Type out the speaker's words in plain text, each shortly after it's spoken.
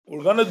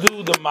We're going to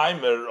do the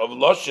Maimer of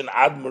Loshen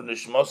Admur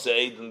Nishmose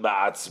Eiden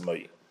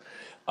Ba'atzmai.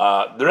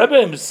 The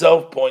Rebbe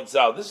himself points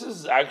out, this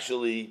is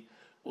actually,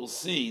 we'll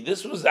see,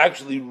 this was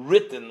actually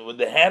written with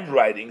the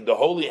handwriting, the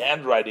holy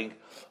handwriting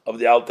of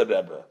the Alter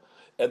Rebbe.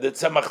 And the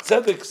Tzemach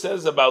Tzedek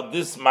says about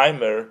this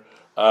Maimer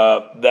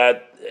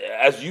that,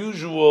 as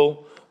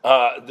usual,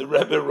 the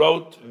Rebbe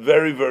wrote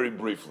very, very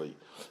briefly.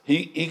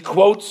 He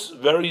quotes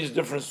various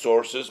different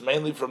sources,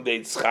 mainly from the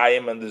Eitz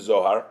Chaim and the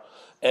Zohar,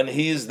 and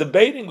he is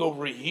debating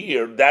over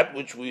here that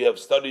which we have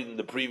studied in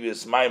the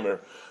previous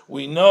Maimer.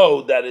 We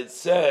know that it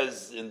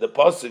says in the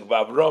Pasuk,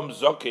 V'Avram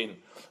Zokin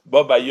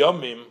Baba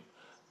Yomim,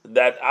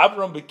 that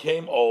Avram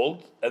became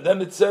old, and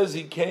then it says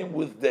he came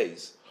with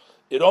days.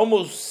 It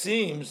almost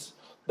seems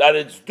that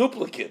it's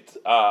duplicate.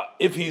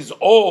 If he's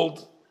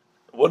old,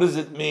 what does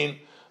it mean?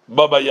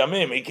 Baba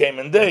Yamim, he came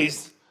in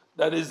days.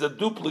 That is a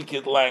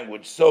duplicate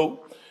language. So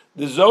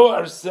the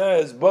Zohar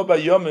says, Baba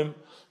Yomim,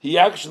 he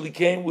actually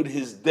came with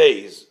his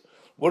days.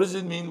 What does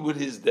it mean with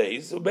his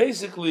days? So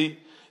basically,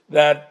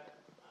 that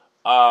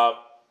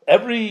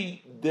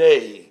every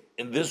day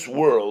in this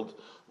world,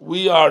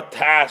 we are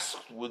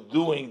tasked with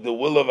doing the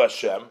will of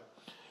Hashem,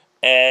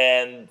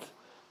 and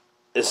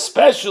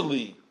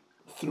especially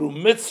through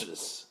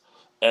mitzvahs,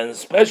 and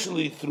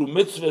especially through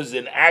mitzvahs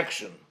in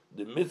action,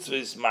 the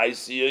mitzvahs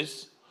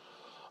ma'asiyos,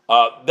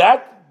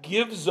 that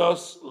gives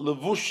us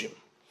levushim,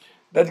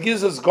 that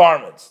gives us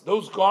garments.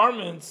 Those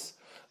garments,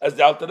 as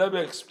the Alter Rebbe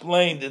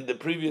explained in the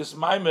previous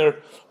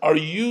Maimer, are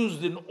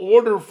used in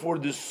order for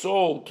the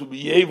soul to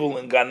be able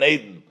in Gan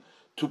Eden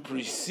to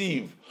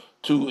perceive,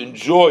 to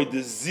enjoy the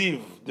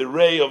ziv, the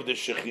ray of the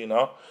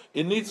Shekhinah.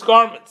 It needs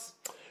garments.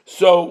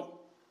 So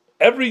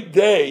every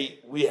day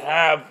we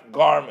have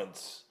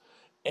garments.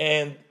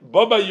 And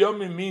Baba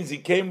Yomi means he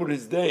came with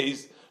his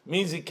days,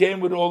 means he came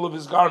with all of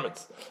his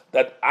garments.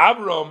 That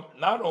Avram,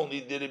 not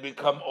only did he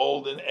become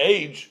old in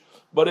age,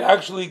 but he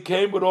actually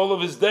came with all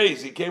of his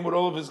days. He came with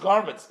all of his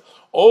garments.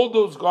 All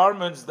those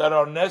garments that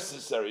are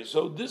necessary.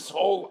 So this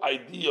whole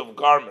idea of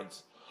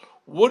garments,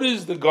 what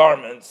is the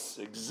garments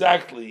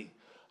exactly?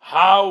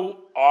 How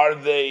are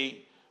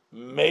they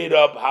made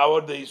up? How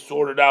are they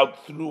sorted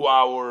out through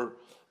our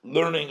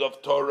learning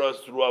of Torah,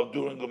 through our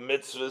doing of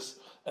mitzvahs,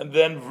 and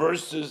then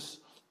versus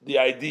the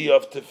idea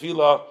of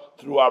tefillah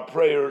through our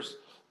prayers?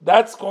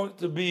 That's going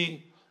to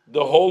be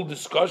the whole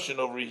discussion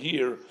over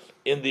here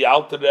in the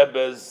Alter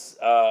Rebbe's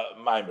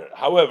Maimer.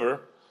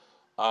 However,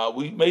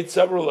 we made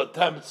several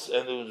attempts,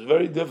 and it was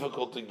very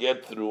difficult to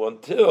get through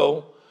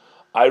until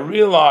I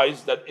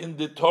realized that in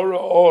the Torah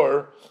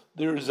Or,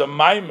 there is a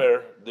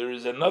Maimer, there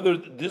is another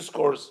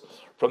discourse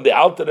from the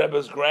Alter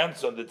Rebbe's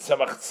grandson, the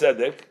Tzemach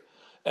Tzedek,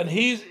 and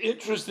he's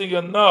interesting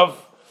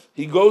enough,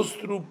 he goes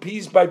through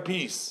piece by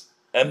piece,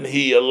 and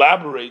he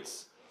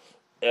elaborates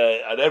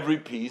at every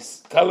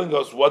piece, telling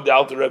us what the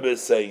Alter Rebbe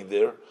is saying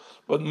there.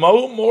 But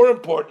more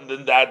important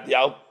than that, the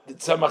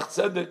Tzemach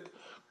Tzedek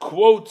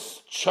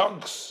quotes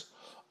chunks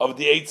of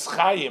the Eitz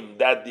Chaim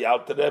that the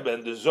Alter Rebbe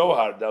and the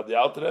Zohar that the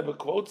Alter Rebbe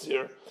quotes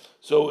here.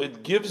 So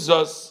it gives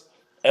us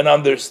an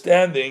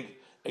understanding,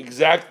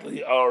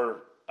 exactly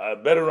our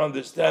better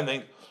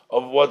understanding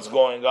of what's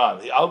going on.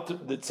 The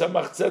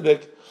Tzemach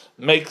Tzedek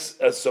makes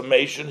a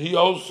summation. He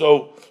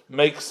also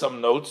makes some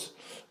notes,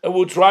 and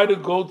we'll try to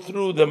go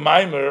through the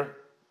Maimer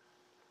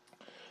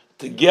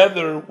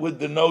together with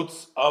the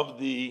notes of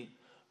the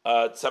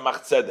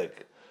Tzemach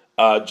Tzedek.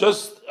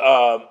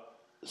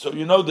 So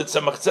you know that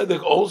Tzemach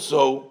Tzedek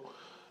also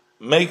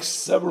makes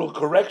several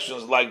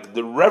corrections, like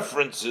the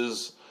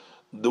references,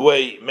 the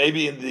way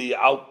maybe in the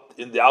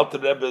Alter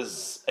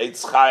Rebbe's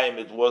Eitz Chaim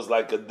it was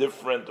like a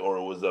different, or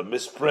it was a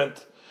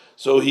misprint.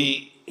 So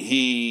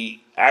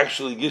he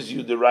actually gives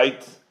you the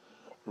right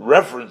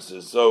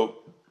references. So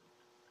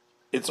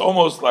it's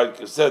almost like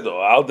I said, the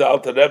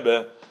Alter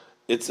Rebbe,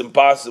 it's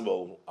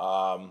impossible.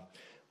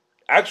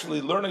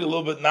 Actually, learning a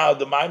little bit now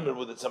the Maimer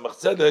with the Tzemach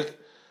Tzedek,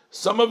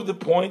 some of the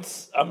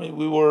points, I mean,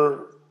 we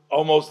were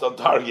almost on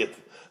target,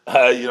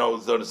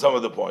 some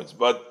of the points,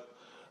 but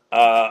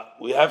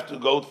we have to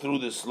go through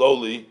this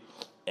slowly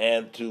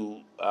and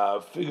to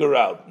figure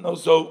out.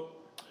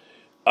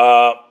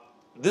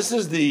 This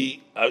is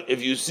the.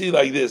 If you see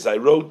like this, I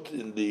wrote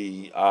in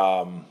the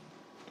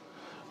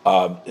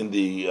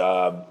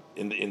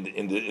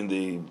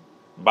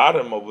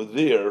bottom over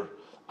there.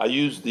 I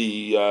used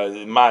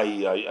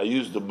I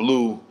used the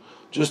blue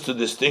just to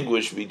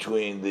distinguish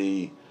between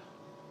the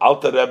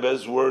Alter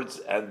Rebbe's words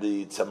and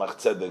the Tzemach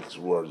Tzedek's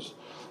words.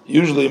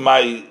 Usually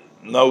my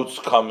notes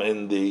come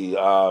in the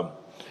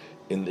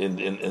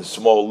in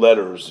small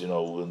letters,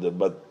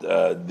 but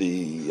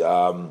the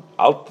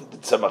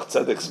Tzemach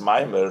Tzedek's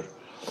Maimer,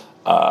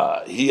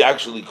 he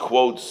actually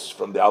quotes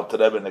from the Alter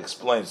Rebbe and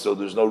explains, so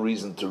there's no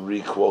reason to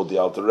re-quote the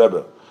Alter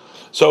Rebbe.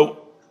 So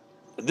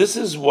this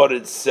is what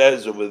it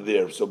says over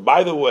there. So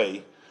by the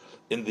way,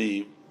 in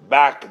the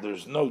back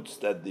there's notes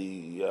that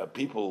the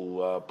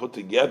people put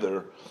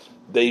together.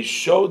 They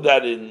show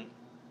that in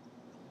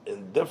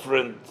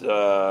different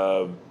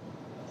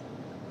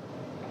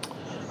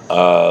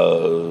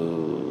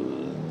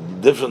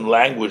different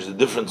language, a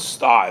different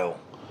style.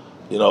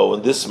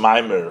 in this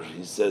mimer,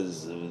 he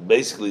says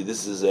basically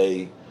this is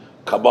a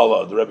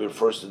Kabbalah. The Rebbe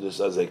refers to this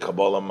as a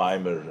Kabbalah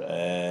mimer,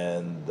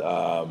 and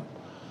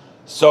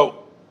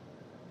so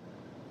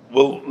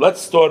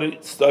let's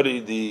study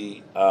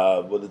the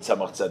what the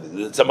Tzemach Tzedek.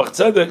 The Tzemach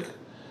Tzedek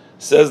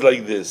says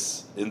like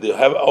this in the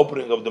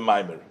opening of the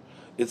mimer.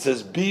 It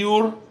says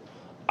Biur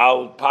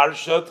al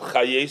Parshat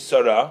Chayei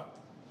Sarah.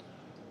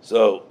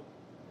 So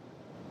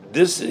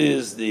this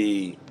is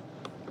the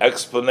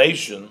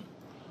explanation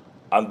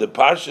on the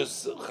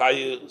Parshas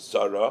Chayei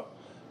Sarah,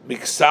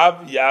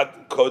 Miksav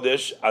Yad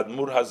Kodesh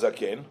Admur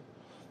Hazaken.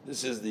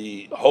 This is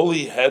the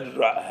holy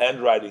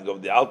handwriting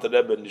of the Alter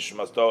Rebbe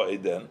Nishmato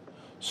Eden,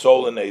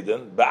 soul in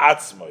Eden,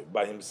 Ba'atzmoi,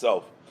 by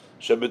himself,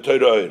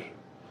 Shebetoyroir.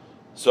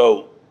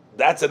 So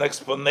that's an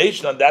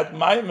explanation on that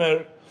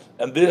mimer,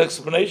 and the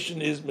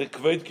explanation is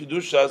Mikveit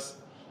Kedushas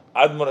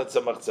Admur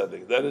Tzemach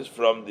Tzedek. That is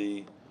from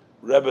the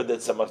Rebbe de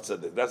Tzemach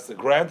Tzedek. That's the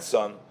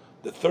grandson,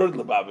 the third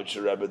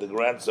Lubavitcher Rebbe, the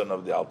grandson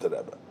of the Alter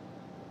Rebbe.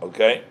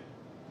 Okay?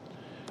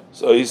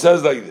 So he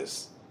says like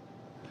this.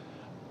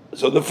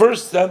 So the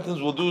first sentence,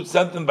 we'll do it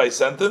sentence by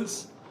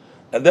sentence,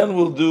 and then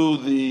we'll do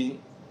the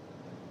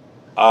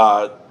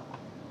Tzemach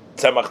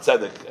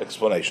Tzedek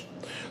explanation.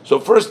 So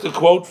first, the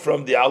quote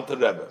from the Alter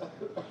Rebbe.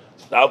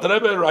 The Alter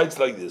Rebbe writes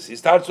like this. He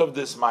starts off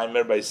this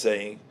mimer by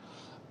saying,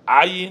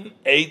 Ayin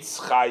Eitz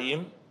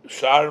Chaim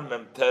Shar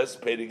Memtes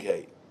Perik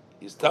Hei.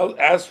 He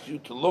asks you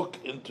to look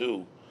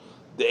into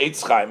the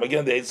Eitz Chaim.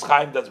 Again, the Eitz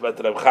Chaim, that's by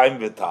Reb Chaim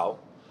Vital,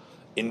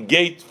 in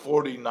Gate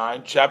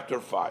 49, chapter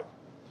 5.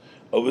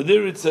 Over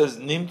there it says,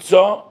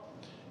 Nimtza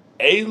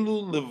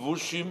Eilu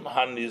Levushim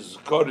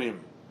Hanizkorim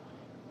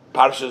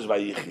Parshas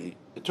Vayichi.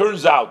 It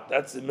turns out,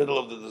 that's the middle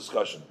of the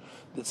discussion.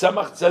 The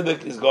Tzemach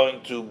Tzedek is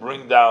going to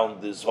bring down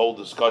this whole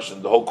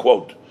discussion, the whole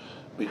quote,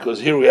 because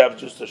here we have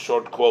just a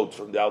short quote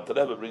from the Alter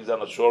Rebbe, brings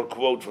down a short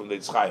quote from the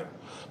Eitz Chaim.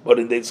 But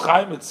in the Eitz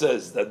Chaim it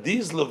says that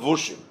these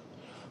Levushim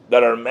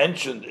that are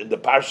mentioned in the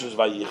Parshas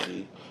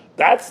Vayichi,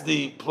 that's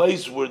the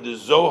place where the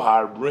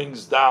Zohar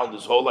brings down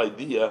this whole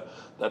idea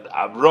that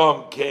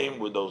Avram came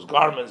with those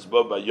garments,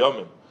 Baba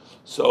Yomim.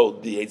 So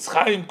the Eitz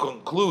Chaim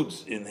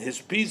concludes in his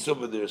piece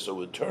over there,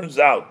 so it turns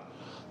out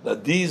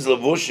that these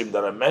Levushim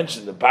that are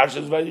mentioned in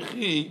Parshas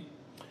Vayichi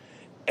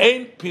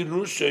ain't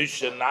Pirushei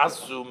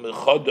Shenasu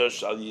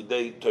Mechodosh Al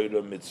Yidei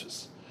Torah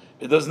Mitzvahs.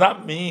 It does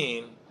not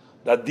mean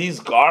that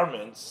these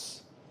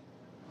garments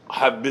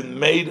have been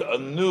made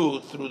anew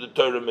through the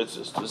Torah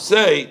Mitzvahs. To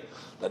say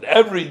that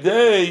every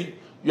day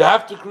you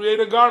have to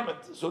create a garment.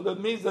 So that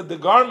means that the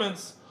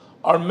garments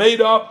are made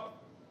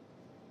up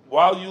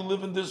while you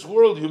live in this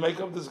world. You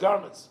make up these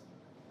garments.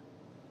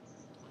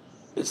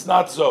 It's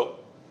not so.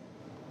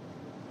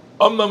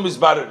 Omnam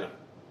Mizbaredim.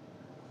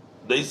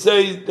 They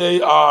say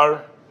they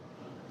are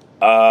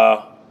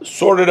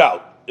sorted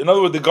out. In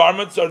other words, the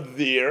garments are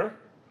there,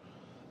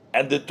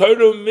 and the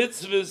Torah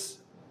Mitzvahs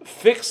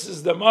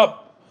fixes them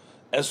up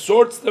and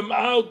sorts them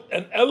out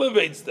and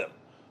elevates them.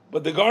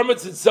 But the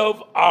garments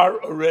itself are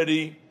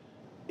already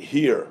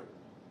here.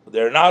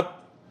 They're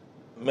not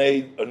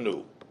made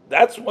anew.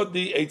 That's what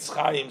the Eitz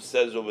Chaim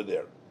says over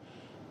there.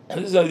 And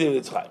this is the idea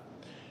of Eitz Chaim.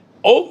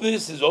 All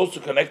this is also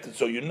connected,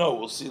 so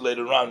we'll see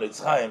later on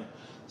Eitz Chaim,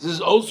 this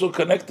is also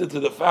connected to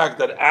the fact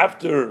that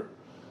after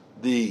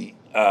the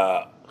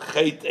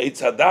Chet Eitz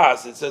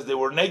Hadas, it says they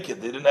were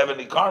naked, they didn't have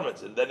any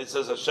garments, and then it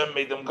says Hashem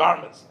made them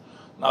garments.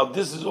 Now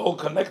this is all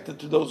connected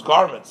to those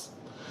garments.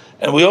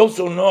 And we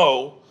also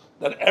know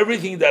that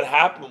everything that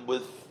happened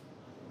with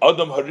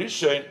Adam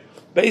Harishon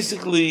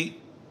basically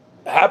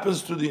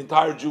happens to the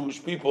entire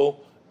Jewish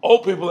people, all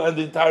people and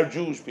the entire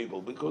Jewish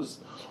people, because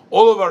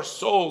all of our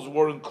souls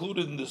were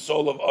included in the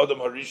soul of Adam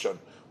Harishon.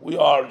 We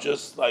are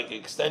just like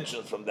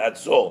extensions from that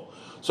soul.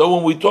 So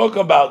when we talk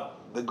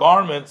about the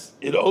garments,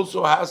 it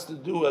also has to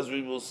do, as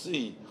we will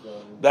see,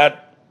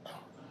 that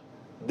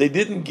they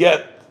didn't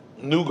get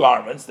new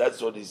garments. That's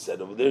what he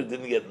said over there. They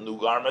didn't get new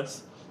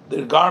garments.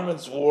 Their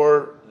garments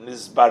were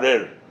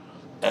nisbarer.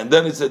 And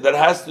then he said that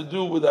has to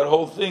do with that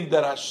whole thing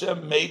that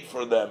Hashem made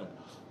for them,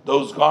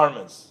 those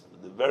garments,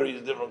 the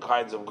various different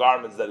kinds of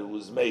garments that it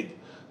was made,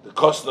 the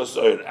kosnos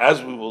oir,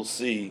 as we will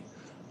see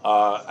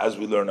as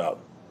we learn out.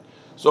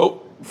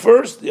 So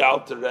first, the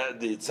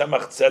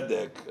Tzemach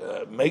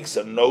Tzedek makes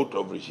a note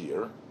over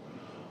here.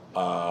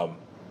 The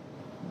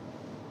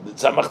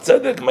Tzemach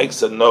Tzedek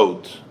makes a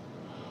note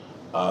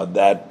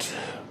that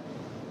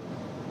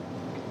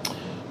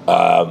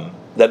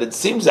it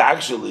seems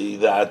actually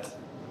that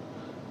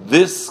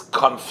this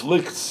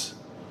conflicts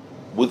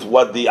with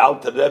what the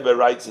Alter Rebbe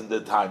writes in the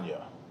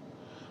Tanya.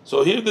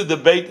 So here the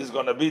debate is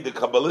going to be, the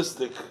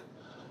Kabbalistic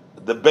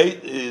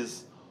debate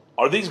is,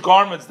 are these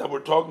garments that we're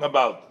talking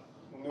about,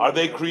 are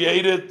they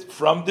created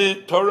from the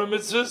Torah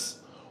mitzvahs,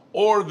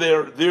 or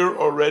they're there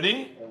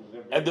already,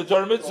 and the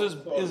Torah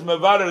mitzvahs is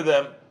mevarer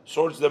them,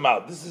 sorts them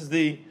out? This is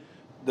the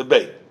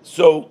debate.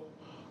 So,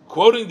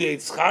 quoting the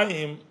Eitz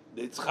Chaim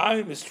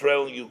is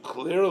telling you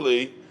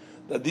clearly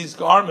that these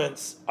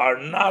garments are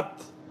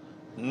not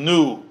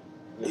new.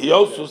 He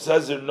also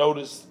says here,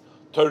 notice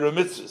Torah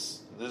mitzvahs.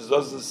 This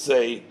doesn't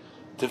say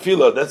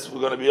tefillah. That's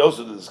going to be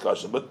also the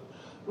discussion. But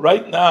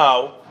right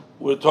now,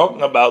 we're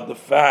talking about the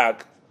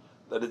fact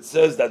that it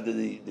says that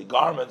the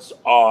garments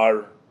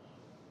are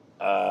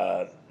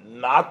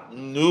not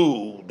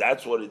new.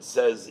 That's what it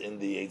says in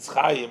the Eitz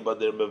Chaim, but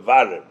they're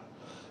mevarer.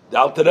 The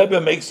Alter Rebbe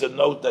makes a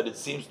note that it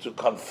seems to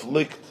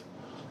conflict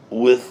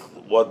with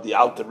what the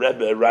Alter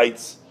Rebbe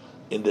writes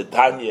in the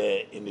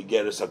Tanya in the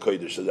Geras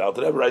HaKodesh. So the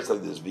Alter Rebbe writes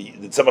like this. The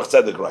Tzemach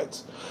Tzedek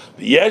writes,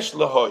 "V'yesh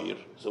lahoir."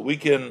 So we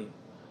can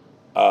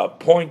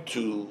point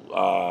to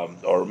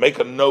or make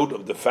a note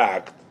of the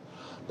fact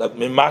that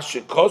Mimash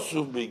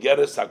Kosuv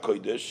b'Geras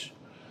HaKodesh,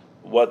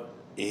 what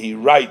he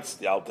writes,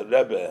 the Alter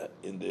Rebbe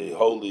in the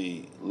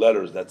holy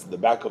letters, that's in the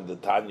back of the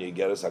Tanya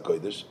Geras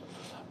HaKodesh,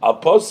 Al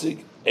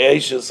Posik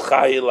Eishes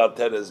Chayil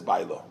Ateres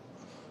Bailo.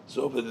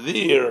 So over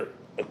there,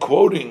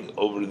 quoting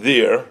over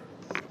there,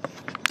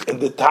 in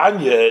the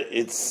Tanya,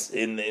 it's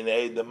in the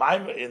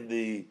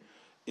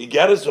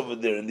Igeres over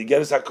there, in the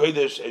Geras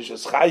HaKodesh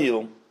Eishes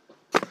Chayil,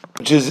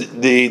 which is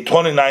the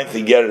 29th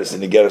Igeres in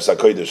the Geras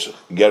HaKodesh,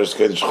 Geras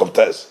HaKodesh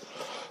Chavtes.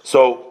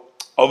 So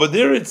over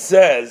there it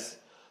says,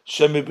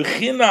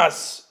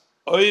 Shemibichinas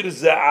oir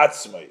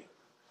ze'atzmai.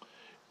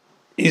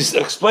 He's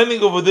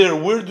explaining over there,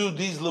 where do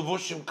these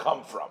levushim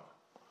come from?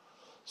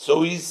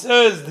 So he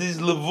says these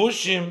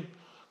levushim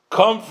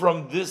come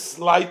from this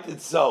light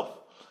itself.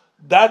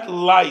 That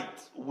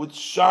light which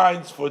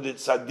shines for the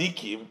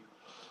tzaddikim,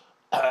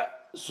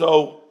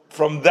 so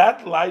from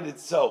that light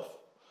itself,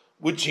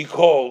 which he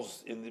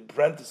calls, in the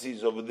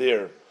parentheses over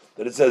there,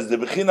 that it says, the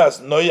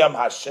bechinas noyam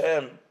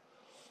Hashem,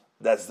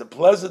 that's the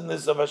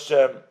pleasantness of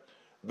Hashem,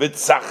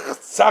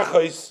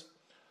 v'tzachos,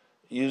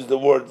 use the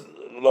word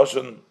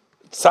Lashon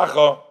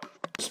tzacha,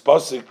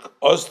 spasik,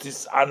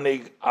 ostis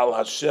anig al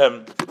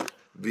Hashem,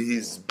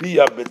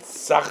 v'hizbiya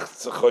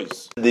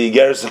b'tzachos. The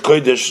Geras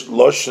HaKodesh,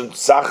 Lashon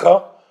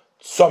tzacha,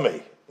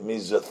 tzomei, it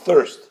means a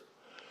thirst.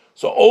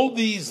 So all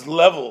these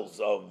levels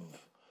of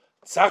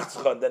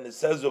tzachcha, then it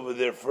says over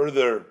there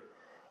further,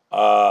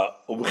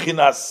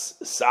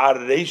 u'b'chinas sa'ar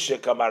reisha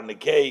kamar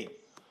nekei,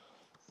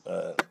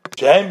 and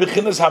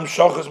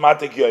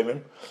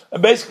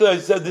basically, I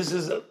said this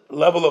is a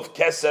level of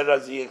keser,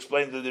 as he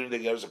explained it during the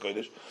Geras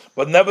HaKodesh.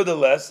 But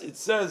nevertheless, it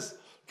says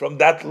from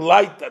that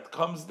light that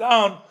comes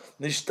down,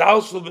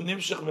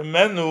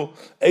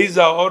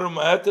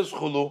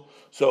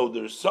 so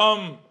there's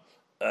some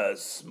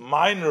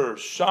minor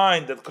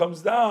shine that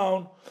comes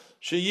down,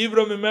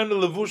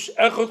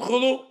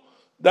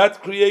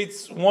 that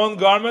creates one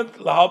garment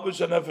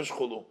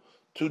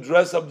to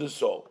dress up the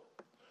soul.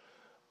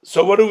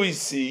 So what do we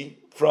see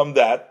from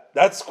that?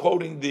 That's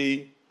quoting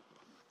the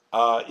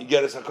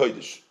Igeres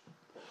HaKodesh.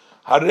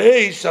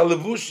 Harei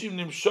shalevushim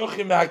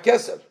nimshochim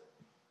mehakeser.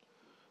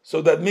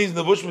 So that means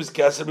levushim is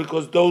keser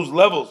because those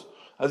levels,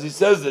 as he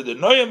says, the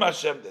noyam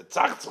Hashem, the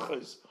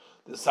tzachtzachos,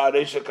 the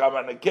sarei shekam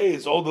anakei,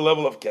 is all the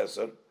level of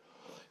keser.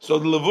 So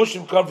the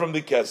levushim come from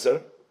the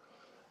keser.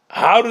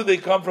 How do they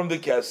come from the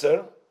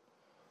keser?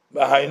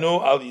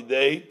 B'hainu al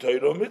yidei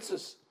Torah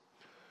mitzvos.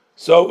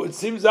 So it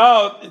seems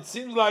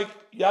like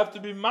you have to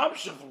be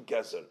mamshich from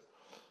keser.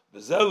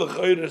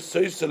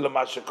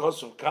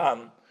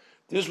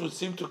 This would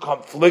seem to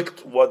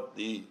conflict what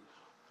the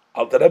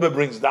Alter Rebbe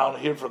brings down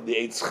here from the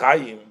Eitz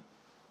Chaim,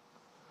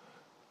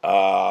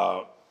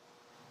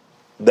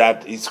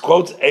 that he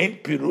quotes Ein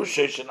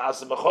Pirusha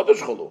Shenasa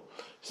Mechodesh Chulu.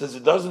 He says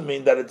it doesn't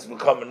mean that it's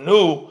become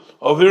new.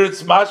 Over here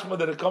it's mashma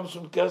that it comes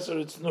from keser,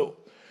 it's new.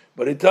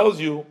 But he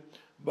tells you,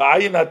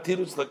 Ba'ayin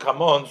Atirutz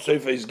Lekamon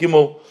Seif Eis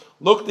Gimel.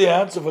 Look the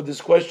answer for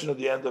this question at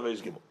the end of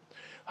Eis Gimel.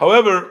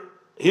 However,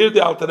 here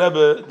the Alter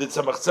Rebbe, the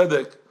Tzemach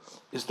Tzedek,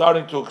 is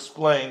starting to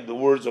explain the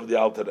words of the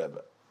Alter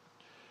Rebbe.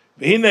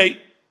 V'hinei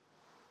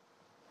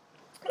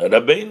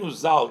Rabbeinu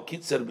Zal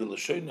Kitzer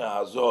B'Lashono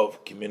Hazov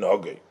Kimin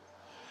Hogei.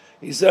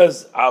 He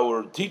says,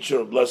 our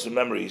teacher of blessed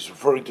memory, he's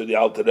referring to the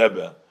Alter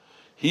Rebbe,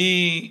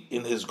 he,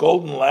 in his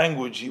golden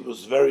language, he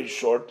was very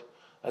short,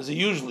 as he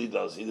usually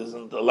does. He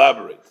doesn't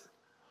elaborate.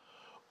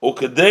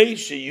 Ukadei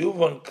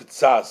sheyuvan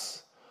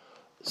k'tzas.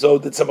 So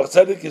the Tzemach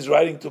Tzedek is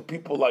writing to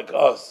people like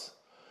us,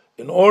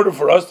 in order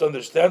for us to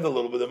understand a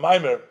little bit the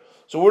Maimer.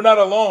 So we're not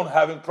alone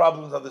having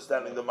problems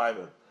understanding the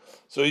Maimer.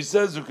 So he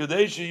says,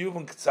 Ukadei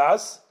sheyuvan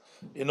k'tzas,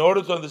 in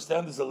order to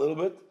understand this a little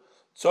bit,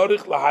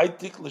 tzorich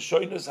lahaitik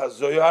l'shoynes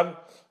hazoyar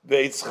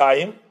ve'etz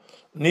chaim,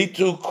 need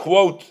to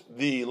quote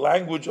the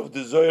language of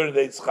the Zohar and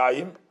the Eitz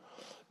Chaim,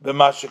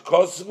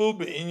 b'mashekosvu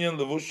be'inyan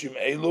levushim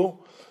elu,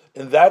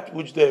 in that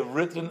which they have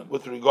written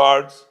with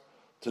regards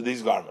to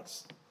these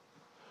garments.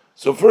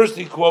 So first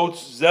he quotes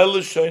Zel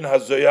L'Shoin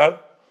HaZoyar,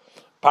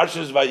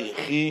 Parshas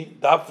Vayichi,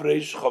 Daf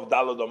Reish Chav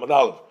Daled Amud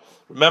Aleph.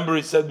 Remember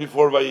he said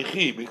before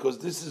Vayichi, because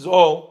this is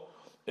all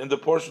in the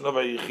portion of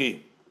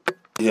Vayichi,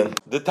 in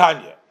the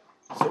Tanya.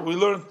 So we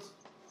learned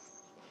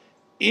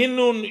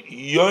Inun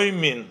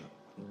Yoimin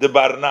de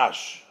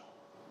Barnash.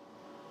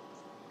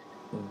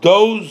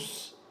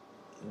 Those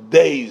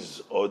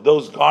days or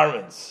those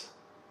garments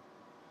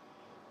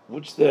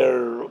which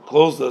they're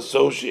closely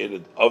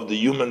associated of the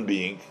human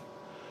being,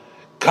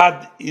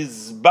 kad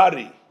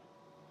izbari,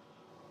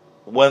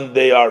 when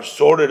they are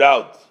sorted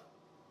out,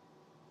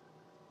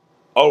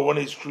 or when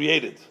he's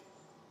created.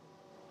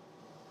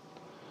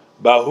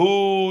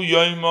 Bahu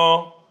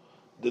yoimo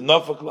the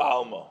nafak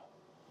la'alma.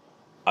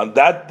 On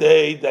that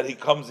day that he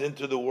comes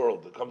into the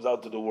world, that comes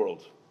out to the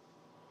world.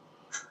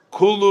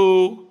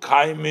 Kulu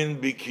kaimin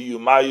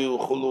bikiyumayu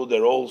chulu,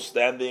 they're all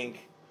standing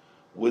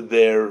with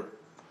their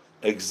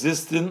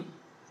existence,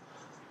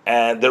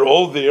 and they're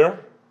all there.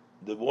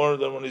 They're born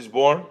when he's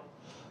born.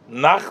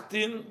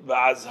 Nachtin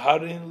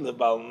va'azharin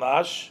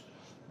lebalnash,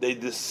 they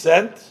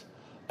descend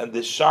and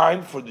they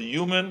shine for the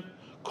human.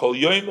 Kol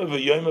yoyma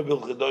v'yoyma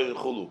bilchedoy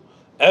chulu,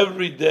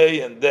 every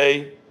day and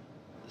day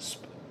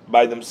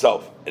by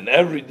themselves, and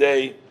every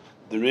day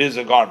there is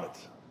a garment.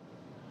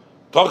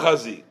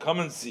 Tochazi, come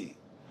and see.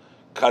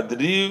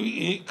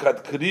 Kadrivu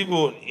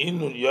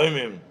inun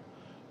yomim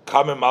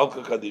kame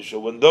malka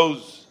kadisha. When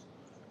those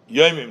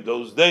yomim,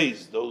 those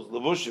days, those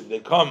levushim, they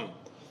come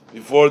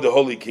before the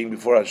Holy King,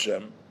 before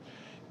Hashem.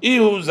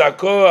 Ihu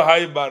zako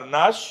hay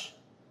barnash.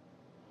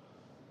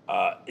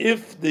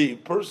 If the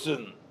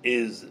person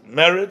is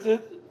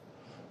merited,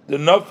 the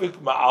nafik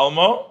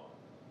ma'alma,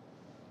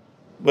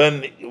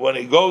 when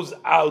he goes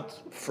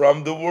out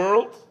from the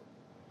world,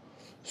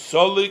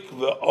 solik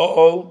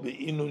ve'ol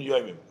be'inun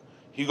yomim,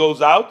 he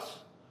goes out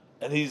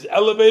and he's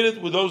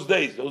elevated with those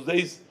days. Those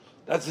days,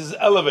 that's his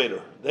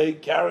elevator. They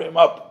carry him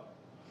up.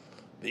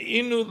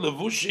 Be'inu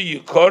levushi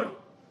yikor,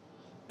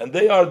 and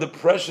they are the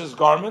precious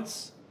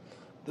garments,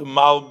 the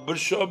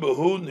malbisha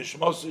behu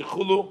nishmos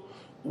yichulu,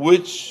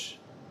 which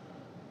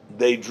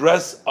they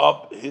dress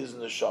up his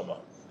neshama,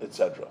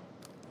 etc.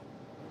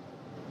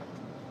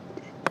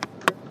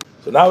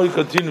 So now we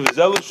continue.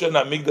 Zelushen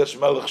Amigdash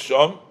Melech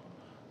Shom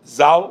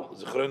Zal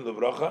Zichron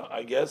Levracha.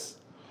 I guess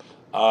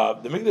the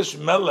Migdash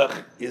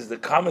Melech is the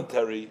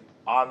commentary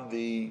on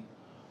the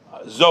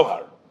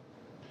Zohar.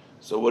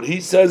 So what he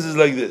says is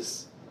like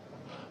this: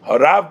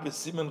 Harav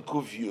b'Siman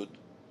Kuf Yud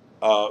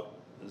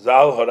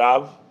Zal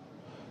Harav.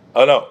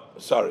 Oh no,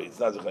 sorry, it's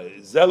not Zichron.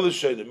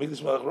 Zelushen. The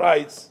Migdash Melech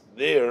writes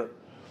there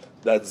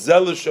that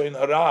Zelushen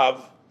Harav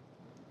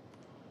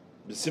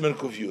b'Siman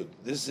Kuf Yud.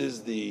 This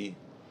is the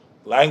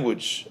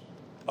language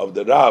of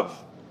the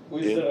Rav. Who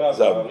is the Rav?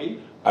 Ari?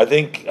 I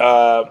think,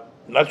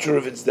 not sure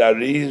if it's the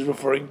Ari he's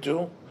referring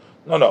to.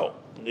 No,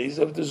 he's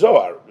of the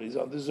Zohar. He's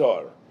on the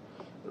Zohar.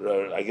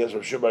 I guess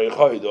Rav Shimon Bar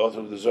Yochai, the author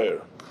of the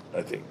Zohar.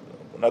 I think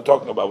we're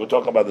talking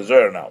about the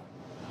Zohar now.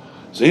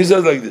 So he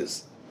says like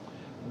this: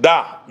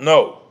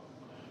 no,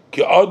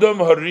 ki Adam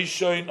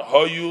harishon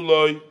hayu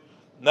loy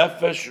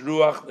nefesh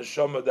ruach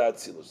neshama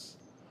da'atzilus.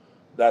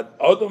 That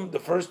Adam, the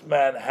first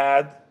man,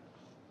 had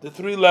the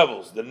three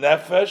levels: the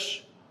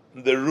nefesh,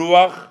 the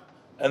ruach,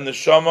 and the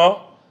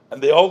shama, and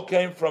they all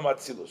came from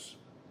Atzilus.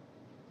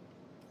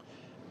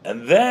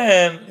 And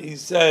then he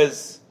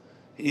says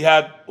he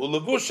had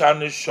ulevush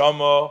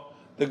neshama,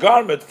 the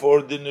garment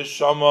for the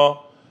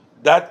neshama,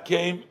 that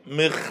came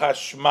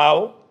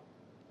michashmal.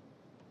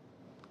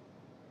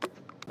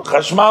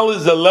 Chashmal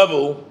is a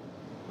level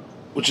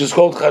which is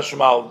called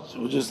chashmal.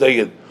 We'll just take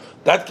it.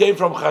 That came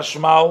from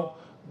chashmal,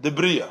 the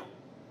bria.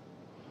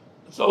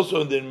 It's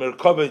also in the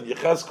Merkava in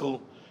Yecheskel.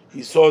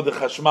 He saw the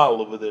chashmal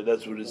over there.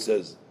 That's what it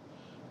says.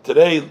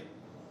 Today,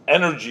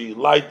 energy,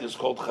 light is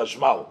called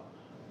chashmal.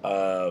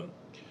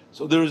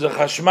 So there is a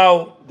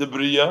chashmal, the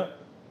bria,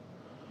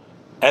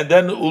 and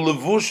then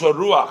ulevush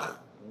ruach,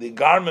 the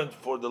garment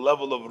for the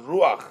level of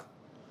ruach,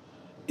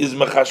 is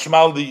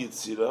mechashmal the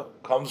yitzira,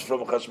 comes from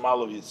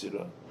chashmal of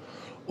yitzira.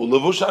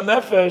 Ulevush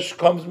nefesh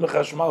comes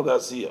mechashmal the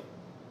asiya.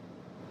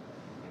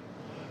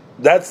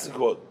 That's the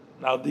quote.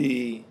 Now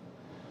the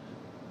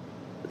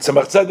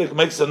Tzemach Tzedek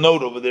makes a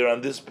note over there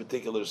on this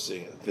particular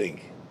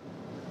thing.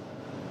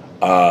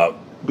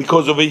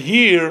 Because over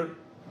here,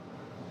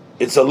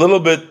 it's a little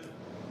bit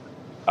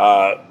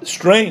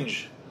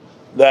strange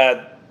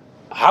that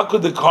how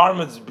could the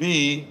garments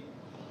be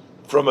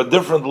from a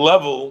different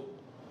level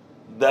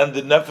than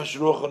the Nefesh,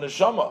 Ruach, and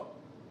Neshama?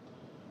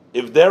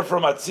 If they're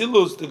from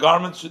Atzilus, the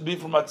garments should be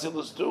from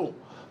Atzilus too.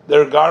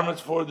 They're garments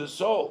for the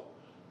soul.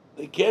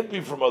 They can't be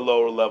from a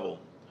lower level.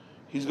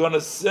 He's going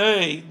to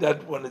say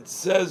that when it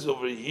says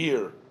over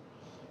here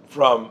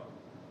from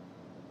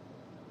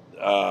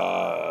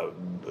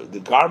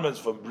the garments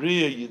from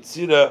Bria,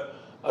 Yitzira,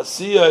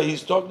 Asiya,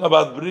 he's talking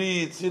about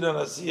Bria, Yitzira, and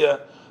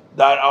Asiya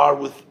that are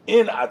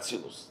within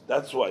Atzilus.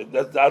 That's why.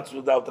 That's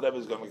what the Alter Rebbe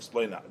is going to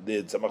explain now.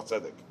 The Tzemach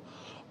Tzedek.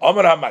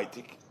 Omer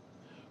HaMaitik.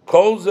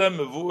 Kol ze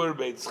mevuer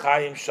be'etz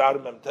Chaim Shar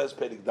Memtes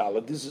Perik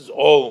Dalet. This is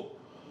all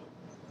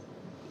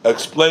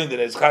explained in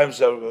Etz Chaim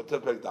Shar Memtes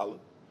Perik Dalet.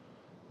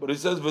 But he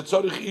says,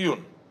 "V'tzorich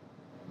iyun."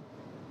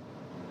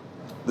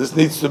 This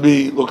needs to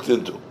be looked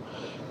into.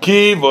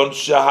 Kivon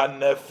shahan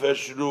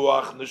nefesh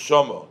ruach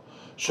neshama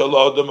shel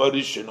adam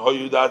harishin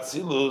hoyu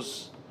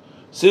da'atzilus.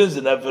 Since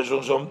the nefesh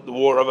neshama, the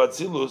war of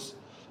Atzilus,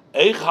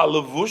 eich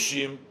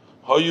halevushim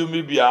hoyu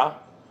mibya.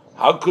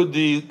 How could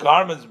the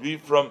garments be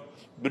from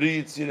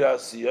Bri Yitzira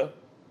Asiya?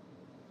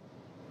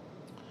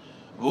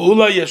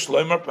 V'ula yesh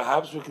loimer.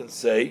 Perhaps we can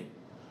say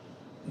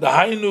the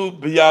hainu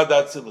biyad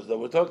Atzilus that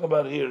we're talking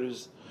about here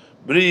is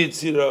Bri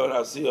Yitzira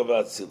Asiya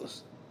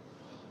V'Atzilus.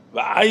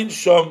 V'ayin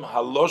Shom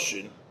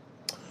Haloshin.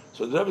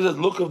 So the Rebbe says,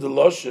 look of the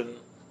Loshin.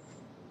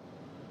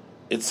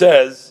 It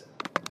says,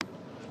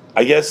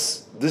 I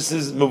guess this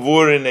is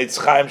Mavur in Eitz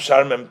Chaim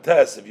Shar Mem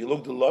Tes. If you look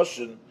at the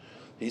Loshin,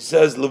 he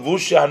says,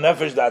 Levushi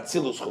HaNefesh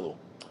D'Atzilus Chulu.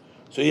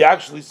 So he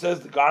actually says,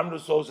 the garment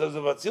of soul says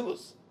of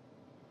Atzilus.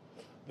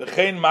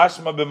 V'chein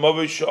Mashma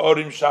B'Movei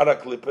She'orim Shara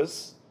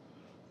Klippes.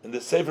 In the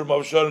Sefer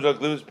Mov She'orim Shara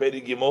Klippes,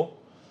 Peri Gimel,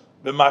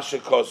 B'Mashe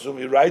Kosum,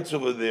 he writes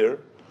over there,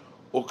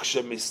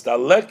 Ukshe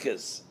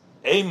Mistalekes,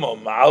 Emo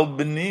Ma'al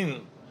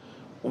Benin,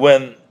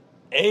 when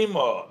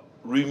Ema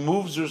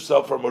removes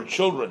herself from her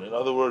children. In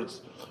other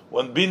words,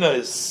 when Bina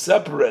is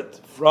separate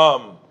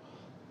from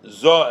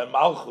Zoh and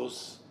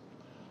Malchus,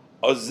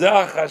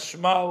 Ozeh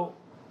Chashmal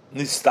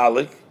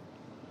Nistalik.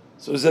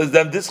 So it says,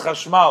 then this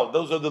Chashmal,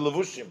 those are the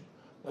Levushim,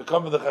 that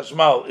come from the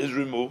Chashmal, is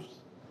removed.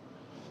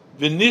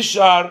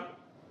 V'nishar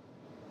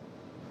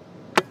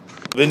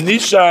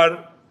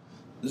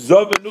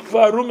Zoh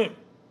v'nukva Arumim.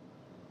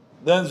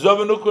 Then Zoh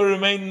v'nukva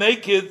remain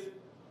naked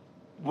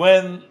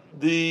when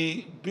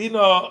the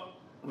Bina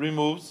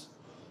removes,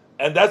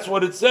 and that's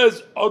what it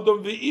says,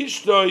 Odom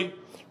v'ishtoi,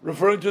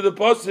 referring to the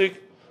Pasuk,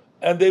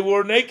 and they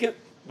were naked.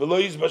 V'lo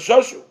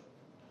yizbashashu.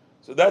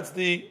 So that's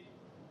the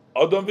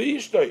Odom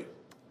v'ishtoi.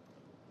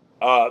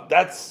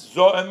 That's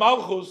Zoh and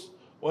Malchus,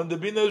 when the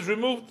Bina is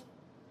removed.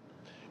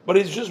 But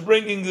he's just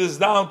bringing this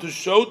down to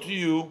show to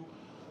you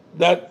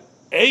that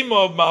Ema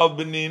of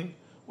Malbenin,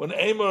 when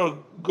Ema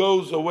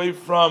goes away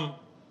from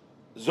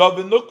Zoh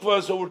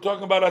v'nukva, so we're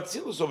talking about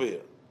Atzilus over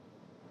here.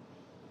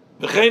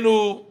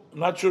 V'cheinu, I'm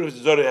not sure if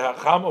it's Zorei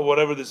Hacham or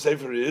whatever the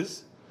Sefer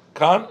is.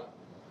 Kan.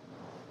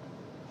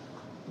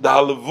 The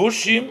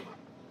Halevushim,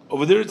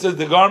 over there it says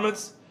the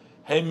garments,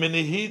 Hey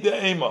Minihi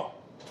de Ema.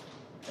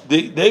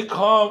 They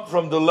come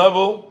from the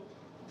level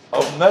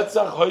of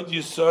Netzach Hoyt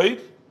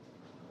Yisoid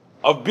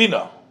of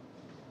Bina.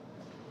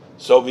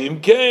 So V'im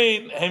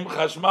Kein, Hem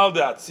Chashmal de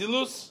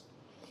Atzilus.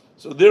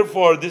 So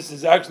therefore this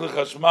is actually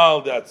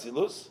Chashmal de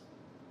Atzilus,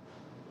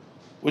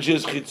 which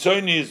is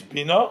Chitzoni is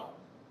Bina.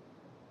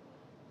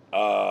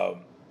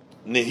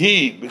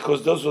 Nehi,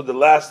 because those are the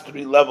last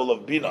three level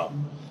of Bina.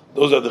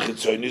 Those are the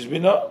Chitzonis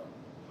Bina.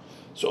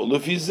 So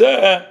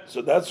Lufizeh,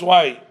 so that's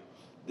why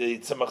the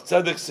Tzemach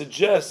Tzedek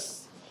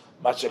suggests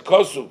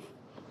Machakosuf,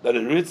 that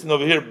it's written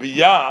over here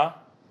Biyah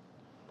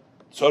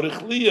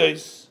Tzorich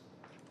Liyos,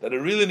 that it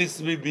really needs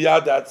to be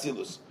Biyah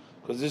Atzilus,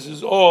 because this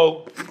is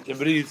all in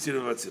Bri Yitzir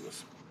of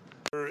Atzilus.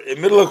 In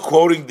the middle of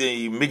quoting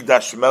the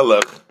Mikdash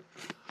Melech,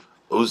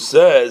 who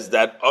says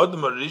that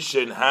Adam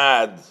Rishon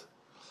had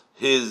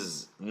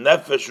his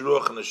Nefesh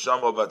Ruach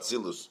Neshama of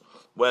Atzilus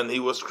when he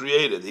was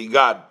created. He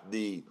got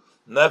the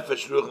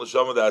Nefesh Ruach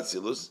Neshama of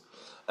Atzilus,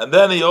 and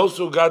then he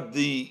also got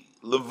the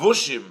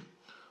Levushim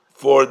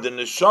for the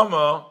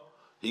Neshama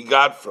he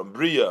got from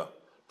Bria,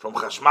 from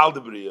Chashmal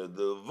de Bria.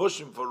 The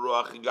Levushim for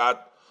Ruach he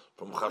got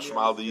from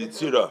Chashmal de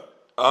Yitzira.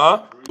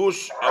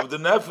 Levush of the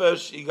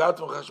Nefesh he got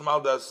from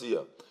Chashmal de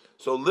Asiya.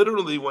 So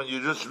literally, when you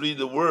just read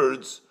the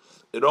words,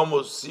 it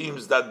almost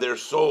seems that their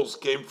souls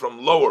came from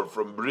lower,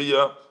 from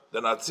Bria.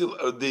 Then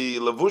the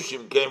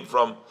Levushim came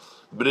from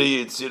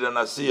Bri, Yitzir, and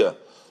Asiya.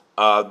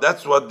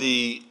 That's what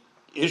the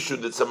issue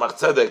that Tzemach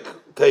Tzedek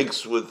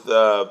takes with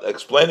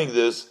explaining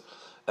this,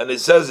 and it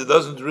says it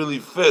doesn't really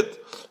fit.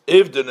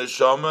 If the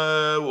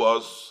Neshama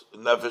was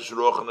Nefesh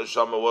Ruach and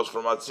Neshama was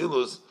from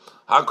Atzilus,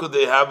 how could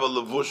they have a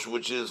Levush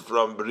which is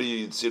from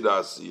Bri, Yitzir,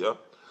 Asiya?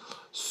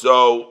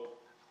 So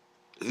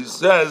he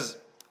says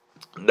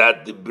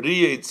that the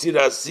Bri, Yitzir,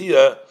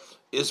 Asiya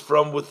is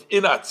from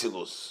within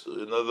Atzilus.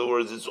 In other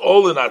words, it's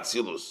all in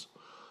Atzilus.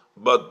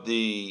 But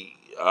the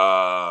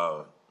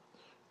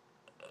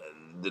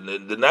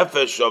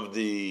nefesh of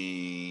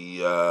the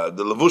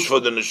levush for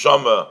the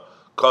neshama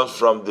comes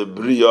from the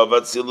bria of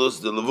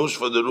Atzilus. The levush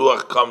for the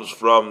ruach comes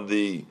from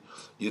the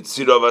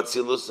yitzira of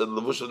Atzilus, and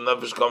the levush of the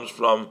nefesh comes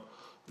from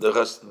the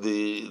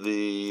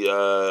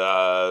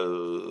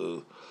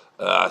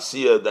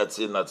asiya that's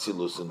in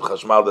Atzilus, in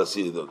chashmal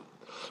asiya.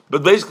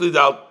 But basically,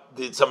 the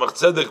Tzemach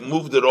Tzedek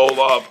moved it all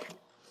up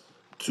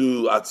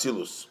to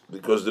Atzilus,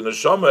 because the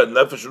neshama and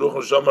nefesh ruach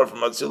neshama are from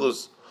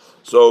Atzilus,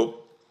 so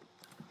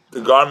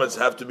the garments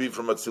have to be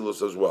from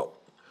Atzilus as well.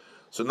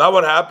 So now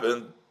what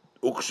happened?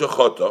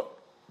 Ukshechota.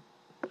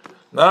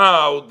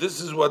 Now this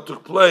is what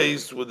took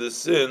place with the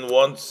sin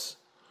once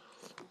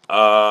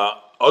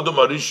Adam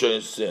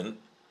Arisha sin.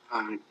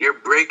 You're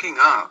breaking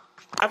up.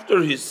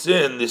 After his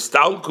sin,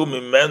 nistalku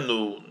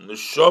mimenu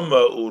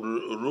neshama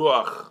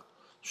uruach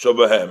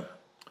shabahem.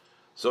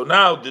 So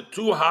now the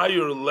two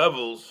higher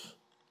levels,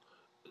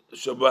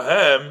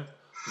 shabahem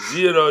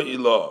zira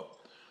ilah.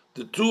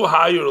 The two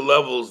higher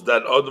levels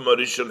that Adam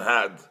Arishon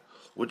had,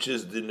 which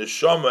is the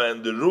neshama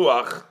and the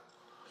ruach,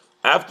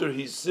 after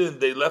he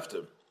sinned, they left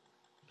him.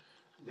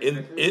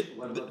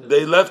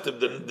 They left him.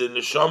 The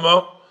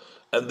neshama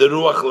and the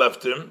ruach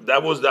left him.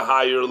 That was the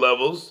higher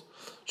levels.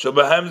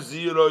 Shabahem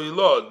ziro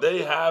ilah.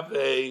 They have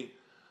a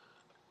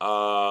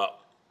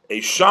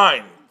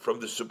shine from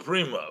the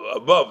supreme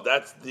above.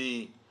 That's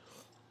the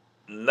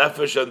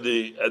nefesh and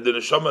the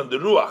neshama and the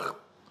ruach.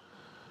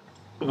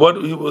 What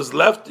he was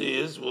left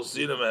is, we'll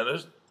see in a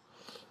minute.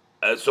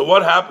 So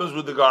what happens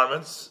with the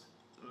garments?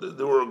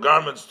 There were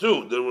garments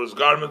too. There was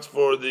garments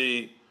for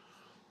the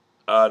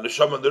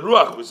neshama and the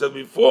ruach. We said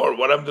before,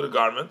 what happened to the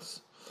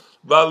garments?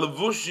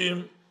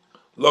 Va'levushim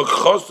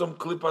lokchosom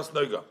klipas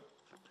noiga.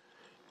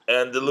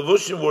 And the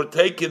levushim were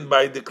taken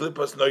by the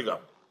klipas noiga.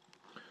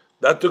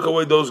 That took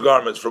away those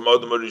garments from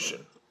Odom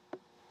Rishon.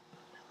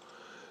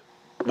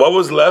 What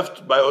was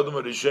left by Odom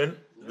Rishon?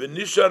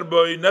 V'nishar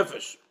boi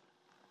nefesh.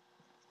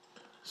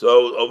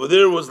 So over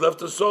there was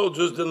left a soul,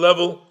 just the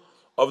level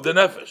of the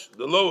nefesh,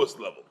 the lowest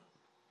level.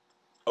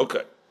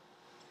 Okay.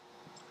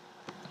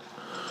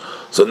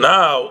 So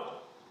now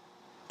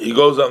he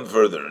goes on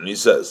further and he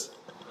says,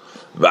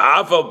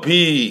 "Va'afal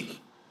pi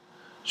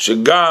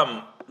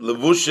shegam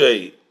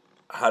levushay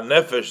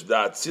hanefesh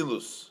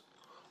da'atzilus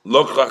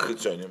lokcha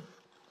chitzonim."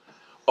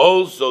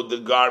 Also, the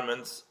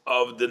garments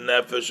of the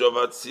nefesh of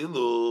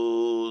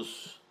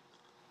Atzilus,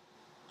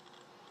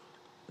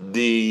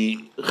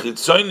 the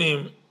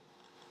chitzonim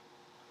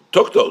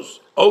took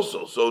those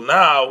also. So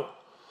now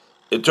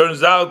it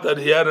turns out that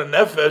he had a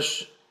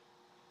nefesh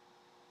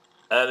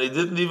and he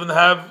didn't even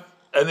have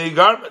any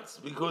garments,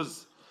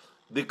 because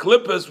the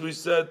klippas, we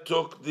said,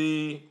 took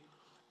the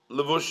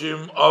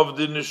levushim of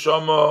the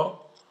neshama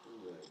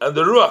and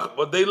the ruach,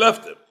 but they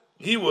left him.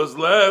 He was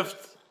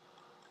left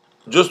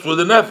just with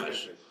the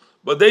nefesh.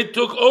 But they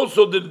took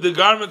also the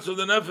garments of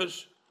the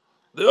nefesh.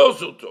 They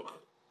also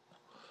took.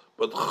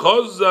 But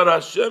Chazar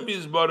Hashem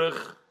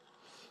Yisbarech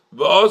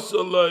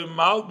v'asaloi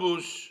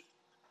malbush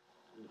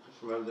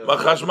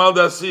machashmal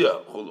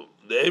da'asiyah.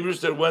 The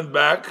Eibishter went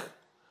back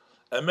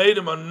and made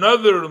him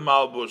another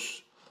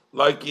malbush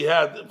like he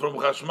had from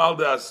chashmal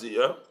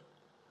da'asiyah.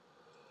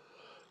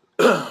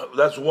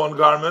 That's one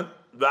garment.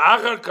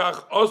 V'achar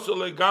kach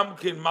asaloi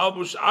gamkin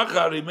malbush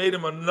achar. He made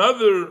him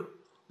another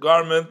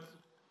garment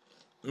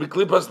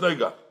miklipas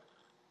noiga.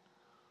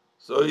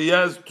 So he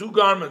has two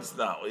garments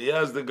now. He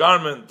has the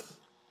garment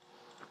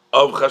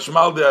of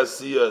chashmal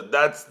de'asiyah.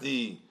 That's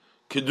the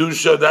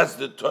kedusha. That's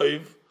the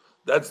toiv.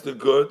 That's the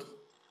good.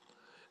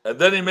 And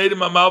then he made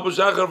him a malbush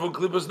achar from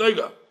klipas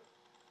noiga.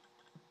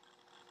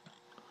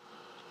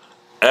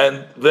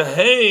 And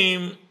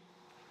v'heim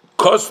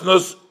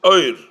kosnos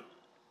oir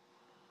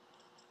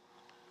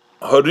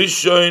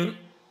horishoin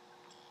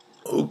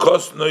hu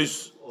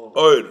kosnos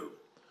oir.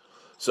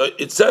 So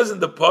it says in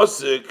the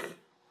pasuk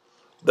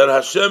that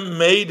Hashem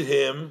made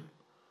him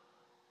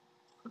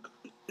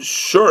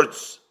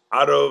shirts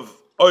out of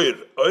oir.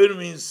 Oir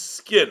means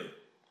skin.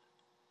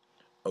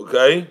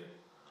 Okay?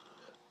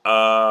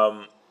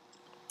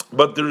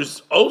 But there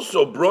is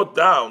also brought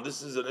down,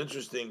 this is an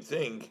interesting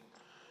thing,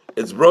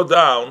 it's brought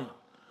down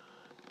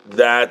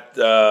that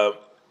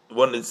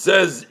when it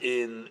says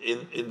in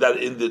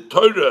the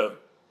Torah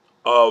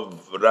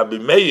of Rabbi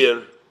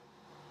Meir,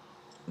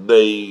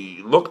 they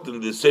looked in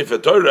the Sefer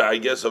Torah, I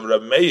guess, of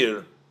Rabbi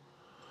Meir.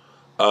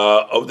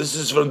 This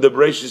is from the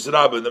Bereshis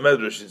Rabbah in the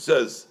Medrash. It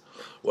says,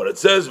 when it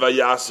says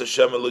Vayas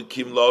Hashem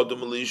Elokim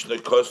La'adam Lishna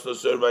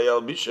Kosnos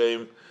Vayal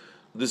Bishem,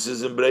 this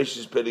is in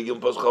Bereshis Perigim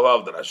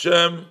Poschavav, that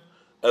Hashem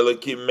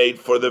Elokim made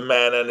for the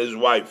man and his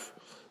wife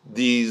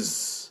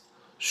these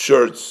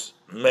shirts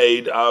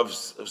made of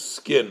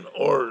skin,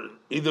 or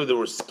either they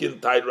were skin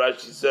tied,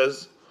 Rashi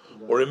says,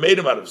 or he made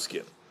them out of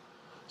skin.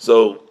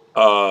 So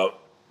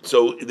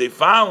they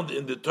found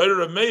in the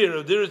Torah of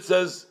Meir, there it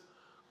says,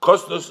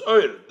 Kosnos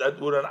Oir, that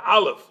were an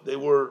aleph. They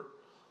were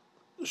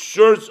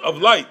shirts of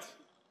light.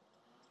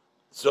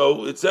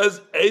 So it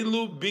says,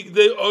 Elu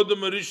Bigdei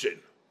Odom Rishon.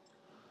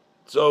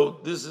 So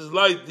this is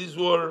light. These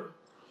were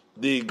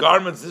the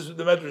garments, this is what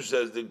the Medrash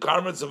says, the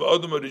garments of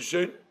Odom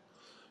Rishon,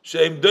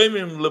 Sheim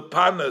Doimim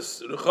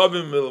Lepanas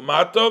Rechavim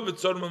Milmato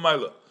V'tzor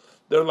Milmaila.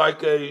 They're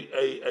like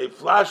a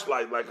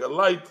flashlight, like a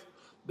light.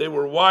 They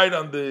were wide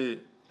on the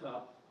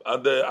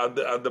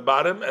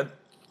bottom and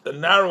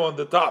narrow on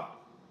the top.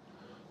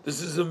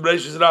 This is in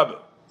Bereshis Rabbah.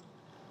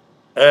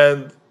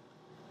 And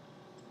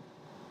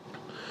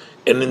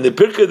in the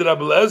Pirkei de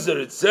Rabbi Eliezer,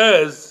 it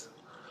says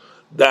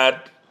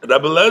that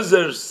Rabbi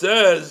Eliezer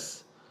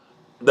says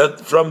that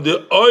from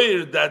the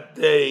oil that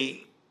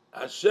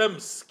Hashem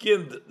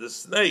skinned the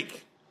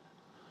snake,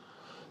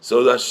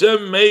 so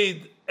Hashem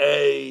made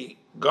a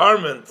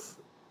garment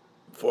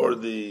for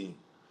the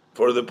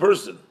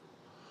person.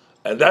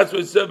 And that's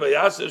what it said,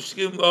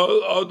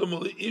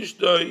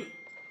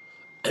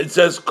 it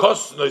says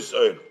kosnos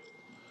oir.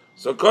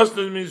 So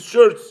kosnos means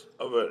shirts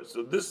of oir.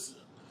 So this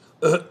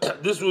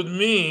this would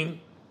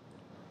mean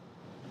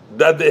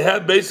that they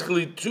had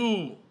basically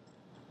two.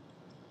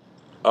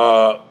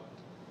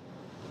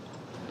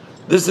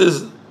 This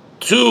is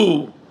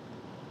two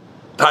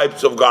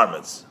types of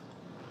garments.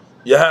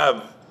 You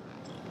have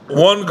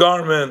one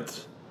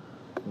garment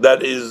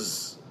that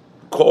is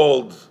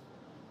called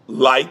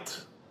light.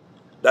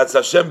 That's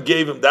Hashem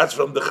gave him. That's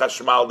from the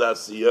Chashmal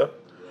Da'asiyah.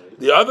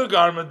 The other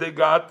garment they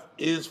got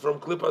is from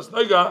Klipas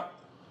Noiga,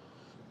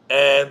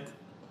 and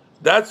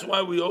that's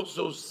why we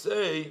also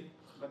say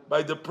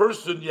by the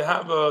person you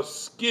have a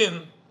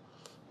skin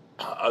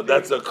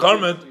that's a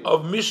garment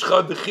of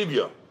Mishcha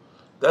Dechivya.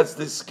 That's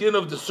the skin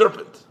of the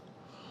serpent.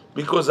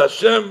 Because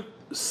Hashem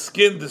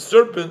skinned the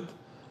serpent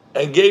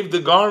and gave the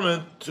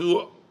garment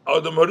to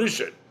Adam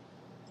Harishon.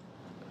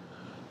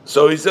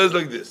 So he says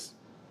like this.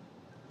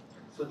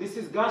 So this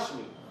is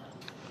Gashmi.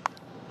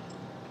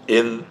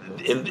 In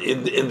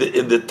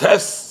the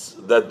tests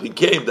that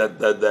became that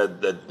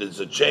there's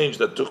a change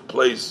that took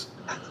place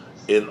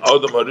in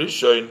Adam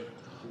Harishon,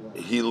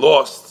 he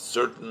lost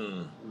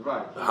certain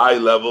high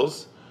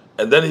levels,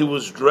 and then he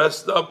was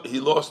dressed up. He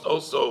lost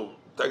also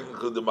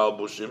technically the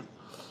Malbushim,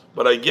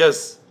 but I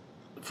guess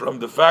from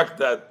the fact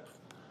that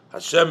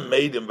Hashem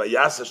made him,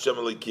 Vayas Hashem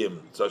Elikim,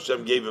 so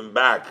Hashem gave him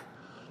back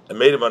and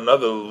made him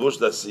another Levush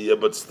Dasiya,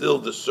 but still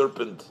the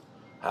serpent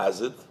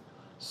has it.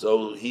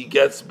 So he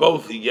gets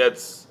both. He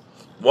gets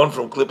one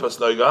from Klippas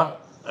Noiga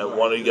and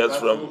one he gets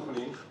from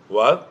Ruchani.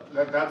 what?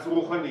 That's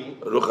Ruchani.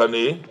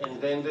 Ruchani.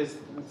 And then the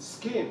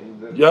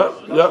skin. Yeah.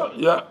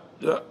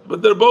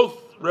 But they both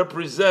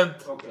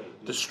represent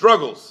the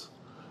struggles.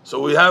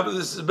 So we have,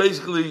 this is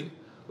basically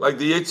like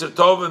the Yetzer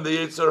Tov and the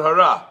Yetzer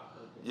Hara.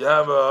 You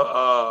have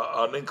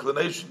an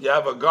inclination, you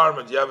have a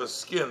garment, you have a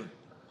skin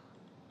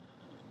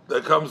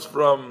that comes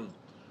from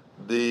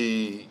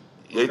the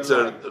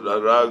Yetzer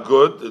Hara,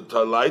 good,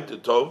 the light, the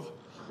Tov,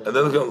 and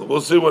then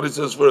we'll see what it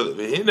says further.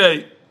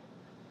 V'hinei,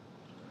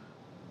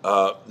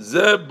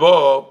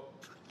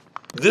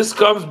 this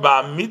comes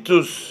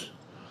ba'amitus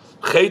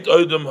chet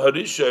oidom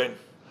harishon.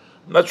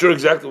 I'm not sure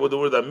exactly what the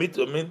word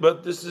amitu means,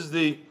 but this is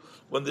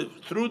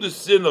through the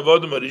sin of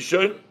Adam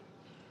Harishon,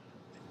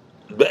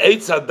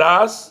 be'etz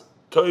hadas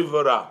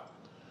toivara,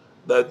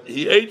 that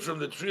he ate from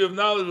the tree of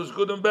knowledge was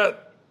good and bad.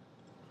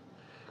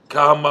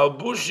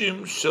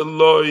 Ka'malbushim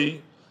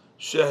shaloi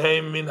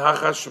shehem min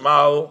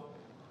hachashmal,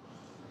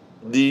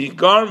 the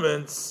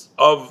garments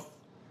of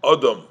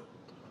Adam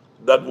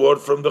that were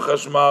from the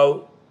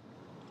chashmal,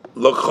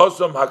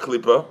 lochosam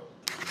haklipa,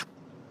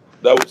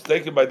 that was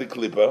taken by the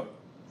klipa.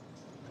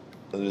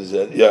 And he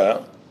said,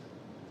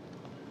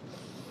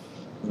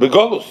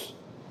 begolus,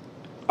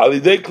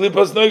 alidei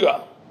klipas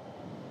noiga.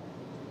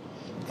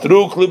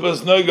 Through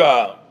klipas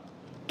noiga,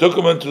 took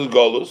him into the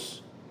golus,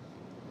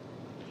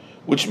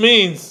 which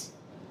means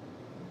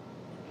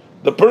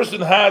the person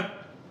had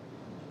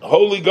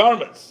holy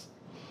garments.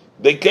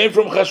 They came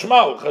from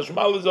chashmal.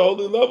 Chashmal is a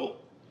holy level,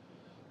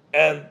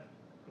 and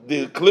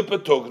the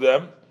klipa took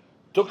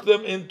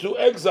them into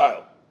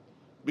exile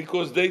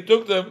because they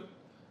took them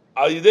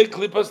alidei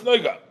klipas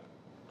noiga.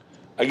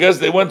 I guess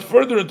they went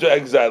further into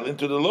exile,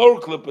 into the lower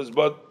klippas,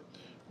 but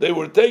they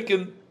were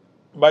taken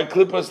by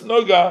klippas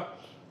noga.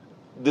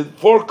 The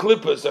 4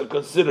 klippas are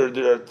considered.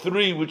 There are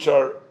 3 which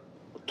are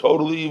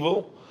totally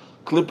evil.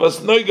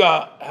 Klippas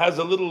noga has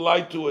a little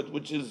light to it,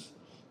 which is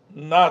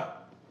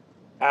not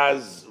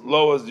as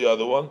low as the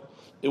other one.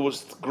 It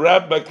was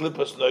grabbed by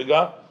klippas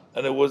noga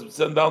and it was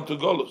sent down to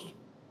Golus.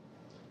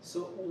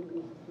 So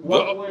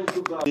what went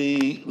to God?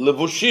 The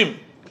levushim,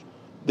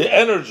 the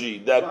energy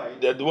that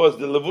was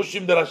the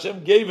levushim that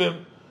Hashem gave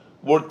him,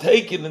 were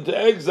taken into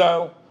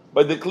exile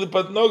by the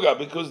Klippat Noga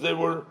because they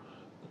were,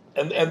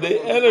 and they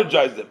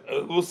energized them.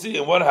 We'll see.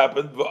 And what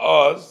happened?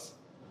 V'az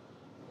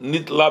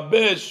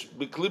nitlabesh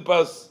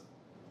b'Klippas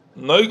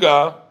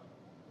Noga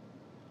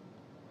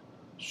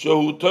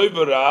shehu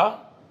toivera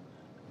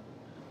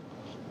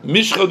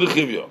mishcha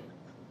d'chivyo,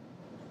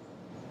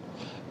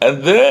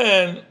 and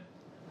then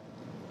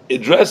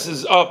it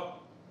dresses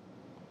up,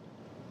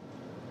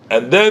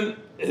 and then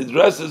it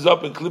dresses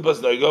up in Klippas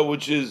Noiga,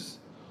 which is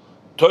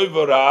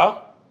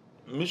Toivara,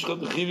 Mishcha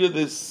D'chivya,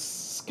 the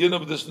skin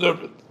of the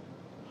serpent.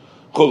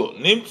 Chulu,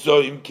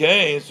 Nimtzo im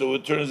Kain, so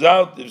it turns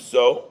out, if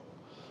so,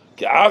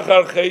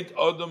 Ke'achar Chet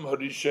Adam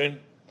Harishon,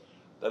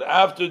 that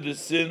after the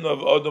sin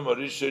of Adam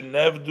Harishon,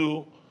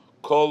 Nevdu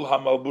Kol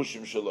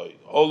HaMalbushim Shaloi,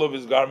 all of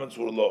his garments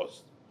were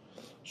lost.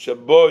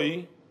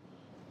 Shaboi,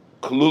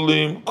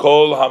 Klulim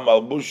Kol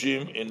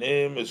HaMalbushim, in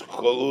him is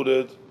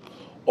colluded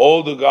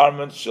all the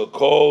garments shall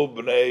call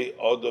bnei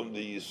Adam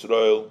the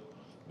Yisrael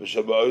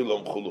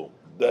v'shabaylam chulu.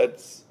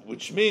 That's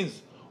which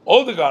means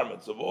all the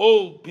garments of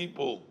all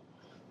people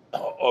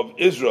of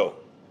Israel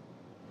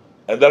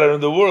and that are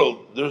in the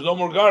world. There's no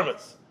more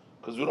garments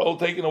because we're all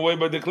taken away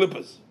by the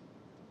klippas.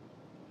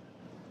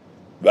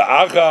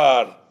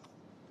 V'achar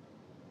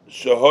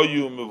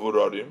shahoyu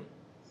mevurorim,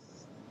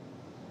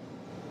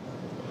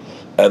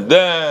 and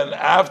then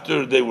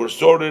after they were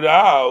sorted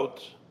out.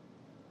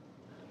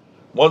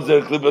 Once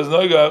they're klippas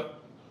noga,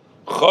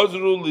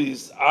 chazru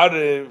lis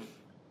arev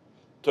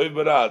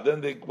toivara.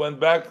 Then they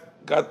went back,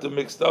 got to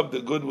mixed up the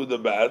good with the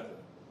bad.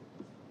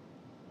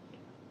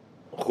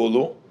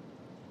 Chulu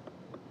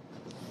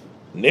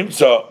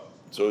nimtza.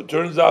 So it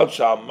turns out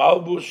sham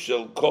malbush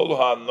shel kol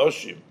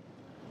hanoshim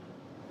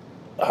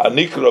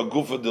hanikra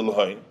gufa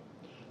dilhain.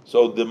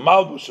 So the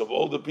malbush of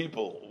all the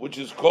people, which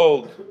is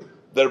called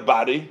their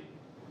body,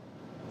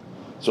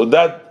 so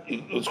that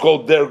it's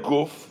called their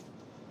guf.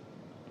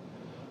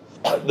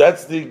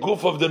 That's the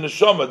guf of the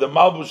neshama, the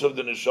malbush of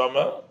the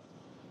neshama.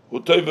 Hu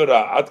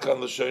toivera adkan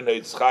l'shoyn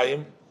ha'itz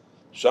chayim,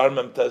 shar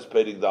mem tes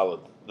perik dalet.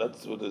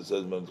 That's what it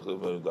says.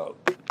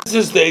 This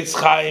is the Eitz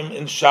Chaim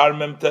in Shar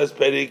Mem Tes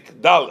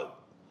Perik Dalet.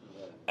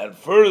 And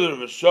further,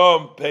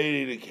 V'shom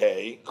Perik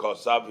Hey,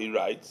 Kosav, he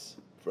writes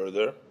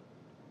further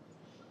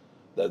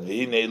that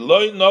V'hinei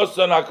loy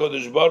nosan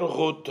HaKadosh Baruch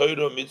Hu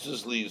Torah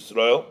mitzvos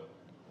liYisrael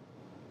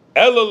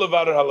elo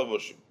levarer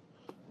halavushim.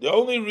 The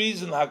only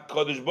reason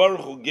HaKadosh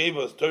Baruch Hu gave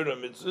us Torah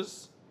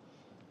mitzvos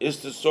is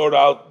to sort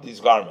out these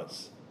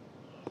garments.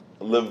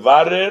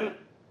 Levarer,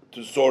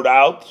 to sort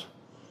out,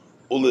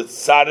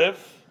 uletzaref,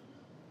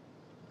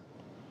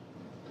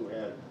 To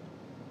add.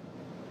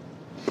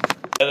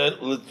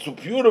 and to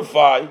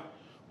purify,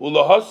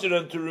 ulahasir,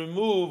 and to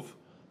remove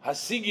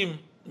hasigim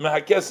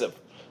mehakesef.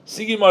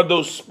 Sigim are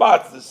those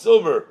spots, the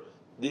silver,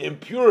 the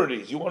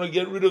impurities. You want to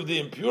get rid of the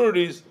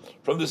impurities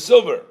from the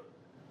silver.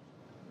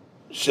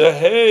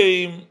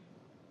 Sheheim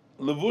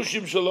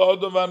levushim shel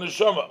ha'adam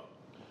v'haneshama.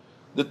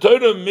 The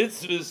Torah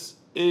mitzvahs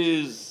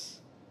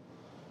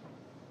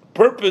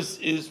purpose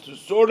is to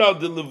sort out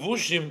the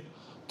levushim,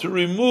 to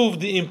remove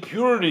the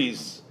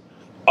impurities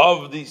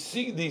of the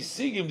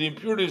sigim, the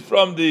impurities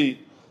from the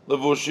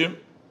levushim.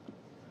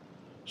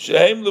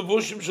 Shehem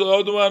levushim shel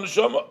ha'adam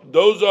v'haneshama.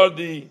 Those are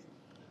the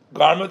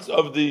garments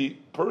of the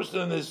person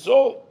and his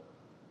soul,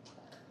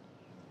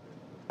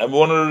 and we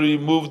want to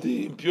remove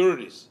the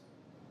impurities.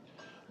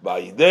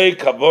 Ba'idei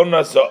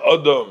kavonas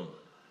ha'adam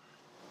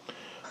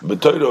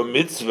b'Torah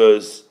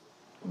mitzvahs,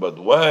 but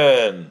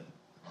when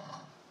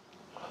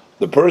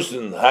the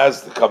person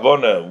has the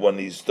kavanah when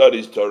he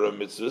studies Torah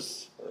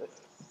mitzvahs,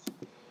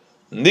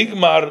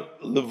 nigmar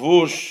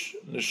levush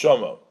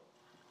neshama,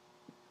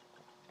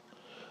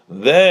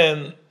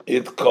 then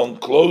it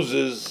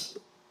completes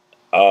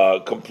a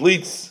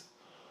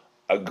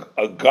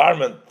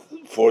garment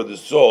for the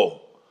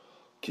soul.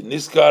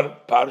 Kiniskar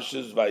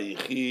Parshas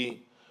Vayichi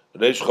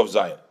Reish Chav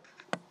Zayin.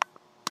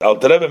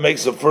 Alter Rebbe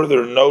makes a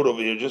further note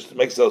over here, just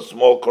makes a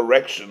small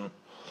correction.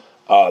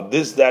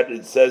 That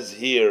it says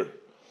here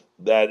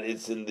that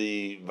it's in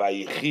the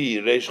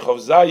Vayichi Reish Chav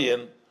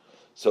Zayin.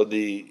 So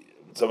the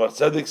Tzemach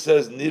Tzedek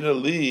says Nira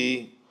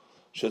Li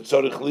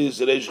Shetzorich Li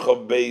Reish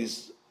Chav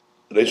Beis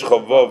Reish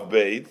Chav Vav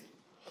Beit,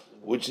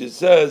 which it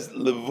says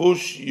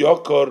Levush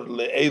Yokor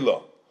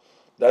Le'ela.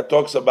 That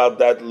talks about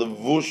that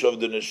levush of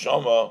the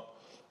neshama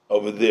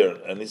over there,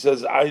 and he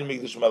says Ayin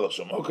Mikdash Melech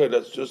Sham. Okay,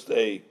 that's just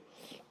a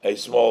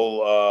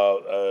small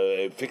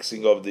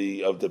fixing of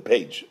the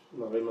page.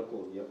 Marei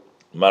Makom, yeah.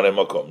 Marei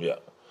Makom, yeah.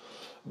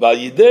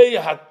 Vayidei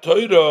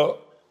HaTorah.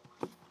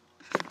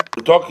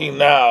 We're talking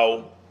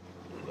now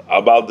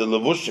about the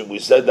levushim. We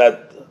said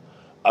that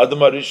Adam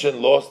HaRishon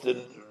lost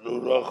in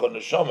Ruach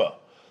HaNeshama.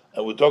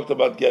 And we talked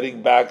about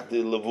getting back the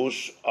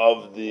levush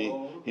of the.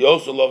 He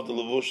also loved the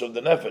levush of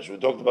the nefesh. We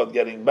talked about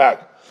getting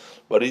back,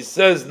 but he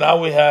says now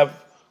we have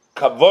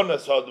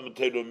kavonas ha'adam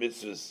Torah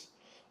mitzvahs.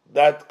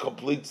 That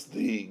completes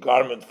the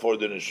garment for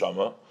the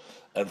neshama,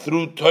 and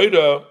through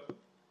Torah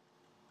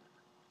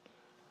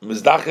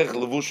mizdachech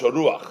levush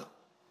haruach.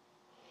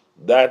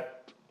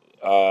 That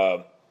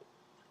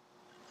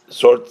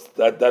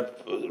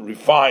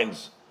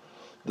refines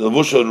the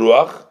levush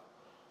haruach.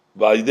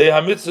 Va'idei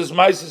hamitzvahs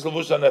ma'asos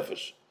levush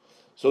hanefesh.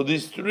 So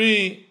these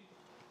three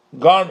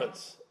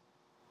garments.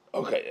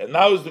 Okay, and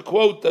now is the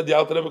quote that the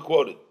Alter Rebbe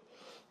quoted.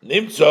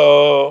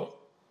 Nimtzo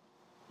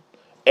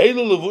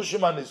Eilu levushim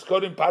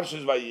hanizkorim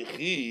parshas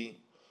Vayichi.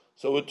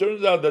 So it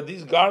turns out that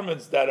these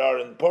garments that are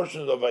in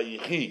portions of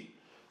Vayichi,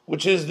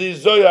 which is the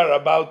Zohar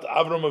about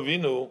Avram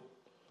Avinu,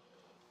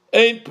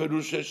 ein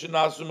perusha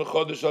shenasu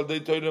mechodesh al dei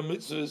Torah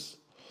mitzvahs,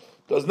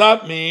 does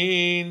not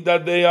mean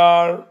that they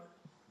are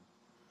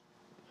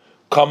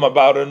come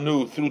about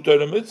anew through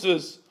Torah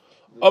mitzvahs.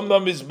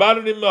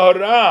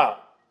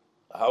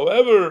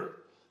 However,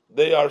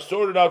 they are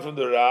sorted out from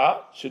the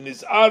Ra.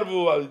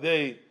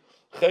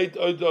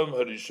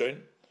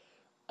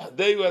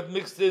 They were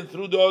mixed in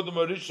through the Odom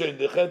Harishain,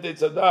 the Chet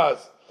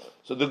Eitzadas.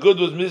 So the good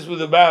was mixed with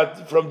the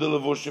bad from the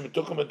Levushim. It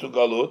took them into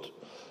Galut.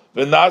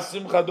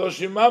 V'nasim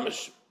Chadoshim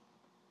Mamish.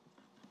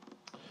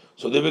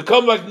 So they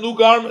become like new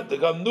garments. They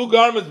become new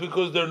garments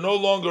because they're no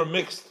longer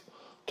mixed.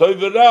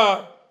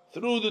 Toivera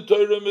through the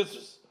Torah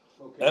mitzvahs.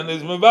 Okay. And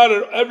is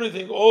mevarer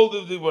everything, all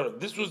the word.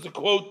 This was the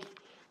quote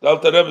the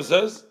Alter Rebbe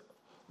says.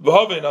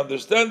 V'hovein,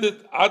 understand it.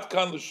 Ad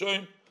kan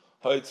l'shoim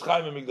ha'etz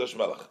chaim Mikdash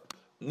Melech.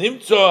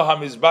 Nimtzo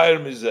hamizbayer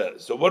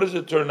mizeh. So what does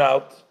it turn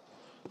out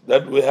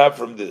that we have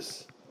from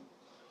this?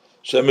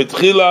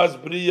 Shemitchilas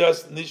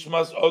briyas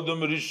nishmas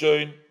Odom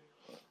Rishon.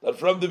 That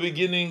from the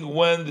beginning,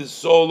 when the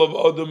soul of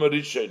Odom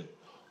Rishon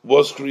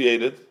was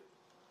created,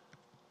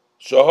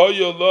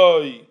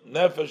 Shahoyoloi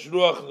nefesh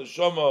ruach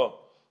neshama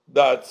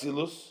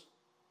da'atzilus.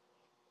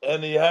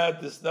 And he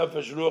had this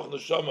nefesh ruach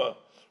neshama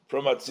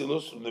from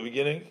Atzilus from the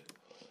beginning.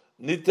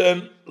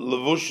 Niten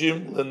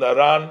levushim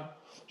lenaran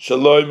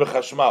shaloi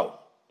mechashmal.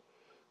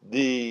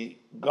 The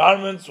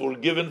garments were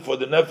given for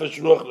the nefesh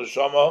ruach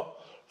neshama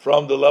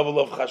from the level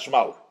of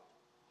chashmal.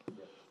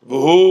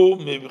 V'hu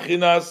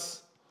mibchinas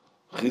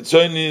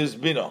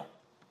chitzonis bina.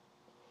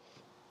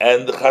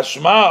 And the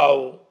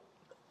chashmal,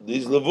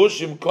 these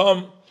levushim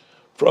come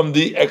from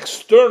the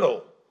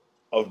external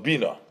of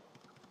Bina.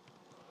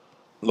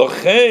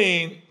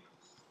 L'chein,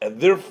 and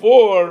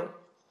therefore,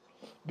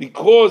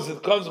 because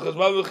it comes to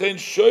Chazmal L'chein,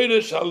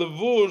 shoyresh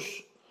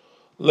halevush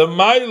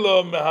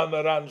l'maylo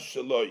mehanaran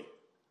sheloi.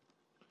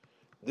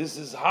 This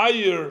is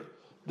higher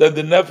than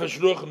the nefesh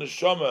ruach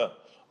neshama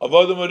of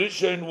Adam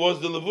Rishon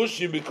was the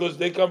levushim, because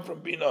they come from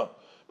Bina.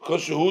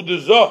 Because shehu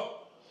dezoh,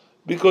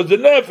 because the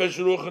nefesh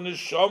ruach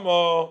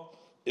neshama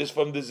is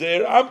from the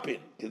Zeir Ampin.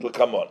 It will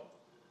come on.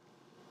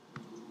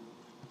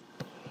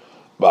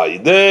 By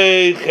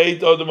day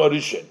chet Adam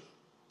Rishon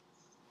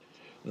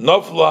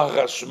nofla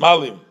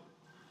chashmalim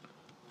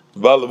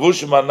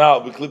v'levushim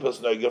anal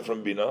b'klipas noiga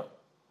from Bina.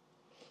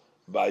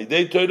 By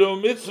day Torah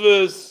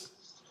mitzvahs,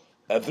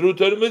 and through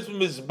Torah mitzvahs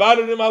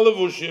mizbarerim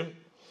halevushim,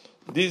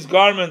 these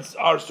garments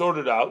are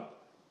sorted out.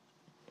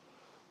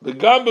 The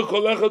gam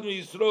b'kol echad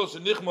mi Yisrael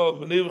shenichmal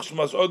v'nivch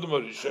shmas Adam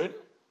Rishon.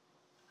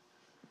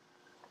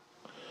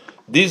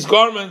 These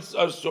garments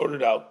are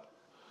sorted out.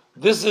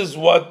 This is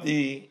what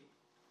the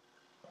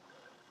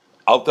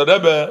Alter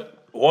Rebbe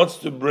wants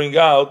to bring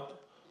out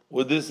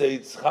with this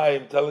Eitz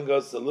Chaim, telling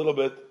us a little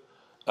bit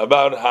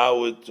about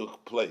how it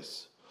took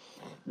place.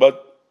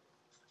 But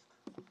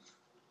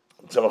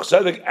Tzemach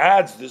Tzedek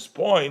adds this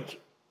point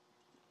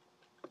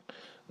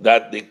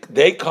that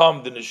they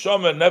come, the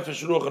neshama,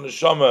 nefesh, ruach, and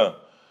neshama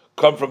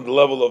come from the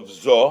level of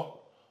Zoh,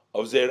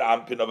 of Zeir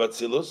Ampin, of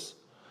Atzilus,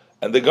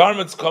 and the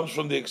garments comes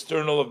from the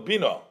external of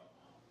Bina,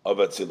 of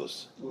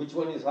Atzilus. Which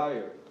one is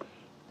higher?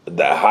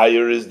 The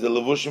higher is the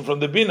levushim from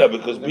the Bina,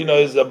 because Bina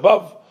is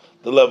above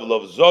the level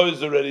of Zoh,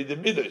 is already the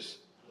Midas.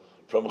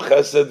 From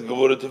Chesed,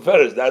 Gevurah,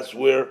 Tiferes, that's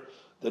where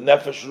the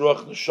nefesh,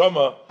 ruach,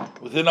 neshama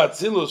within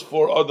Atzilus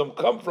for Adam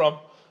come from,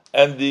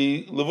 and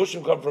the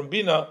levushim come from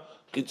Bina.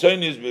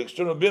 Chitzoni is the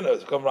external Bina,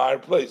 it's come from a higher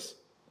place.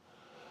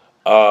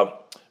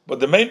 But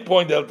the main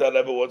point that the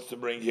Rebbe wants to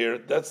bring here,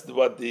 that's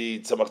what the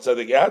Tzemach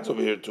Tzedek adds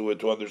over here to it,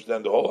 to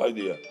understand the whole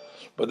idea.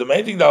 But the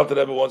main thing that the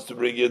Rebbe wants to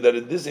bring here, that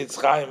in this Eitz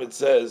Chaim it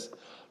says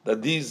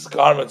that these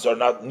garments are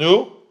not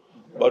new,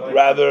 but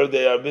rather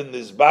they have been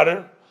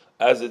nisbarer,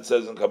 as it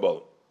says in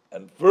Kabbalah.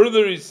 And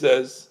further he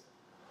says,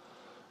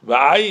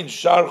 V'ayin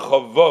shar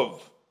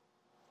chavov.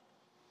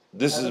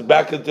 This is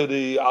back into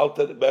the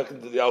Alter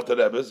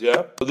Rebbe's,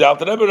 yeah. So the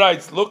Alter Rebbe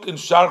writes, look in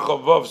Shar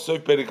Chavov Soy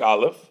Perik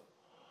Aleph.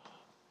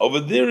 Over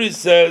there he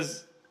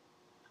says,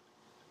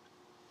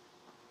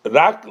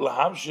 Rak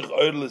lahamshich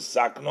oir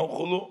l'sakno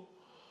chulu,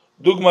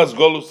 dugmas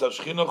golus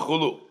hashchina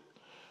chulu.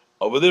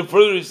 Over there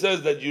further he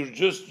says that you're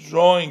just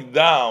drawing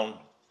down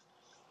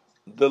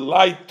the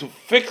light to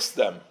fix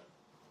them,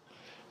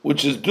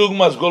 which is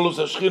dugmas golus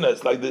hashchina.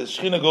 It's like the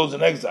Shechina goes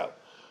in exile.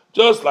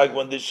 Just like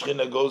when the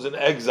Shechina goes in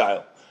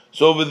exile.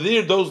 So over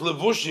there, those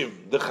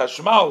levushim, the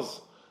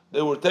chashmals,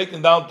 they were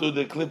taken down to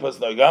the klipas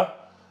naga,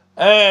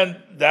 and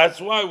that's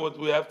why what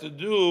we have to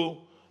do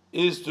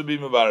is to be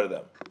mevarer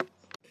them.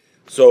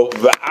 So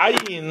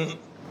v'ayin,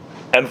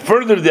 and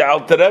further the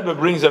Alter Rebbe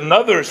brings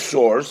another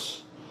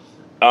source.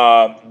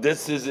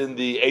 This is in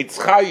the Eitz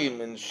Chaim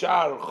in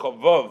Shar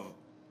Chavav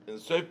in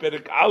Soy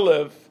Perik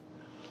Aleph.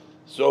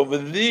 So over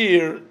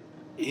there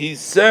he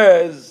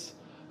says,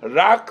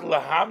 Rak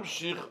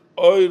lahamshich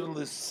oir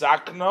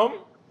l'saknom,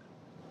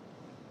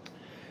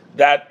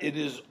 that it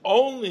is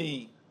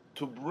only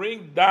to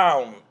bring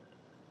down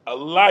a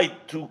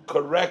light to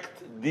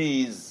correct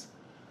these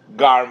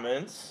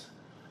garments,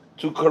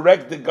 to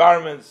correct the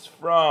garments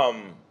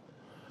from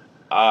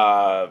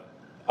of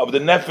the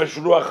nefesh,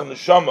 ruach, and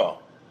neshama.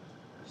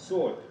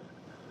 Sword.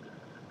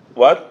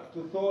 What?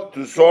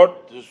 To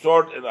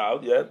sort it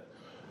out. Yeah.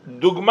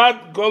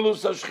 Dugmat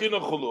golus hashchina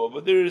chulu.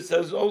 But there it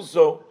says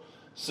also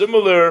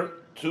similar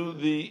to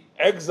the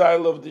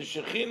exile of the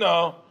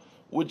Shechina,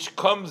 which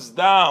comes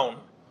down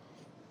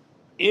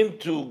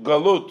into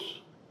Galut,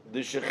 the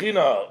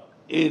Shechina,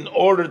 in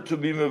order to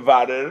be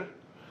mevarer.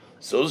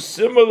 So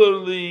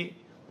similarly,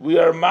 we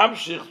are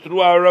mamshich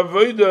through our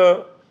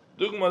avoda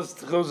dugmas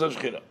tchos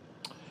Shechina.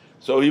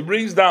 So he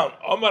brings down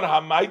Omar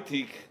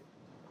Hamaitik.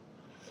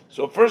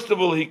 So first of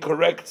all, he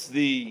corrects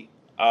the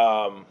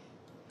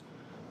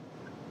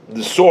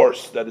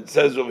source that it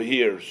says over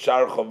here,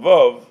 Shar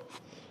Chavav.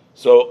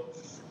 So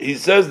he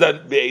says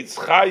that Be'etz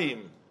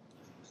Chaim,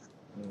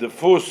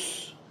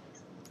 Dufus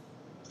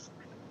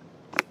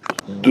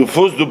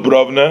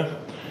Dubrovna,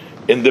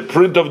 in the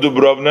print of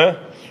Dubrovna,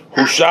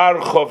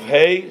 Hushar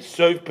Chovhei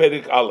Soif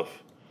Perik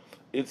Aleph.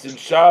 It's in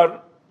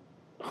Shar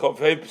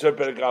Chovhei Soif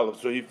Perik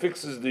Aleph. So he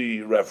fixes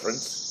the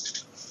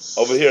reference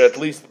over here, at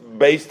least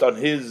based on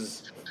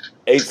his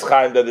Eitz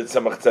Chaim that the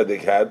Tzemach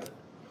Tzedek had.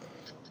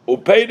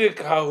 Uperik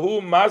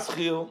Hahu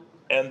Maschil,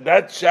 and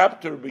that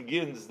chapter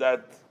begins,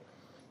 that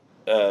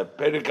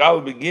Perik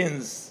Aleph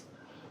begins,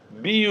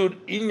 Biyur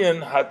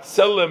Inyan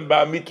Hatzelem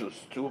Ba'amitus.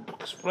 To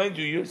explain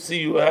to you, see,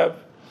 you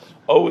have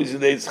always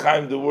in the Eitz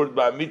Chaim the word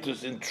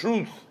Ba'amitus, in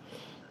truth.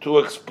 To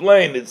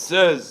explain, it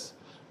says,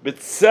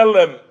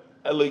 B'tzelem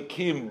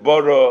Elikim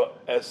Bara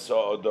Es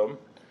Adam.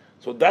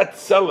 So that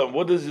Tzelem,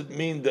 what does it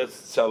mean, that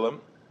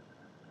Tzelem?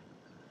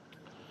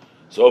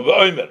 So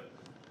V'omer,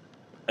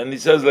 and he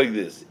says like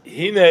this,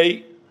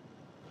 Hinei,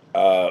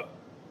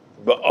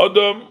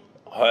 Ba'adam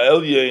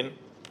ha'elyin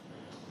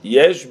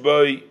yesh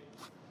boi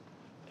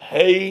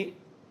hey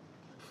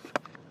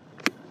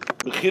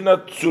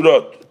b'chinat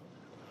tzurot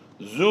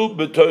zu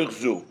b'toich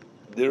zu.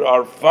 There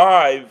are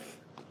 5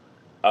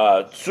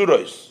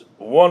 tzuros,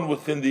 one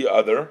within the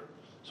other.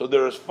 So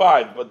there is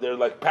 5, but they're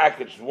like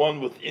packaged one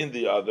within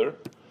the other.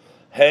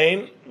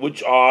 Hein,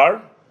 which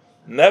are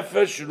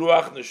nefesh,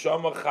 ruach,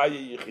 neshama,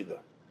 chaya, yichida.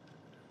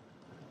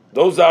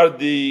 Those are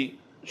the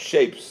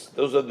shapes.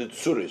 Those are the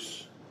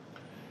tzuris.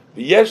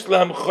 V'yesh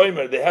lehem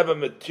chomer. They have a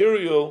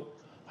material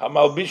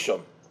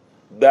hamalbisham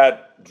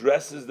that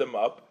dresses them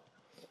up.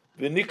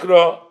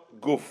 V'nikra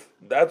guf.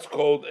 That's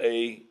called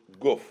a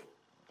guf.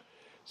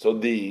 So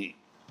the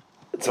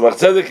Tzemach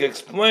Tzedek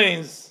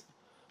explains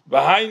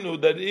v'hainu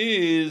that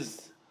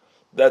is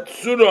that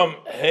tzuram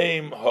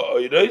heim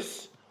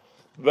ha'oiros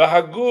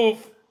v'haguf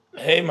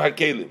heim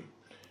hakelim.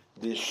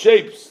 The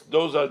shapes,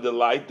 those are the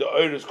light. The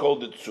oir is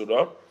called the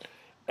tzura,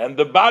 and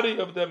the body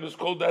of them is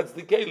called, that's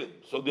the kelim.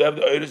 So they have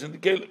the oiros and the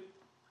kelim.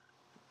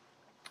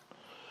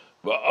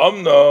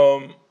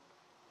 V'amnam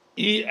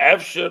I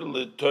efsher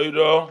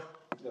l'toira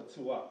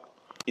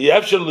I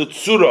efsher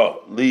l'tzura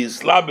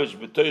li'islabish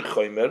b'toich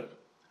chomer.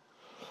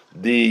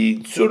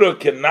 The tzura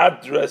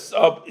cannot dress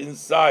up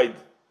inside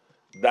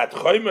that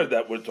chomer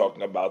that we're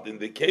talking about in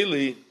the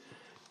keli,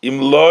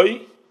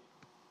 imloi,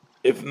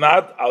 if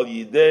not al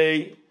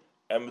yidei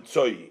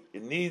emtsoi.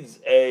 It needs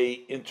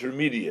a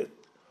intermediate,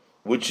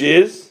 which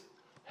is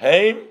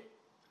heim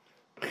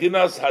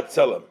b'chinas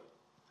hatzelem.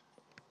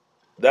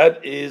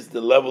 That is the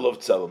level of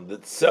tzelem. The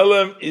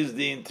tzelem is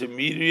the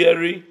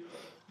intermediary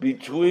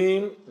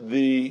between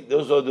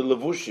those are the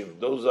levushim.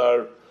 Those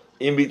are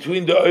in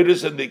between the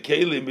oiris and the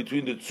keli, in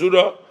between the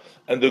tzura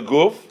and the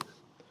guf,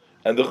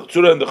 and the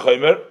tzura and the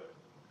chomer.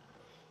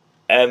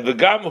 And the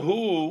gam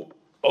hu,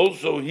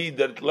 also he,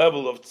 that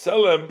level of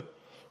tzelem,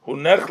 hu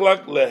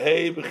nechlak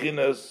lehei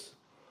b'chinas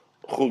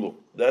chulu.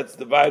 That's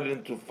divided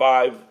into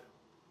 5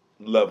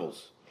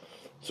 levels.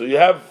 So you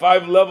have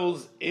 5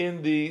 levels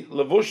in the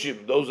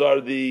levushim. Those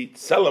are the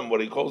tzelem, what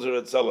he calls it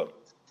a tzelem.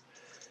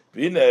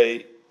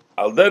 V'nei,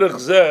 al derech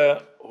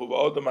zeh, hu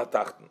ba'odam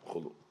hatachten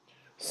chulu.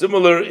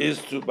 Similar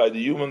is to by the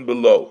human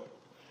below.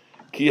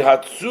 Ki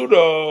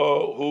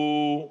hatsura,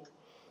 who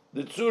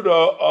the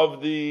tzura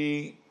of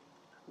the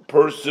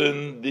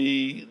person,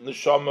 the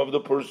neshama of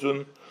the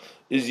person,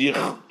 is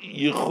yichuda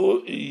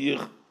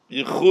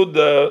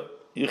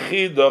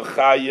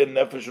chaya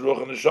nefesh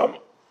ruach neshama.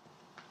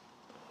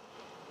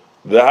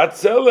 The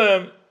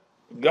hatzelem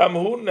gam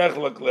hu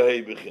nechlak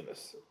lehei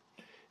b'chinas.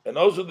 And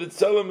also the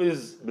tzelem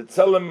is the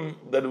tzelem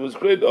that was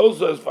created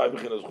also has 5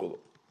 b'chinas chulu.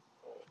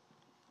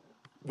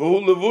 The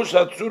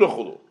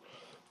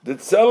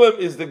tzelem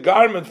is the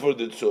garment for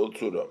the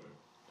tzura.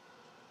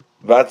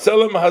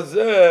 V'atzelem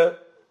hazeh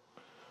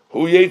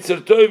hu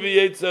yetzer tov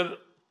v'yetzer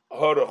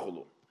hara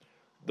chulu.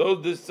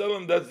 Those the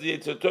tzelem, that's the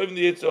yetzer tov and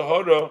the yetzer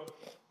hara,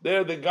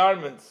 they're the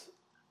garments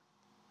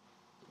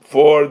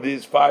for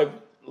these 5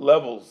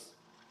 levels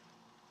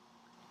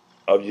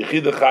of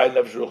yichida chai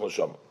nefesh ruach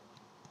neshama.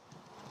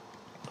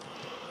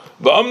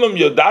 V'amnam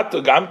yodato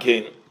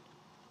gamkein,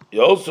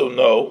 you also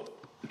know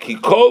ki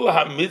kol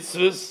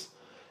ha-mitzvahs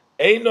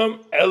einam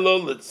elo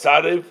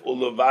letzaref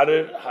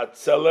ulevarer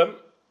hatzelem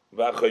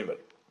v'achomer.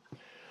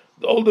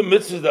 All the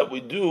mitzvahs that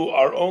we do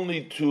are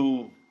only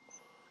to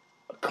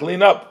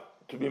clean up,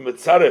 to be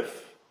mitzaref,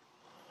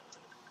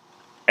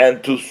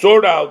 and to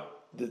sort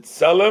out the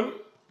tzelem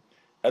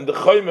and the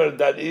chomer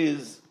that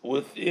is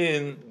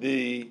within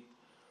the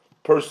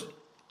person.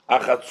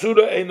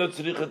 Achatzura eino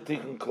tzricha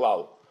tikkun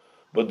klal.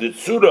 But the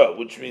tzura,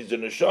 which means the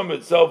neshama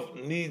itself,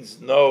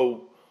 needs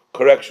no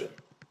correction.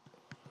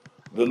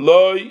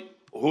 V'loi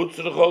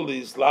hutzricha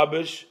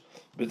li'islabish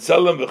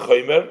b'tzelem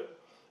v'chomer.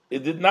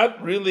 It did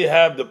not really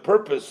have the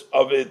purpose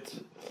of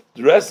it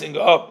dressing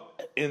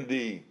up in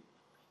the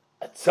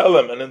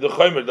tzelem and in the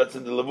chomer, that's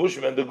in the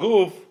levushim and the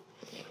guf.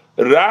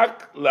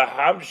 Rak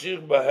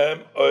lahamshich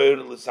bahem oir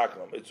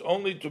l'sakram. It's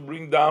only to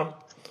bring down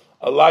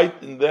a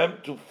light in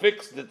them to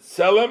fix the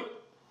tzelem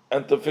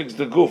and to fix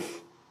the guf.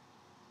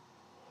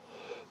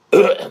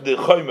 The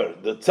chomer,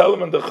 the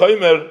tzelem and the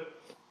chomer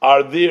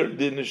are there.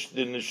 The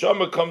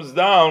neshama comes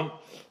down,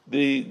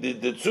 the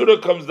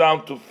tzura comes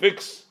down to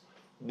fix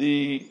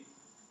the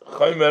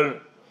chomer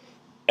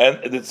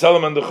and the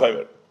tzelem and the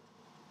chomer.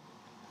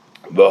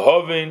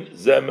 V'hovin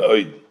zem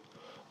oid.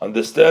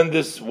 Understand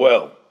this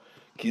well.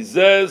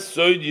 Kizeh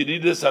soid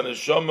yirides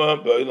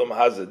haneshama be'olam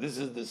hazeh. This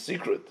is the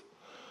secret.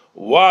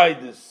 Why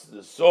the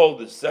soul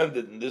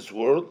descended in this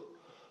world.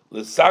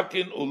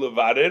 L'sakin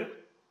ulevarer.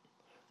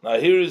 Now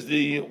here is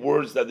the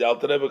words that the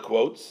Alter Rebbe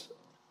quotes.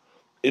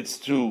 It's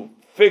to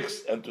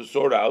fix and to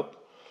sort out.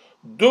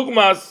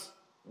 Dugmas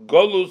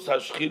golus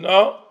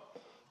hashchina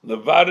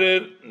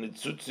levarer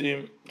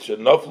nitzutzim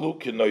shenoflu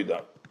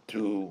kenoida.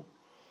 To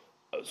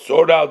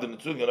sort out the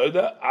nitzutzim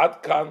kenoida.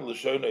 Ad kan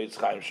l'shoyno Eitz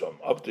Chaim shom.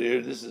 Up to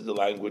here, this is the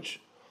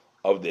language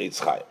of the Eitz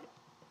Chaim.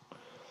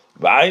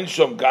 V'ayin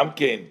shom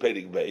gamkein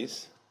perik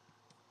beis.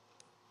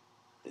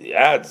 he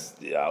adds,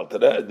 the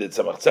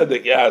Tzemach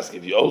Tzedek asks,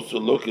 if you also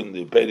look in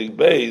the Perek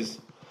Beis,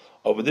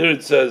 over there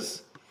it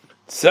says,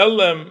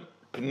 Tzelem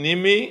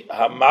pnimi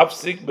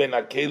hamafsik ben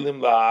hakelim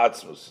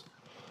la'atzmus.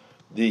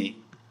 The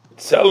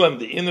tzelem,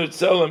 the inner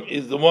tzelem,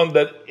 is the one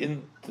that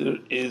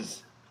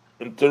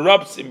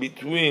interrupts in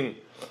between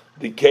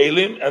the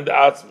kelim and the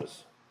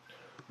atzmus.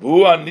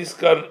 V'hu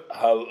haniskar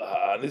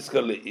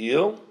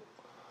le'il.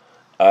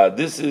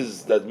 This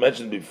is that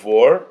mentioned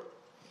before.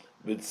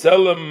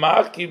 V'tzelem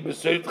maki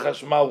b'seit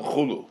chashmal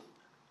chulu.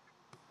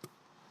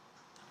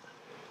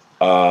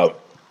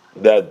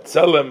 That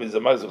tzelem is a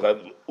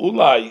mazuk.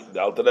 Ulai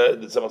the Alter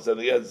the Tzemach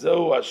Tzedek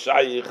Zeu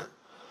Hashayich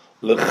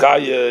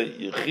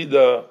L'Chaya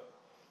Yechida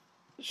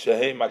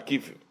Shehei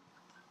Makifim.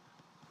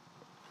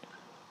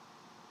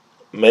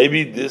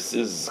 Maybe this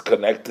is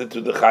connected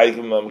to the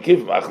Chayim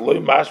Makifim. Achloi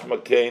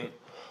Mashma Kein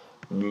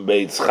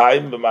Beitz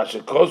Chaim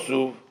B'Mashe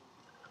Kosuv.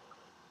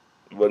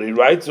 What he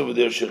writes over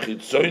there,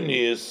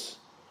 Shechitzoini is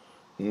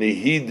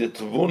Nihid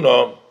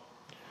Tvuna,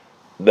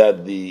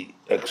 that the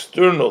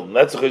external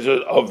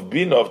Netzach of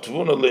Bina of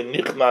Tvuna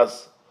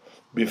LeNichnas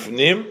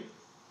Bifnim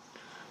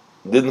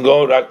didn't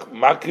go rak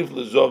makif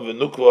lezov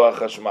v'nukva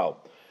hachashmal.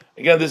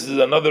 Again, this is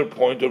another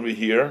point over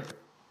here.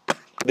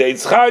 The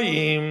Eitz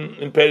Chaim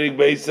in Perek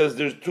Beis says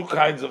there's two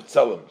kinds of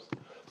tzelems.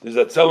 There's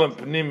a tzelem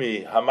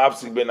pnimi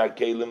hamafsik ben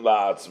hakelim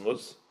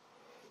la'atzmus,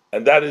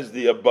 and that is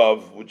the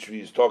above which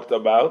we talked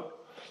about.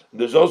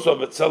 There's also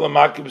a tzelem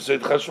makif b'seit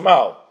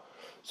chashmal.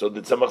 So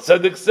the Tzemach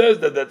Tzedek says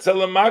that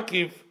tzelem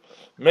makif,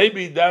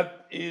 maybe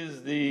that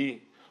is the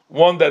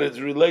one that it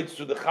relates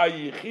to the Chai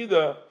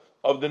Yechida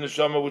of the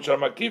neshama which are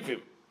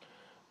makifim,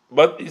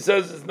 but he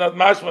says it's not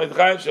mashma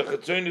itchayin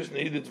shechetzonis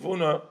neidit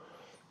vuna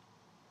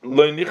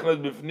lo nichnas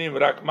bifnim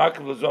rak makif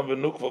lezon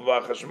v'nukva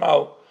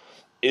v'achashmal,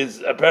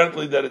 is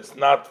apparently that it's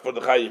not for the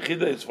Chai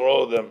Yechida, it's for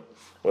all of them,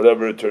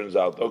 whatever it turns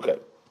out. Okay,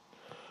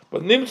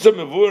 but nimtza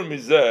mevur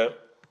mizeh.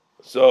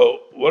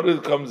 So what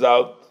it comes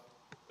out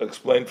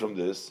explained from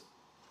this?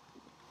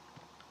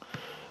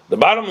 The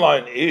bottom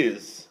line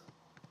is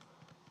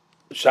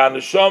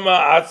shaneshama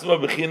atzma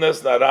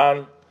b'chinas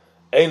naran.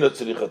 The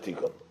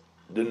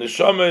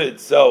neshama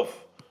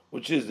itself,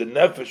 which is the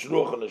nefesh,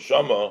 ruach, and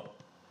neshama,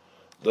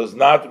 does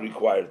not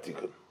require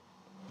tikkun.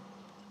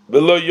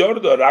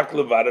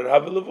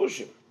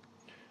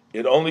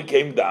 It only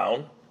came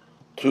down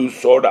to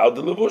sort out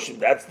the levushim.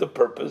 That's the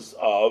purpose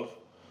of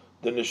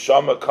the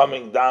neshama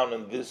coming down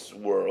in this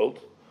world,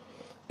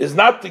 is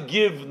not to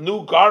give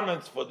new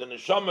garments for the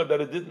neshama that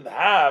it didn't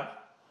have,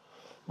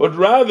 but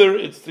rather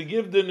it's to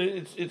give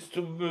it's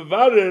to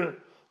mevarer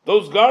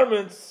those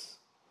garments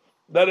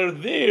that are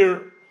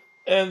there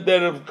and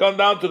that have gone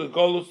down to the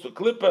Golus, to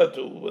Klippa,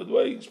 to the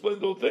way he explained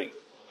the whole thing.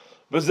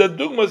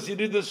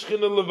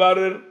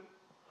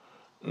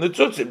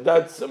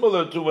 That's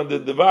similar to when the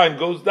divine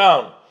goes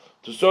down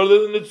to sort of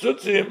the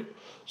Nitzutzim,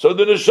 so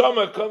the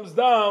Neshama comes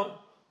down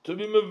to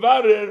be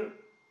mevarer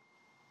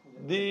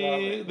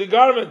the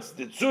garments,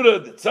 the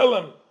Tzura, the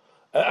Tzelem,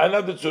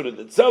 not the Tzura,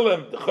 the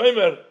Tzelem, the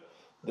Chomer,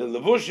 the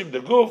Levushim, the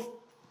Guf.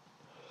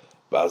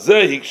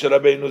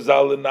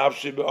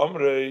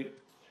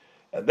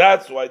 And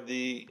that's why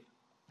the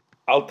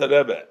Alter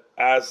Rebbe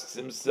asks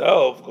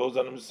himself, goes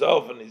on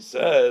himself, and he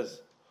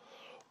says,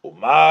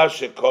 Uma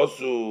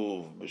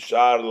shekosuv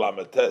b'shar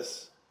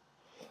lametes.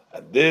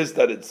 And this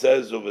that it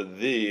says over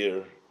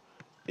there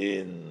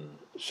in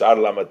Shar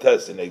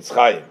Lametes, in Eitz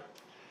Chaim,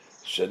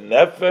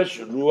 Shenefesh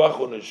ruach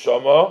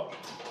u'neshama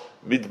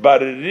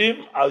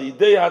mitbarerim al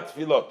yidei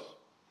hatfilot.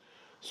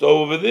 So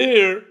over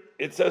there,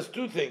 it says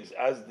two things,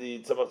 as the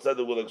Tzemach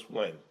Tzedek will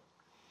explain.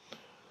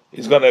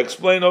 He's going to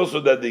explain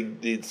also that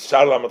the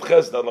Shar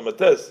Lametes, not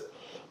Lametes,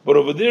 but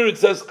over there it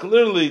says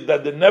clearly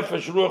that the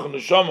Nefesh, Ruach, and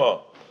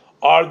Neshama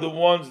are the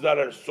ones that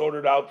are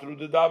sorted out through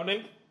the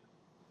davening.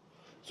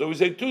 So we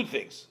say two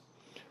things.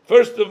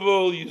 First of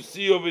all, you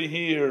see over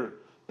here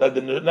that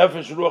the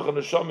Nefesh, Ruach, and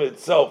Neshama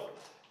itself,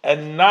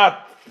 and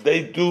not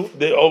they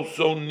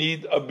also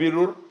need a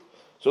birur.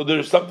 So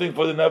there's something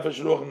for the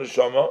Nefesh, Ruach, and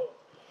Neshama.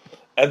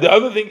 And the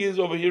other thing is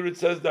over here it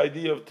says the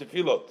idea of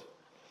tefillot,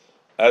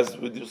 as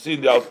we see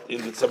in the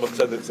Tzemach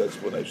Tzedek's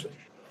explanation.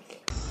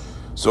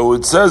 So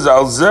it says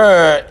al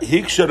zeh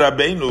hiksher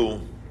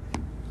Rabbeinu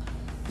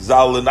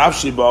zal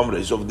lenafshi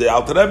b'amrei. So the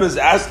Alter Rebbe is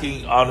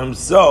asking on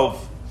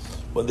himself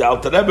when the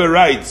Alter Rebbe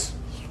writes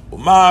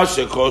Uma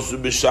shekosu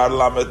b'shar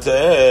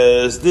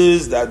lametes,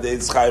 this that the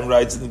Eitz Chaim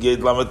writes in Gate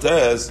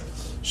Lametes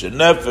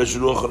shenefesh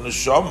ruach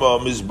neshama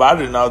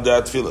mizbarin al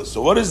de'at tefillah.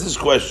 So what is this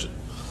question?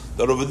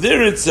 That over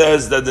there it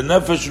says that the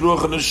nefesh,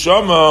 ruach, and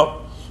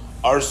neshama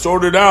are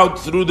sorted out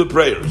through the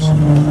prayers.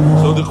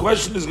 So the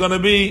question is going to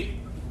be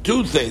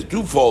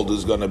twofold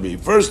is going to be.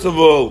 First of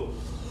all,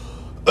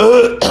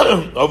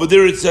 over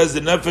there it says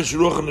the nefesh,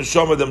 ruach, and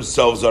neshama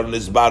themselves are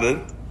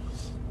nizbarer.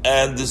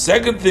 And the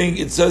second thing,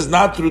 it says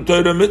not through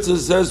Torah mitzvah, it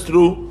says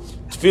through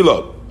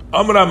tefillah.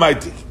 Amra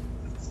Maitik.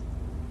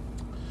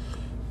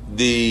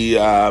 The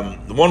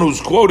one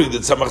who's quoting, the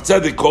Tzemach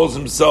Tzedek calls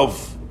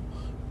himself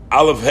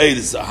Aleph Hey,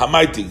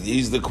 Hamaitik.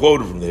 He's the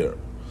quoter from there.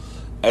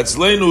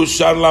 Etzleinu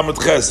Shar Lamed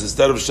Ches.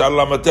 Instead of Shar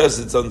Lamed Tes,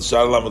 it's on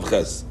Shar Lamed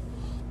Ches.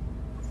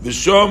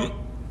 V'shom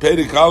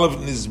Perik Aleph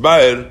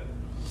Nizbaer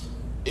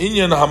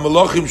Inyan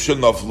HaMelachim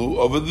Shenaflu.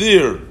 Over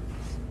there,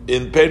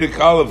 in Perik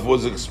Aleph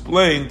was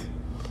explained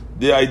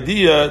the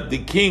idea, the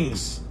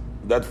kings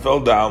that fell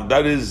down,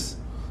 that is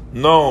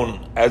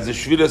known as the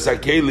Shviras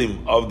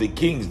HaKelim of the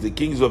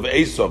kings of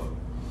Esav,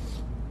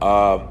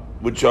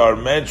 which are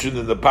mentioned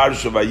in the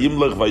Parsha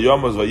Vayimlech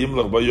Vayomos,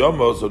 Vayimlech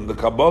Vayomos, in the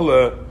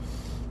Kabbalah,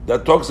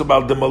 that talks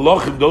about the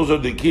Malachim, those are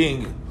the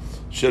king,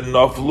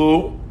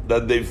 Shenaflu,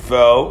 that they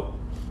fell,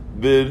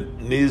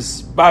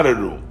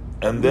 B'nizbareru,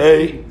 and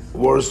they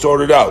were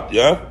sorted out,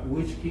 yeah?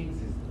 Which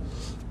kings is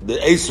The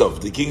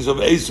Esav, the kings of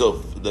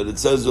Esav, that it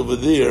says over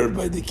there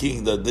by the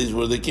king that these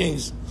were the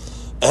kings,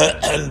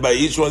 and by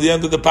each one at the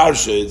end of the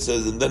parsha it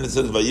says, and then it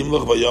says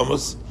Vayimlech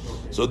Vayomos.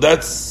 So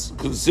that's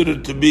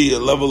considered to be a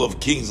level of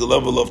kings, a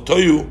level of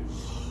Toyu,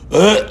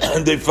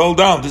 and they fell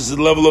down. This is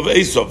the level of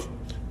Esav.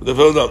 They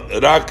fell down.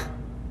 Rak.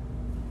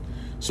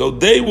 So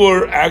they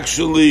were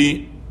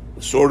actually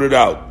sorted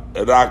out.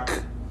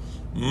 Rak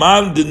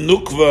man de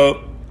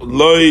nukva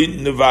loy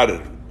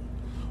nevarer.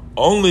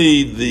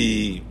 Only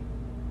the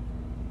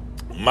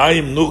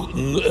Mayim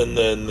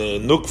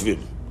Nukvim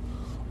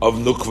of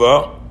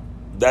Nukva,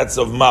 that's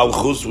of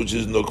Malchus, which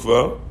is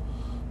Nukva,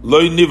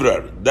 Loi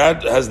Nivrar,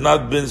 that has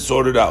not been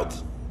sorted out.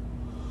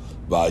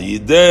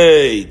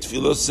 Vayidei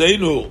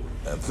Tfiloseinu,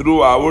 and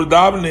through our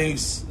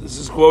davenings, this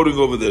is quoting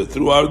over there,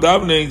 through our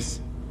davenings,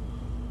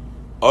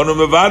 Onu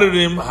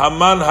Mevarerim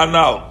Haman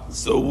Hanal.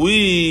 So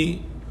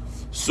we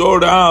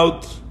sort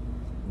out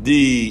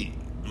the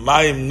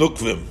Mayim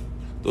Nukvim.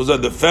 Those are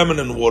the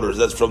feminine waters,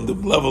 that's from the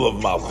level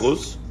of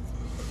Malchus.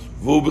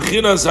 And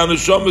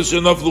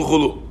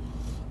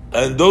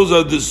those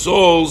are the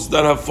souls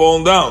that have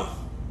fallen down.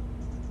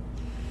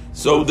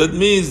 So that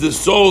means the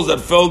souls that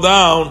fell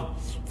down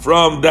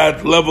from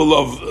that level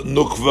of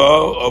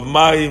nukva, of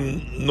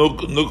Mayim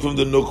nukvim,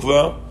 the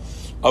nukva,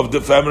 of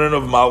the feminine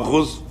of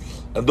Malchus,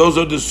 and those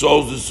are the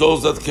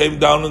souls that came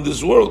down in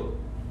this world.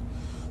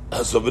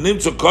 So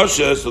what's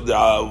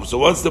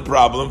the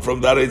problem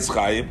from that Eitz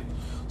Chaim?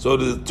 So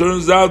it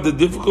turns out the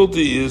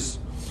difficulty is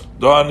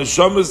that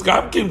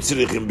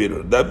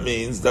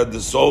means that the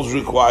souls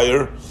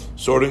require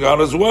sorting out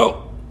as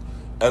well.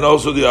 And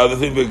also the other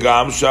thing,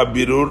 v'gam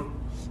shabirur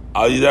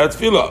al yidat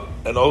tefillah.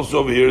 And also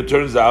over here it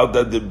turns out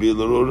that the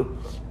bilur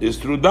is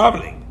through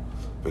davening.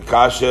 The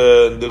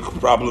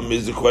problem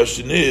is, the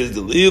question is,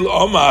 the Lil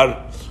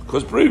Omar,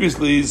 because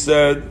previously he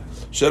said,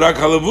 Sharak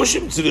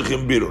halavushim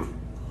tzrichim birur.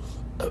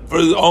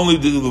 Only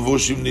the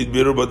levushim need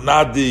birur, but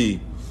not the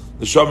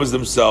shamas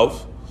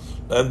themselves.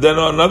 And then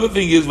another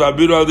thing is,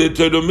 Vabiru al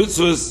Torah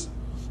mitzvahs,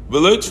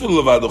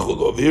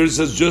 over here it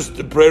says just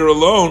the prayer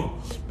alone,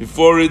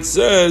 before it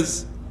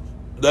says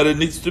that it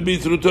needs to be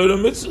through Torah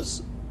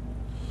mitzvahs.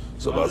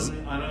 So I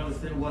don't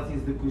understand what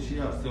is the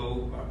kushia.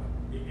 So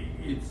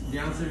it's the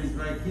answer is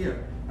right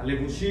here.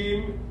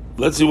 Alevushim.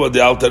 Let's see what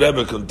the Alter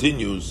Rebbe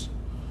continues.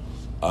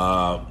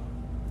 The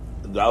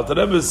Alter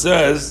Rebbe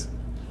says,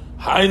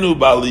 Hainu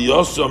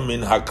baliyosom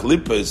min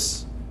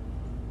haklipes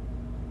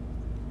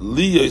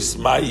liyos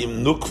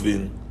mayim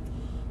nukvin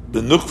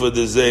the nukva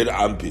de zeir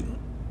ampin.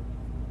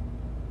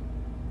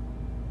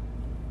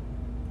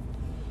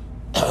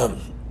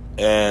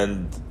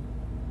 And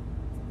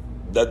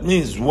that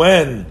means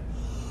when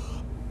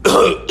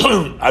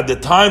at the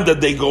time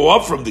that they go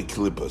up from the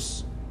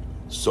klippas,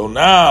 so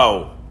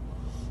now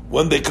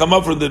when they come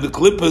up from the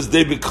klippas,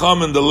 they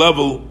become in the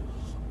level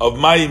of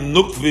mayim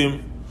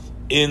nukvim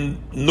in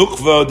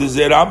nukva de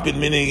zeir ampin,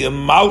 meaning in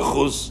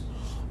malchus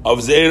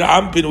of zeir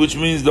ampin, which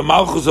means the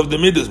malchus of the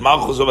midas,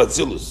 malchus of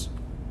atzilus.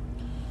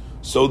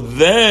 So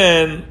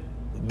then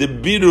the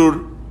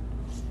birur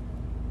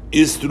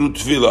is through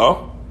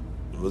tefillah.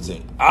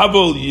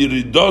 Abel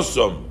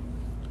yiridosom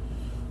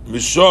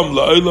mishom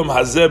la'olam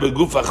hazeh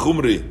beguf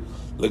hachumri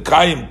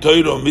lekayim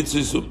toiro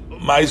mitzvos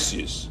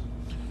ma'asos.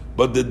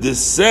 But the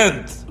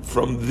descent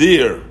from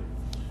there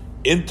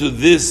into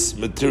this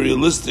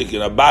materialistic,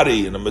 in a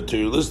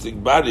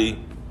materialistic body,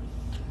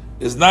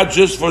 is not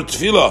just for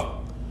tefillah.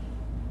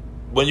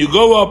 When you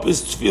go up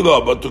is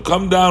tefillah, but to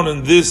come down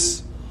in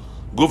this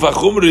guf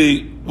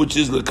hachumri, which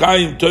is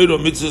lekayim toiro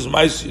mitzvos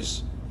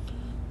ma'asos,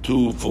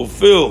 to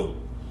fulfill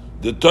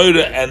the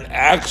Torah and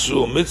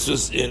actual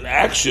mitzvahs in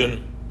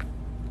action,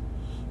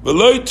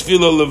 v'lo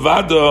tefillah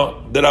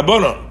levada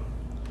derabanan.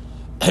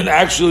 And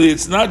actually,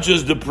 it's not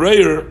just the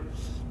prayer,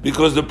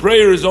 because the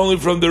prayer is only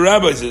from the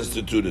rabbis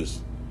instituted.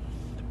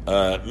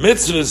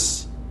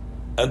 Mitzvahs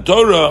and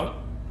Torah,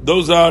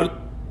 those are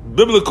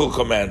biblical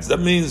commands.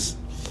 That means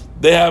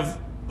they have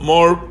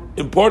more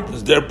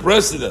importance. They're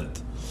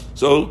precedent.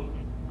 So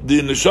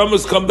the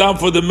neshamas come down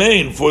for the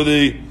main, for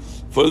Torah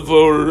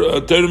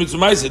mitzvah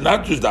ma'aseh,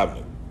 not just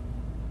davening.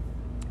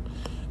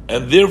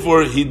 And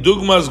therefore,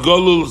 hidugmas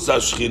golul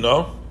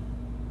sashchina.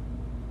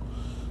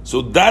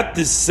 So that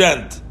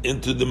descent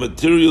into the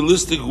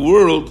materialistic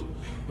world,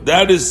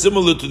 that is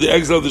similar to the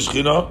exile of the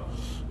Shechina.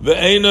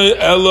 Ve'eino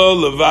elo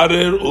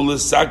levarer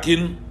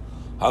ulesakin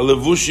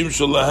halevushim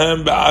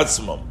shalahem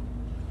be'atzmam,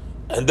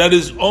 and that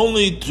is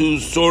only to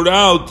sort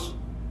out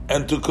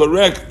and to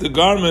correct the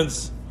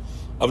garments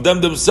of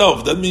them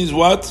themselves. That means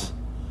what?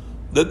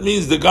 That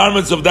means the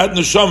garments of that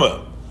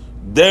neshama,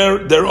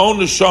 their own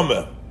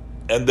neshama,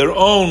 and their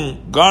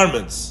own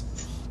garments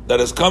that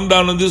has come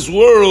down in this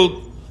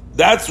world.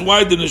 That's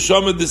why the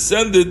neshama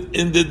descended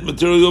in the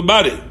material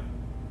body.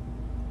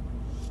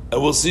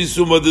 And we'll see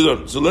soon what they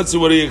do. So let's see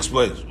what he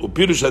explains.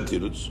 Upirush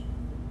hatirutz.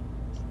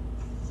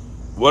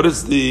 What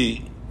is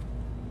the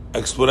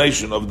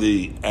explanation of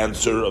the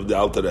answer of the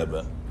Alter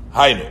Rebbe?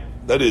 Hainu.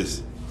 That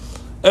is,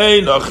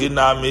 Ein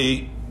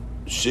achinami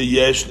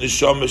sheyesh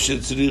neshama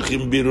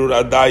shetzrichim birur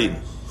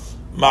adayin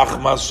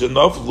machmas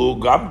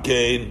shenoflu gam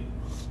kein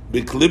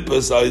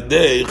b'klipas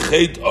aidei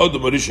chet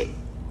odom rishon.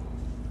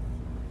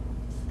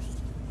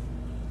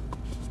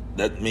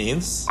 That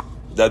means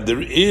that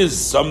there is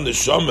some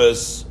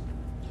neshamas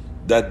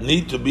that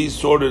need to be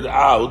sorted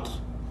out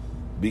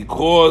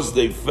because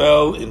they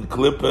fell in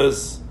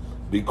klippas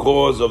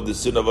because of the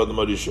sin of Adam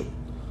Rishon.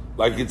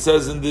 Like it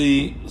says in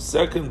the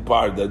second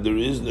part that there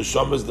is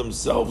neshamas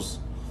themselves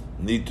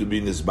need to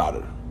be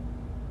nisbarer.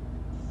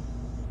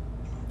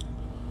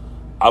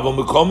 Aval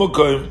mekom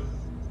mekom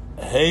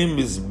heim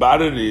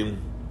misbarerim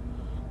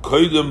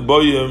koydem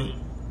boyim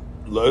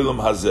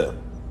lo'olam hazeh.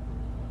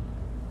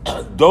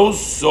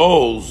 Those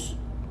souls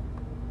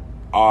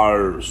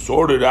are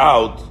sorted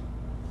out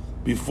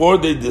before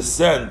they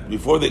descend,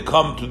 before they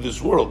come to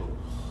this world.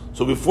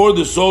 So before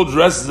the soul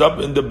dresses up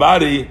in the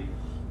body,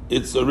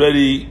 it's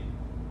already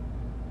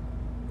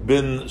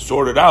been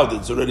sorted out.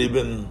 It's already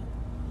been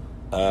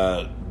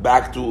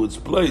back to its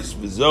place.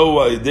 That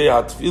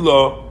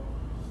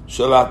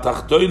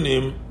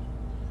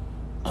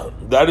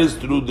is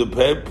through the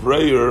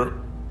prayer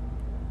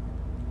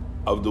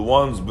of the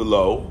ones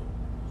below.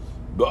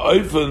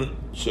 Ba'ofen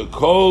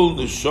shekol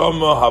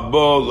neshama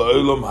haba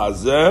la'olam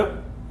hazeh,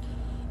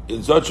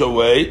 in such a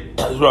way,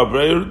 through our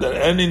prayer, that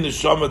any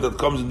neshama that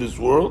comes in this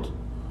world,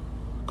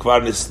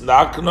 kvar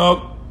nisnakna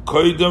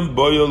koydem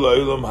boyo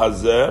la'olam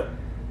hazeh,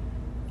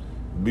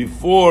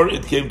 before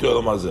it came to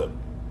olam hazeh.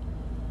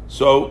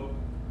 So,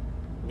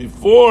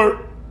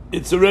 before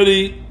it's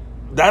already,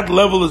 that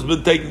level has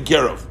been taken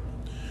care of.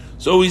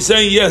 So he's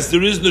saying, yes,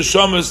 there is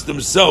neshamas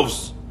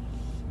themselves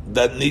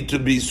that need to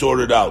be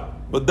sorted out.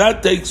 But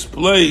that takes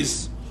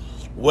place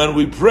when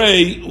we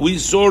pray, we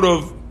sort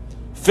of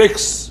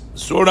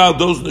sort out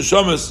those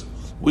neshamas,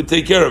 we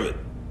take care of it.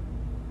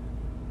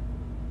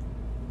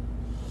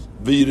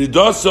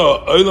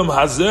 V'yiridasa olam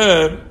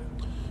hazeh,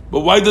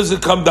 but why does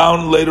it come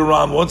down later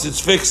on? Once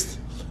it's fixed,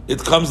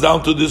 it comes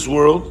down to this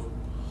world.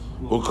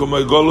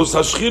 U'kumegolus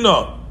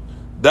hashchina.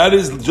 That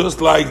is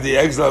just like the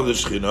exile of the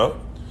Shechina.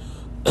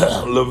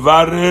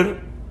 Levarer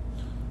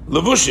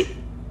levushim.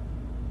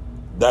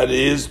 That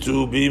is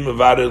to be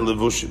mevarer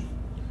levushim,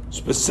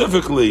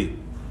 specifically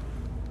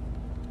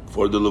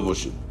for the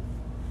levushim.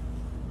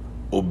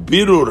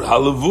 Ubirur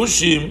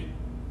halevushim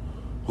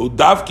hu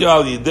davke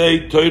al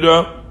yidei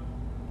Torah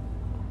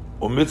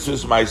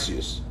umitzvos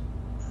ma'asiyos.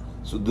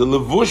 So the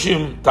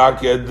levushim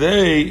take,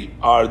 they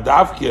are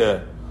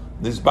davke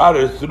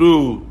nisbarer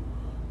through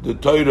the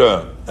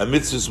Torah and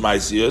mitzvos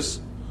ma'asiyos.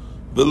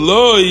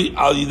 Veloi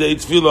al yidei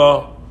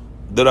tefillah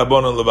the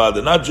Rabbanon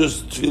levada, not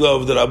just tefillah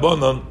of the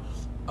Rabbanon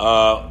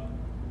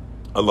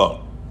alone.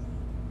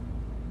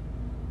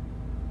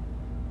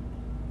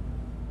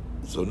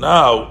 So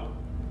now,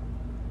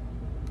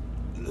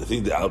 I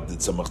think the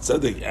Tzemach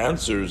Tzedek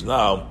answers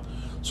now.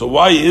 So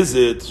why is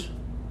it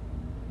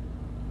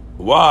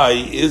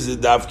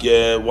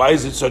Davke? Why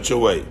is it such a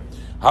way?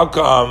 How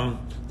come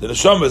the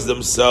neshamas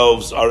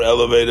themselves are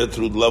elevated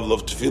through the level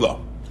of tefillah,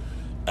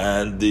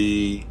 and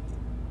the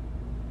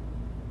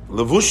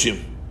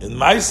levushim in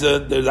Maisa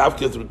they're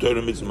Davke through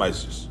Torah mitzvah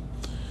maisos?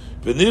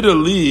 Venira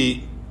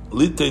li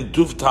litain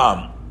tuf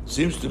tam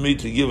seems to me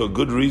to give a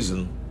good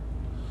reason.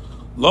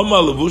 Lama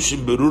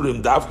levushim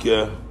berurim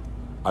davke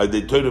ay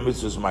Torah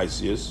mitzvahs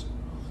ma'asiyos.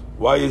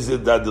 Why is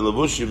it that the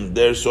levushim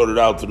they're sorted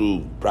out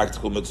through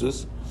practical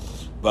mitzvahs?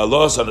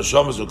 V'alos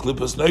hanashamas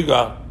u'klipas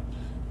nega,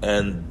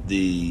 and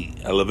the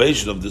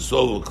elevation of the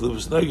soul of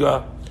klipas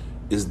nega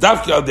is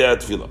davke al derech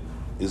tefillah,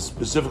 is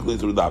specifically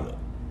through davening.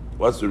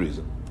 What's the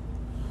reason?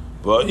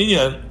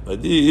 V'inyan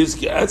adi is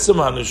ki etzem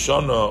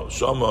hanashana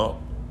shama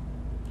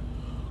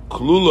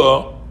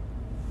klula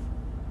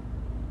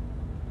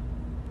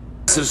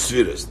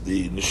spheres.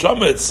 The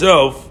neshama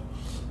itself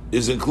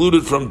is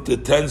included from the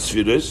 10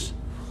 spheres,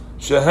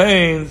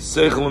 shehein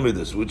seichel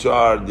midas, which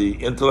are the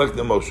intellect and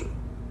emotion.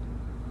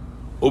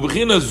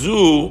 Ubechina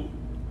zu,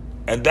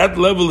 and that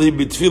level he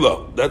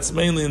bitfila, that's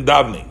mainly in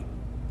davening.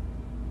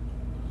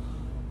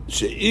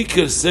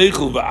 Sheikar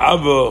seichel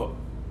va'ava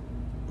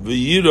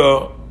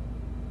v'yira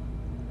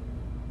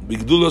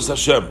b'gdulas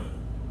Hashem.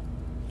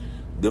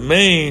 The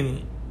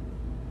main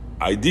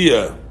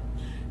idea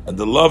and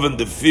the love and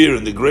the fear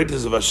and the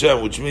greatness of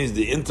Hashem, which means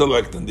the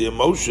intellect and the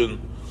emotion,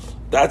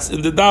 that's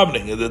in the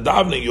davening. In the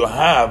davening you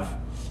have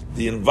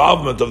the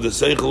involvement of the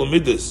Seichel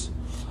Midas.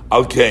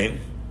 Al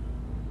Kain,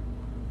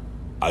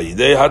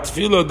 Ayidei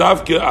hatfila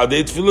davke,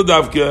 adei tfila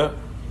davke,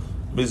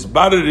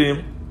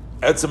 misbarerim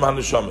etzem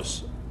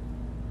haneshamas.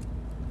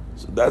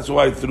 So that's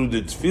why through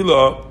the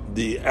tefillah,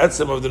 the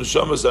etzem of the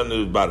neshamas are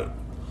misbarer.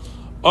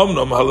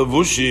 Omnom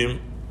halavushim,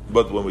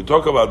 but when we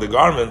talk about the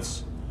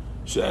garments,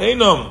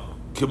 she'einam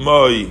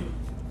k'moi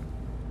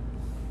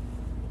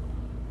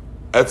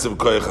etzem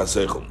koyach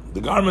haseichel. The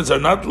garments are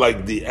not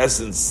like the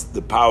essence,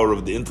 the power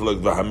of the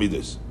intellect,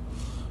 v'hamidus.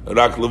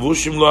 Rak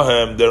levushim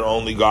lahem, they're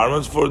only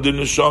garments for the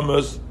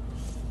neshamas.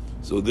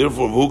 So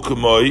therefore, v'hu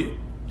k'moi,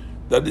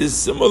 that is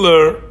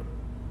similar.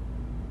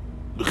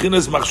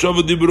 B'chinas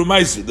machshava dibur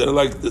u'maisi. They're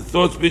like the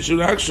thought, speech,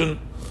 and action.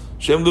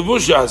 Shem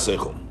levusha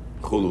haseichel.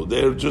 Chulu.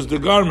 They're just the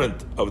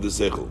garment of the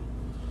seichel.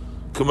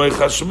 K'moi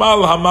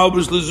chashmal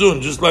hamalbish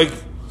lezun. Just like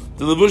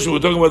the levushim, we're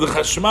talking about the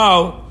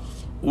chashmal,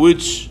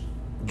 which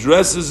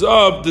dresses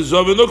up the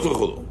Zov and Nukva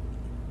Chulu.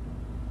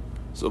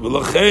 So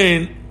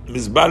v'lachein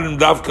mizbarim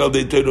davkal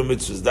de Torah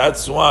mitzvahs.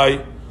 That's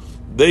why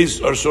they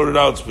are sorted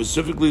out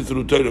specifically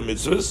through Torah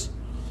mitzvahs.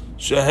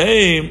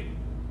 Sheheim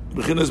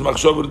b'chinas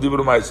machshava dibur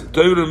u'maisi.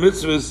 Torah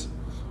mitzvahs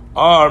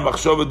are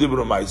machshava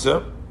dibur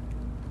u'maisi.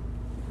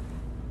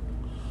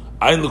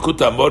 Ein Likut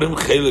Amorim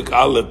Chelik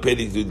Aleph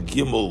Perik Yud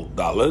Gimel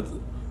Dalet.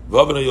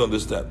 V'avana, you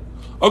understand?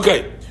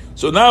 Okay,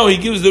 so now he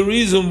gives the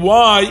reason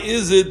why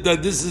is it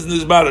that this is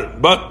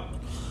Nizbarer. But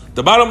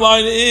the bottom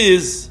line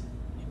is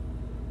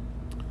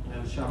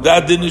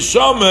that the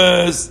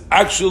neshamas,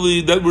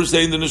 actually, that we're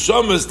saying the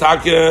neshamas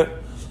take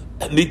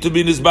need to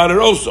be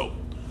Nizbarer also.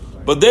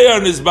 But they are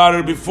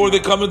Nizbarer before they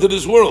come into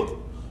this world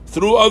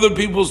through other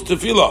people's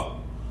tefillah.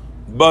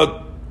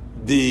 But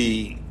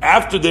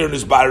after they're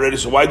Nizbarer already,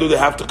 so why do they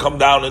have to come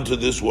down into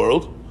this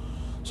world?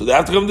 So they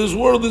have to come to this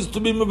world is to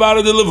be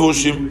Mevareh the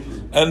Levushim,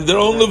 and their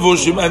own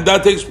Levushim, and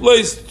that takes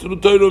place through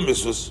Torah and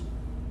Mitzvahs.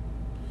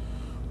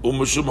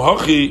 Umeshum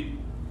Hachi,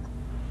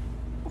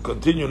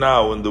 continue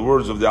now in the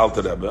words of the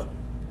Alter Rebbe.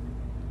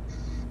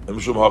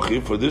 Umeshum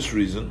Hachi, for this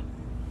reason,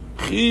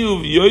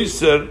 Chiyuv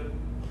Yoiser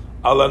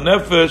ala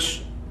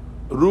Nefesh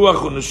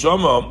Ruach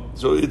u'Neshama,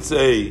 so it's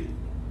a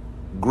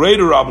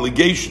greater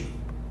obligation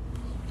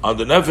on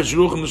the Nefesh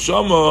Ruach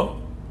Neshama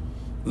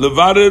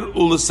levarer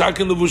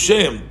ulesaken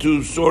levusheim,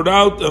 to sort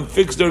out and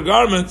fix their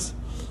garments.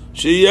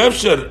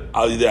 She'yefsher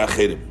al yidei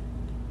acherim,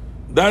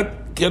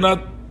 that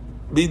cannot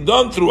be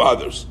done through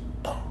others.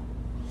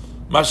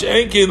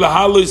 Mash'enki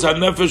lahalois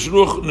hanefesh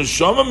ruach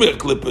neshama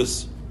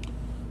me'klippas,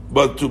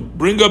 but to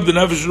bring up the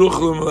nefesh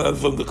ruach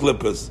from the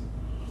klippas,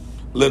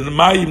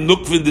 lenmayim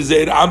nukvin de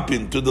zeir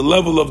ampin, to the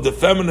level of the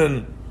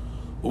feminine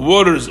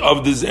waters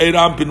of the zeir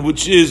ampin,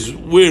 which is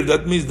where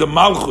that means the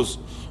malchus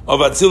of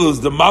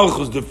Atzilus, the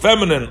Malchus, the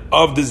feminine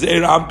of the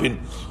Zeir Ampin,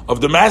 of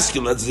the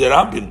masculine, that's Zeir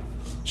Ampin.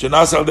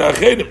 Shenas al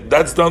de'achedim.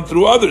 That's done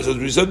through others, as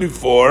we said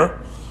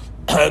before,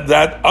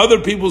 that other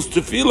people's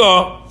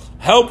tefillah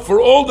help for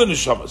all the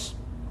neshamas.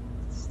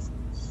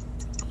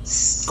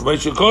 K'may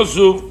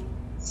shekosuv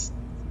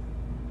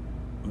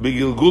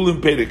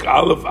b'gilgulim perik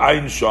aleph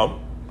ayin sham.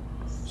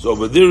 So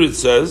over there it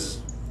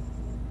says,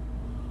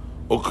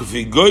 O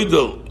k'fi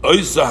goydel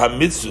oisa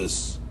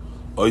ha-mitzvahs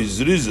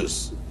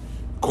oizrizas,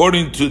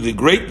 according to the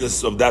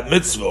greatness of that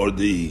mitzvah, or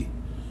the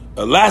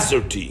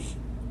lacerty,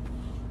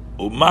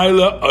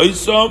 umayla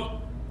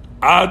oisam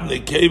ad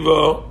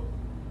nekeva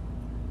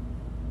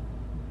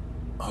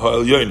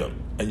ha'elyonim,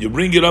 and you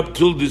bring it up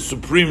till the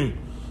supreme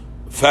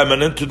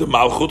feminine, to the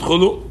malchut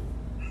chulu.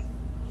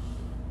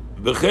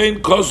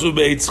 V'chein kosu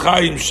be'etz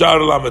chaim shar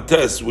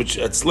lametes, which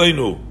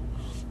etzleinu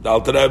the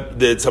Alter Rebbe,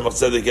 the Tzemach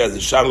Tzedek has the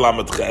shar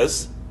lamet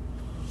ches,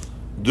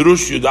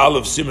 drush yud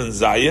aleph simen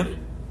zayin.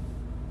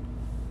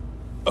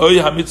 Oy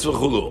ha-mitzvah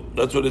chulu.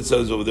 That's what it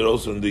says over there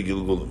also in the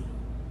Gilgulim.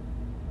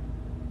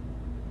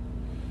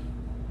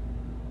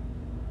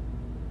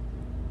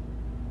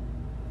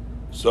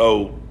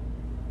 So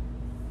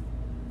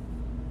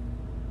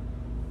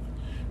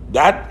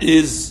that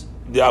is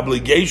the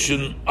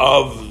obligation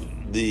of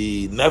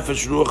the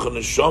Nefesh Ruach and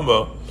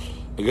Neshama,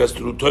 I guess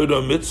through Torah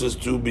and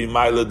Mitzvahs, to be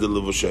Maila de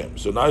Levushem.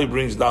 So now he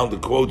brings down the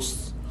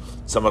quotes,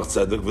 Tzemach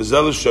Tzedek,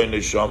 V'zel Shoy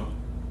Nesham.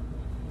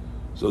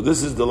 So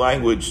this is the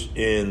language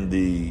in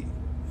the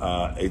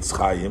Eitz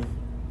Chaim.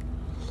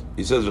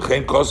 He says,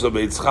 "V'chein kosa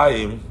be'Eitz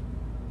Chaim,"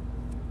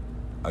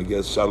 I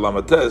guess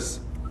Shalamates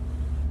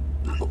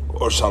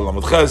or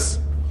Shalamatches.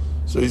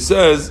 So he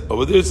says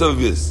over there, it says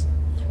this: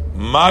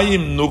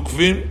 Mayim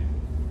nukvim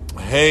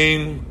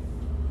hein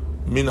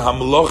min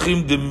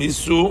hamlochim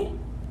demisu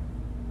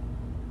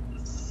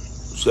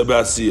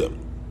shebe'asiyah.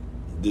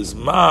 This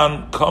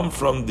man come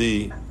from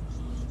the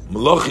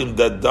melochim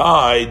that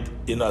died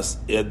in us,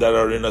 that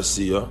are in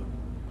Asiyah.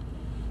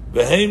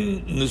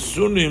 And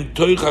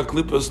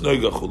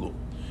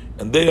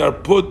they are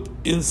put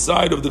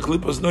inside of the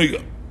klipas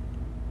noiga.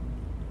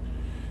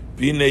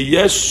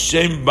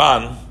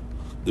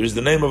 There is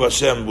the name of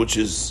Hashem, which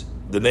is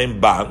the name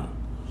Ban.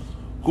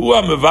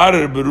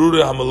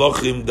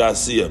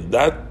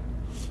 That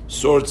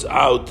sorts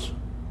out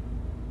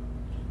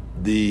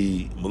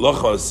the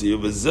Malach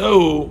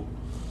Asiyah.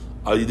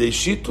 Al yidei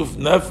shituf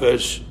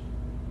nefesh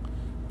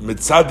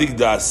mitzadik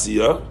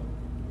da'asiyah,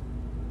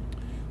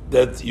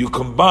 that you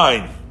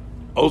combine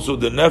also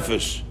the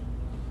nefesh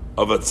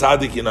of a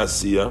tzaddik in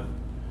Asiyah,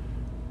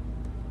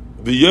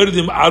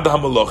 v'yerdim ad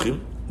ha-malachim,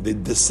 they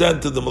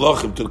descend to the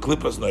malachim, to the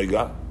klippas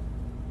noiga,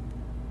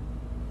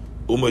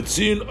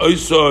 umetzin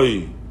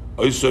oisoi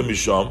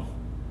misham,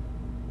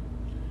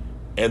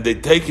 and they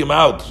take him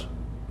out.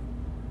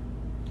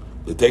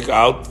 They take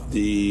out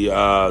the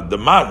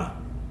man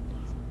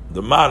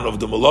of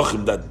the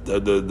malachim that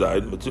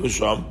died,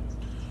 misham,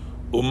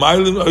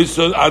 umailin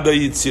oisoi ada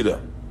yitzira,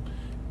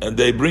 and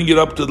they bring it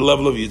up to the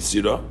level of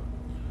yitzira.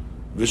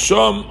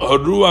 V'sham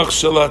haruach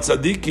shel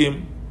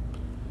hatzadikim,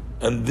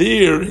 and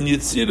there in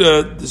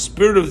Yitzira, the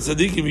spirit of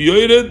tzadikim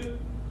yored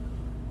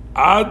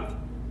ad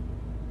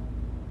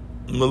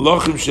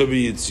melachim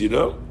shevi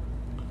Yitzira,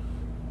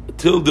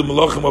 till the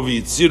melachim of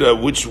Yitzira,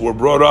 which were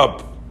brought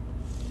up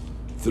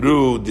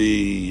through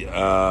the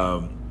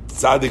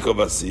tzaddik of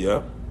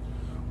Asiyah,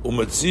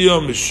 umetzia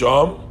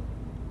misham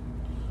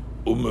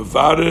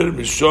umevarer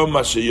misham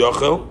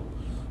masheyochel,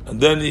 and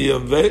then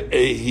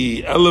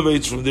he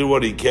elevates from there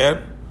what he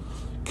can,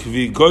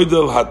 kvi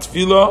goydel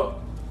hatfila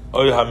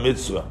oy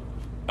hamitzvah,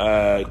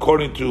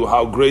 according to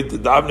how great the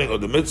davening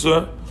of the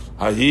mitzvah,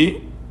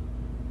 hahi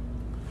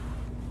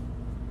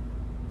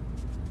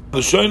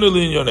l'shoynu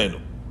li'inyanenu.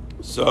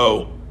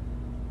 So,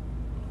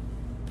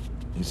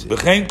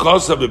 v'chein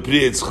kosa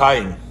b'pri Eitz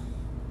Chaim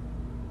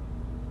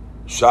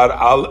shar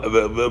al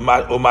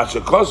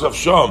u'mashe kosa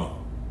v'shom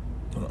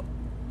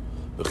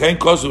v'chein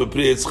kosa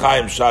b'pri Eitz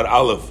Chaim shar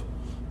aleph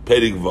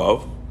perik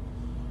vav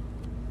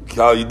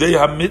k'al yidei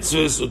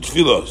ha-mitzvahs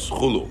u'tfilos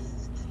chulu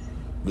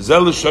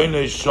b'zel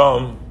l'shoynu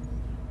shom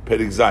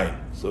perik zayin.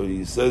 So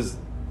he says,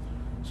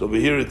 so over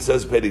here it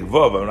says perik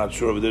vav, I'm not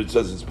sure over there it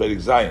says it's perik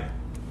zayin.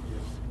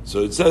 So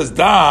it says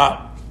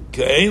da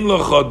ke'ein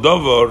lecha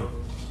davar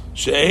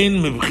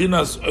she'ein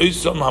mibchinas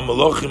oisam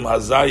hamalachim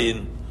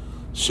hazayin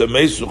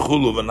shemeisu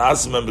chulu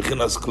v'nasim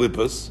mibchinas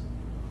klippas.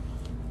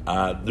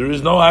 There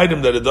is no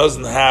item that it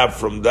doesn't have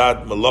from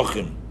that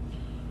malachim.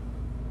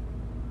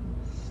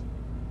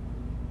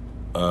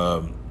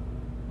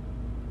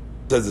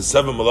 Says the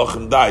 7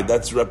 malachim died.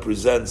 That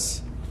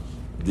represents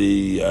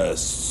the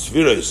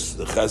spheres,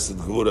 the chesed,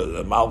 gvura,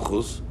 the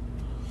malchus.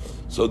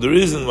 So the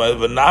reason why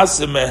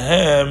v'nasim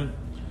mehem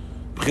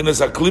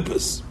b'chinas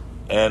haklippas,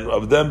 and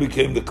of them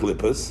became the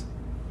klippas.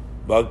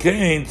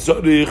 Balkein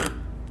tzorich,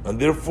 and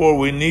therefore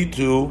we need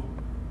to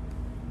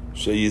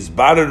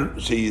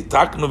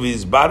sheyitaknu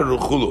v'yizbarer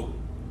chulu.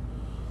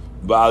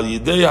 Ba'al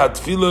yidei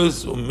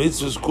hatfilos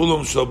u'mitzvos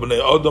kulum shel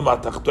bnei odom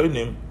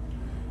hatachtonim,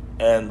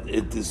 and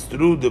it is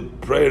through the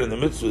prayer and the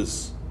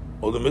mitzvahs,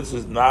 all the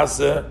mitzvahs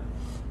nase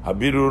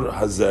habirur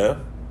hazeh,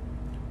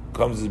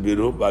 comes the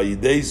birur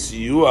ba'yidei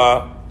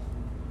siyua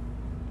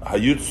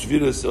hayut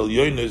sfiras el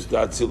yoynus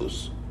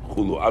da'atzilus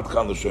chulu ad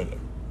kan l'shoyner.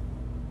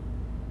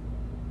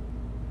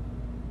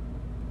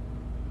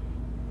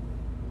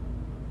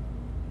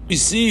 We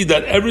see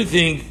that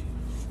everything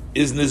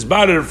is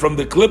nizbarer from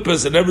the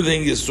klippas, and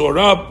everything is stored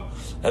up,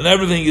 and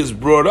everything is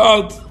brought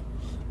out,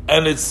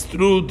 and it's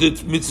through the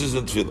mitzvahs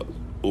and tefillah.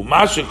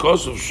 Umashe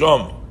kosov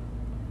shom,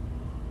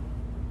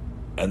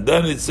 and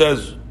then it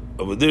says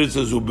over there, it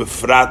says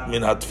ubefrat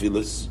min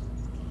hatfilas,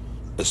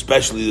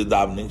 especially the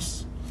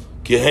davenings.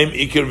 Kihem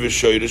ikir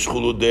v'shoyrish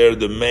chulu, there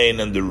the main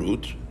and the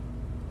root,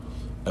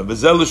 and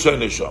v'zel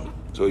l'shoyne shom.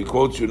 So he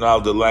quotes you now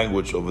the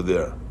language over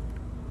there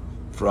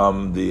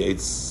from the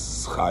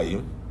Eitz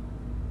Chaim,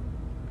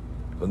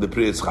 from the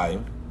Pri Eitz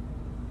Chaim.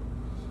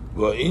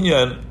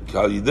 V'inyan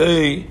kal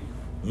yidei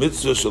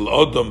mitzvah shel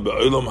odom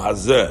be'olam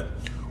hazeh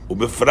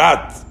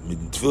ubefrat mit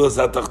tfilas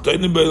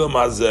hatachtonim be'olam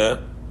hazeh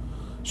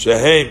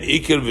shehem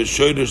ikir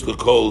v'shoyrish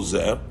l'kol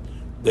zeh,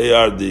 they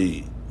are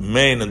the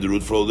main and the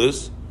root for all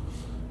this.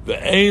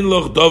 Ve'ein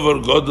loch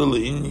davar godel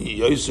inyi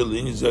yoyser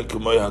l'inyi zeh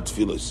k'moy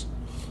hatfilas.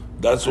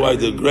 That's why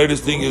the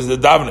greatest thing is the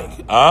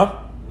davening.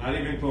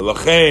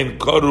 Lachein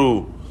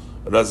karu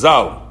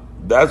razal.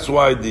 That's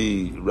why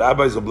the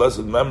rabbis of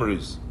blessed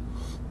memories,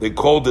 they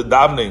call the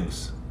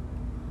davenings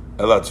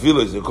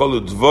elatfilas, they call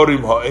it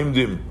dvorim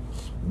ha'imdim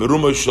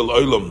berumah shel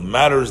olam,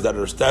 matters that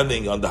are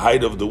standing on the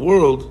height of the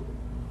world.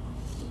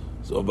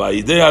 So by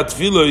yidei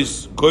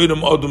hatfilos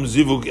goyim odom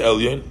zivug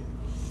elyon,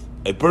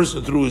 a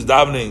person through his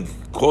davening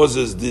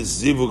causes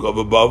this zivug of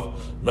above.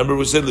 Remember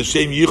we said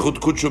l'shem yichud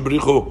kutshu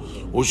brichu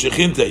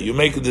u'shechinte, you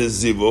make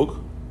this zivug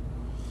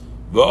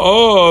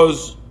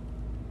v'oz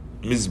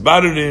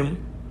mizbarenim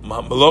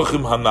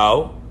malachim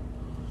hanal,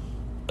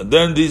 and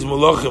then these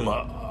malachim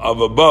of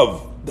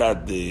above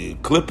that the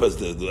klippas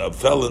that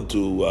fell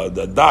into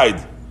that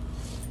died,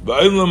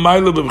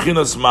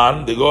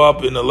 they go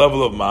up in the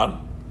level of man,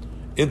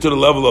 into the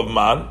level of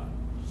man,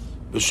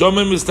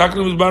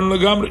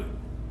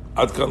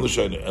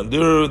 and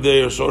there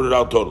they are sorted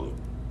out totally.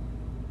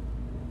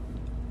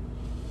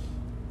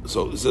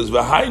 So it says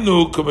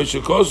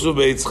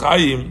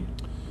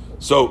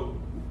so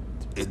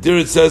there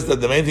it says that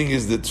the main thing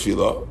is the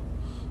tefillah.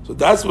 So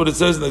that's what it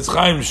says in Eitz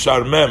Chaim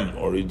Sharmem,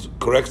 or it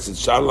corrects it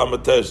Shar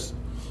Lamatesh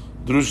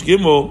Drush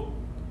Gimel,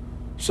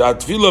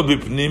 Shatfila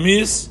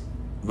b'pnimis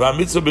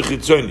v'amitzah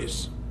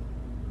b'chitzonis.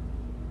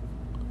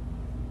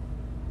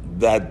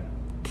 that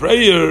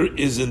prayer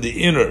is in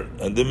the inner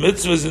and the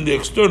mitzvah is in the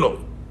external.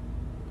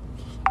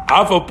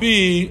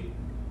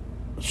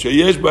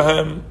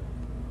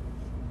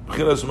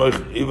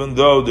 Even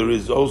though there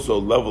is also a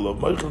level of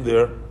moichin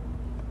there,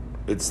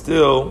 it's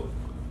still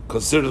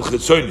considered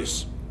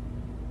chitzonis.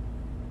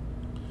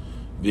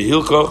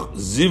 V'hilkoch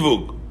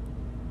zivug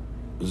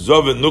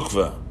zov and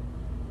nukva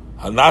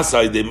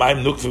hanasai de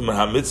maim nukvim and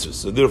hamitzvah.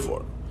 So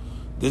therefore,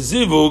 the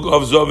zivug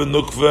of zov and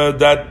nukva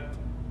that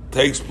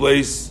takes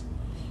place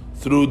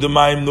through the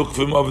maim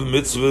nukvim of the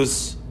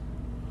mitzvahs,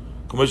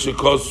 k'moshe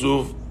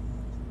kosuv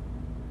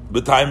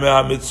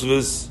b'taimeh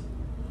hamitzvahs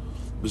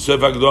b'sof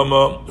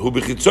hakdama hu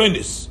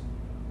b'chitzonis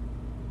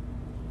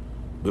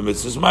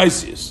b'mitzvahs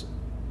ma'asiyos.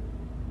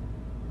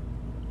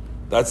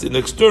 That's in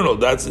external.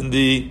 That's in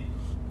the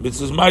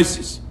mitzvahs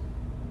ma'asiyos.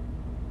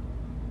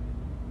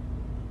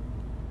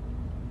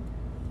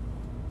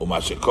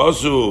 U'mashe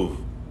kosuv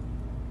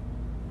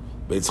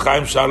Beitz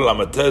Chaim Shar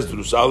Lamates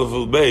Drush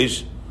Aleph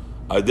Beish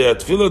Adei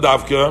Tefillah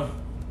Davka.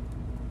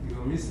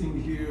 You're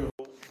missing here.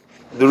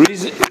 The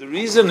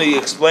reason he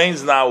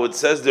explains now, it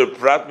says there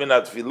Prat Min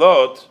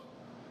HaTfilot,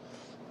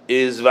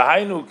 is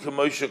V'hainu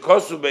K'moshe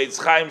Kosu Beitz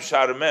Chaim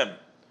Shar Mem,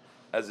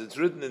 as it's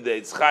written in the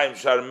Beitz Chaim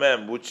Shar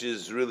Mem, which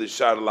is really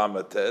Shar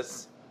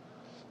Lamates.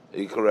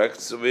 He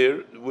corrects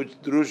here,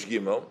 which Drush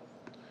Gimel,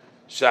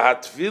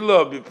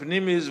 Shahatfillah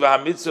B'pnimis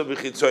V'hamitzvah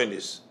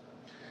B'chitzonis.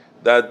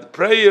 That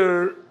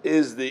prayer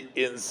is the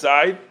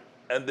inside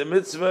and the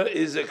mitzvah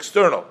is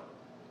external.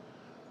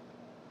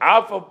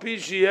 Even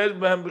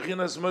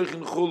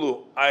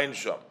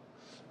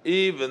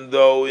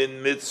though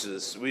in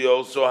mitzvahs we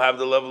also have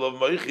the level of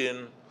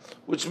moichin,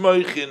 which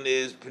moichin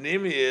is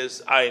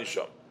pnimius ayin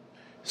sham.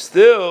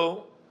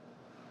 Still,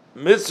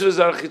 mitzvahs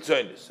are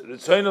chitzonis.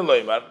 Ritzoyna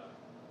loymar.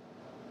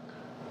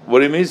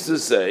 What he means to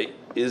say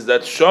is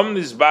that sham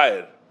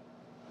nisbayer,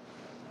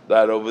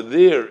 that over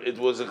there it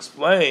was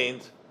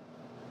explained,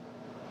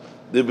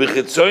 the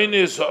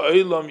bechitzonis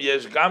ha'olam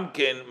yesh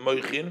gamken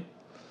moichin,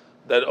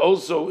 that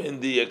also in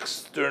the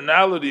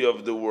externality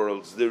of the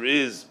worlds there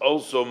is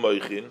also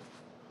moichin,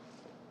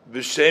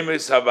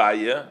 v'shemes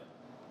havaya,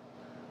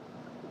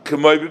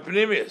 k'moy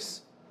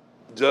b'pnimius,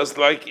 just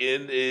like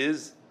in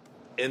the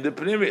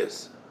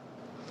pnimius.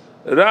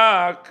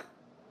 Rak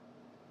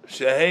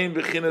shehein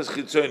b'chinas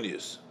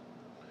chitzonius.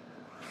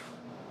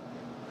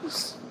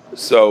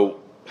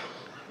 So,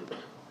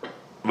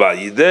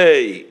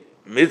 va'yidei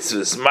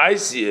mitzvahs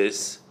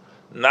ma'asiyos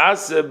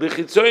nase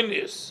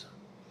b'chitzonius.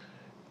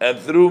 And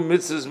through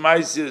mitzvahs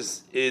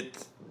ma'asiyos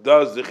it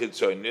does the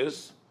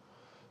chitzonius.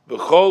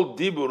 V'chol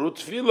dibur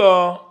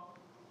u'tfilah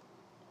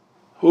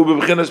hu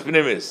b'chinas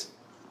pnimis.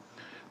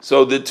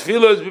 So the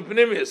tfilah is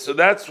b'pnimis. So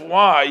that's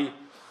why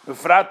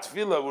b'frat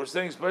tfilah, we're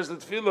saying especially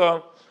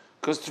tfilah,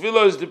 because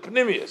tfilah is the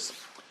pnimis.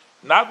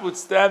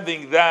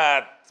 Notwithstanding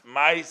that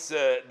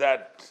ma'aseh,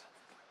 that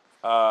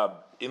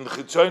in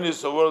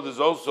chitzonius the world is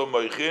also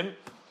moichin,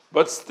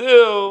 but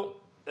still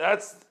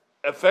that's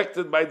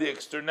affected by the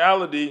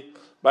externality,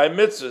 by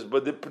mitzvahs,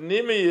 but the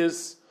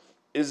pnimius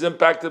is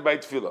impacted by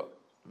tefillah.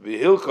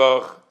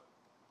 V'hilkoch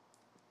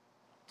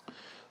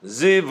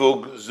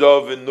zivug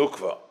zov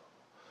nukva,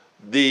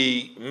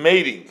 the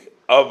mating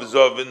of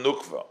zov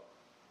nukva,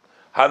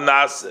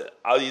 hanase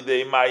al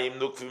yidei mayim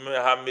nukvim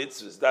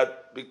ha-mitzvahs,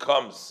 that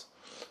becomes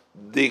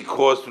the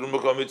cause through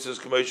mukha mitzvahs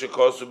k'moshe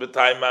kosu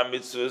b'tayim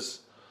ha-mitzvahs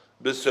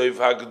b'soif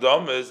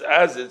ha-gdomes,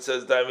 as it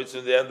says the mitzvah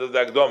in the end of the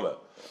Agdoma.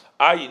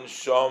 Ayin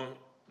shom,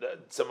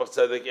 Tzemach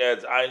Tzedek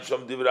adds, Ayin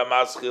shom divra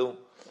maschil,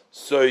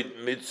 soid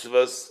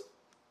mitzvahs,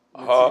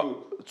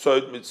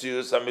 soid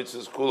mitzius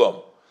ha-mitzvahs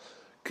kulam.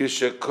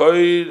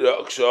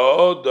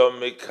 K'she'odom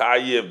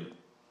mekayim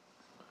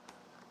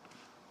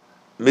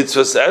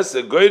mitzvah says,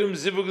 goyrim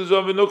zivug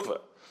zov v'nukva.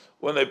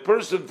 When a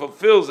person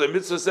fulfills a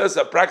mitzvah says,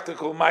 a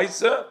practical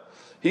ma'isa,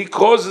 he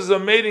causes a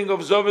mating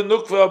of zov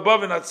v'nukva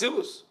above in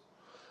Atzilus.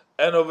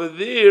 And over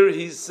there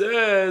he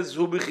says,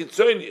 hu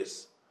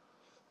b'chitzonius,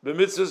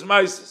 b'mitzvahs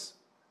ma'isas.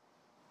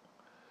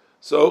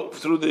 So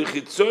through the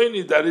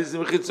chitzoni, that is the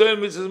chitzoni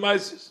mitzvahs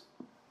ma'isas.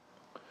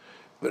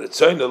 But it's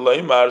saying the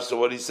loymar, so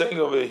what he's saying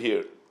over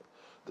here,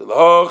 the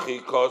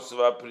lochi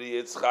kosva pri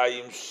etz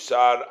chayim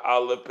shar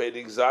ale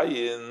pedig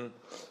zayin,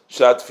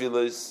 shat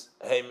filis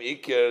heim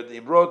iker, he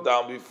brought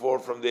down before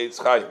from the etz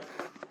chayim.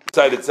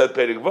 Inside it said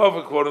pedig vav,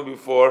 according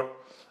before,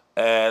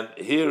 and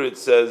here it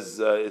says,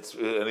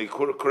 and he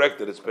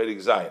corrected, it's pedig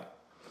zayin.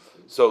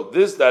 So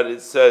this that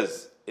it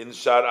says in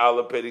shar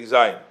ale pedig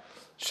zayin,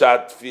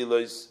 shat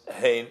filis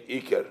heim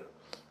iker,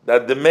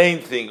 that the main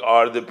thing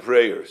are the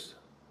prayers.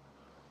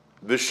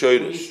 When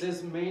he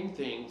says main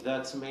thing,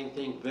 that's main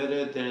thing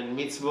better than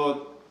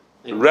mitzvot.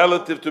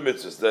 Relative to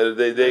mitzvahs,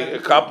 they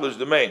accomplish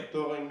the main.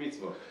 Torah and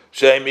mitzvot.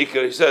 Shehem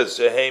ikar, he says,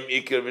 Shehem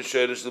ikar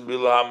v'shoresh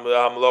l'bilah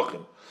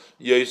hamlochim.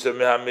 Yoser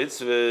meha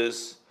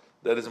mitzvahs,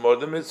 that is more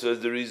than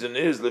mitzvahs. The reason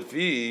is,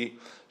 lefi,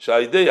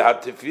 sha'idei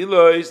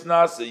ha'tefillah is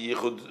nasa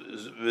yichud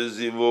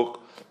v'zivuk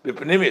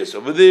b'pnimius.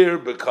 Over there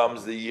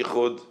becomes the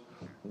yichud,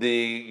 the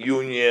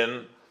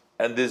union,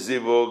 and the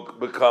zivuk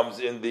becomes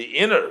in the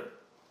inner.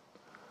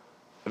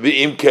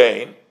 V'im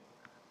kain,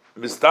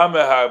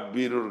 mistame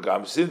ha-birur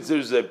gam, since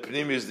there's a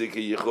pnimis dike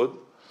yichud,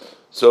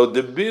 so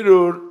the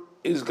birur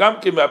is gam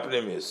kim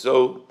ha-pnimis.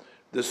 So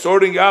the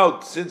sorting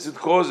out, since it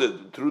caused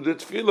it through the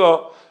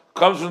tefillah,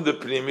 comes from the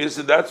pnimis,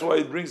 and that's why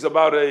it brings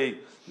about a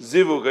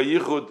zivug, a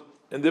yichud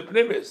in the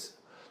pnimis.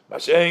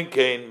 Mashen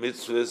kain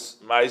mitzvahs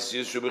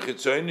ma'asiyos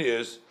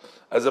shubechitzonius,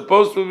 as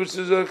opposed to which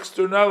is an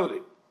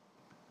externality.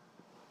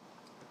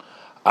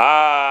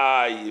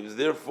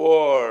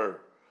 Therefore,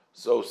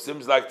 so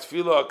seems like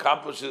tefillah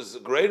accomplishes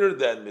greater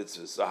than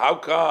mitzvahs. So how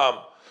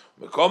come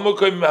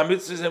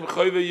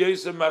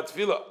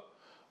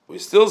we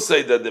still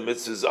say that the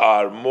mitzvahs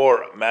are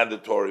more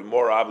mandatory,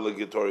 more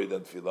obligatory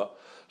than tefillah?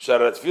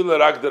 Sharat tefillah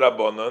rak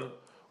derabanan,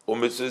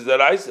 u'mitzvahs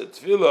deraisa.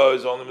 Tefillah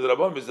is only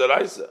derabanan, mitzvahs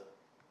deraisa.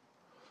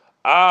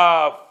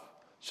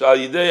 Shal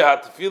yidei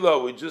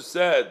ha-tefillah, we just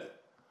said,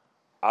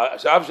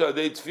 Shav shal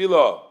yidei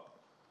tefillah,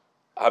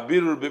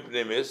 habirur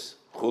b'pnimis,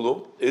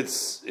 chulu,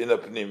 it's in a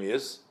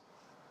pnimius.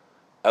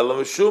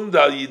 Elamashum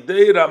dal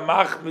yidei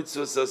ramach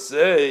mitzvahs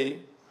asei,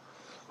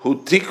 hu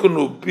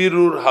tikunu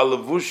birur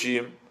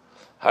halavushim,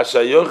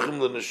 hashayochim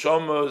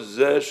l'neshama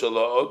zeh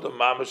shala'ot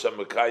mamash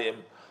ha-mekayim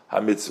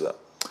ha-mitzvah.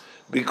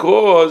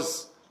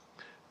 Because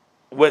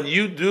when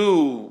you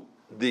do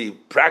the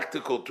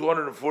practical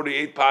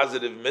 248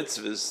 positive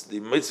mitzvahs, the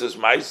mitzvahs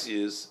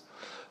ma'asiyos,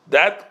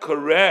 that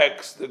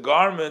corrects the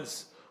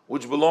garments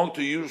which belong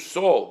to your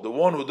soul. The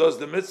one who does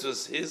the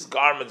mitzvahs, his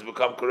garments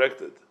become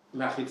corrected.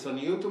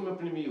 מהחיצוניות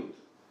ומפנימיות.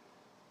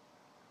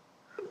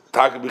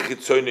 Tak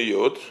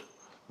b'chitzoniyut,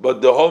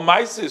 but the whole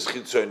ma'aseh is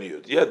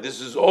chitzoniyut. Yeah,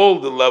 this is all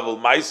the level.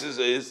 Ma'aseh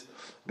is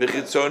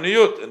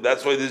b'chitzoniyut, and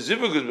that's why the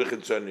zivug is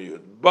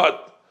b'chitzoniyut.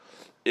 But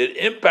it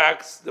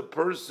impacts the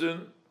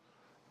person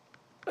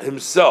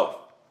himself.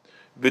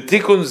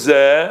 B'tikun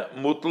zeh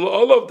mutl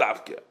olav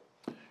davke,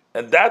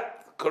 and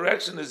that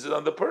correction is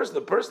on the person.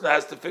 The person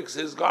has to fix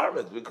his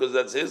garments because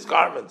that's his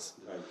garments.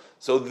 Right.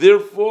 So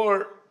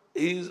therefore,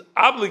 he's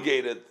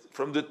obligated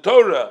from the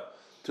Torah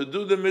to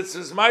do the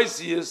mitzvahs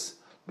ma'asiyos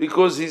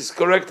because he's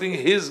correcting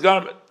his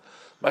garment.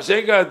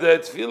 Mashenka the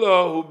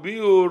tefillah hu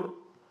biur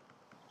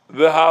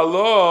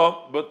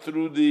v'halo, but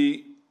through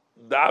the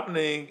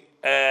davening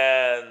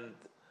and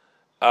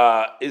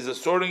is a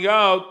sorting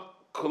out.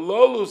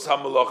 Kololus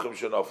hamalachim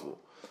shenaflu.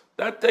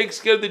 That takes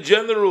care of the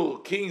general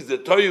kings, the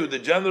toyu, the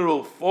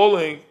general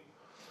falling.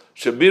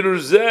 Shabirur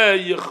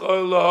zeh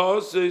yichol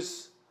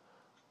lahasis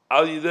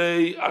al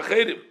yidei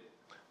acherim.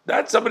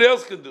 That somebody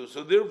else can do.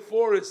 So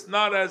therefore, it's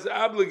not as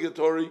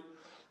obligatory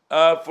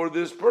for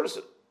this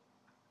person.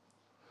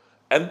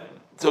 And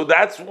so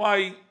that's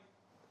why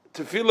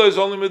tefillah is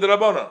only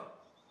midrabanan,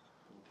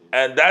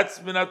 and that's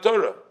minat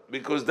Torah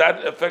because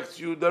that affects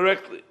you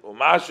directly.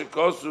 Umashe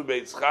kosu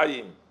beitz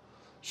chayim.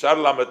 Shar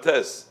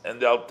Lamates, and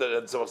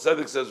Tzemach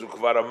Tzedek says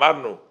Ukvar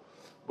Amarnu,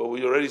 but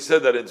we already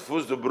said that in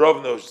Tfuz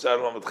Dubrovno Shar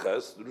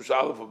Lamatches, Drush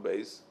Aleph of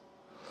Beis.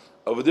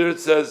 Over there it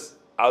says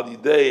Al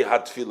Yidei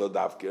Hatfila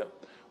Davke.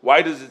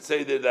 Why does it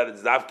say there that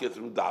it's Davke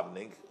through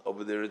davening?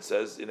 Over there it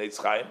says in Eitz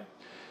Chaim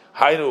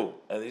Hainu,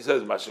 and he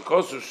says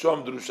Mashikosu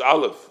Shom Drush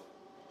Aleph.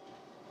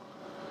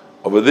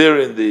 Over there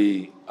in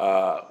the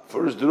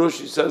first Drush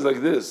he says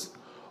like this: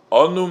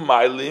 Onu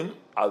Mailim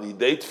Al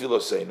Yidei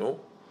Tfiloseinu,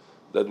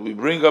 that we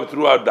bring up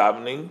through our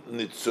davening,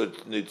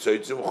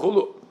 nitzoitzim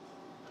chulu.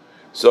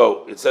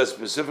 So it says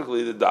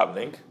specifically the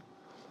davening,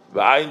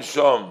 v'ayin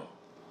shom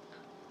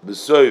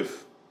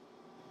b'soif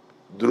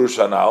drush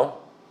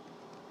anal,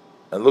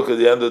 and look at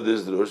the end of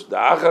this drush.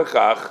 Da'achar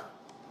kach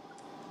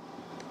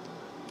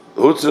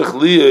hutzrich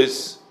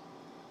liyos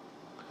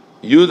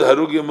yud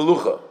harugi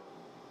melucha.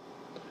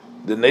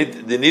 There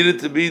needed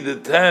to be the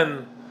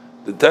ten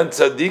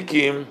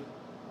tzaddikim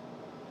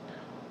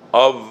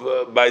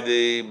of by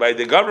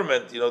the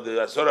government, the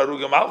Asor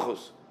Harugi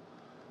Malchus.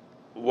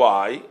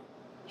 Why?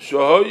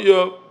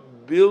 Shohoyo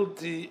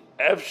bilti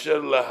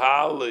efsher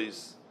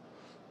lehalis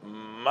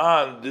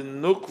man the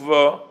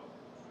nukva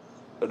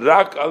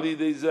rak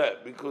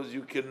alidezeh, because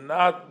you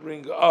cannot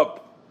bring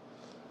up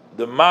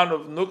the man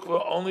of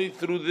nukva only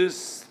through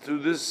this.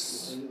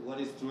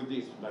 What is through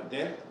this? By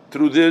death?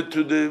 To the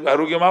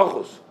Harugi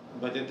Malchus.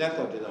 By the death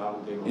of the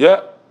Harugi Malchus.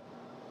 Yeah.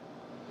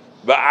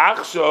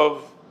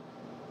 Ba'achshov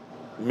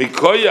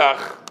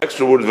Mikoyach,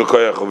 extra word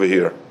v'koyach over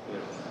here.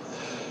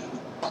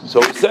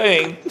 So we're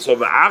saying, so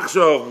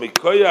v'achshov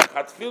mikoyach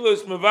hatfilah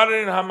is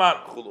mevarer in Haman.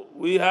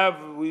 We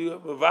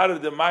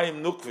mevarer the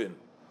mayim nukvin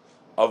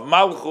of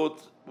Malchut.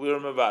 We are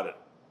mevarer.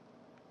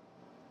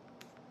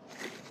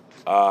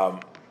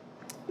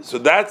 So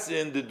that's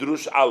in the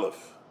Drush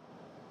Aleph.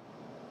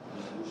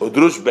 Or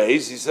Drush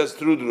Beis, he says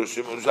through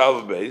Drushim, Drush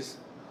Aleph Beis.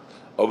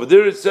 Over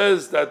there it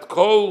says that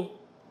Kol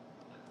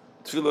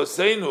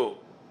Tfiloseinu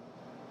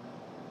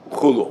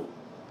Chulu.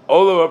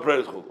 All of our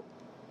prayers Chulu.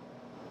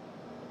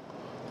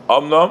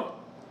 Amnam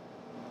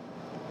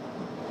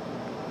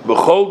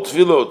B'chol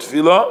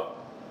Tfilah.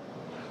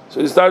 So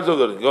he starts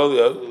over there.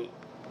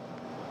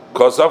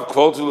 Kosav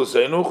Kol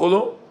Tfiloseinu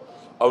Chulu.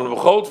 Amnam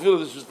B'chol Tfilah,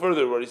 this is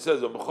further where he says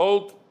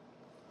B'chol.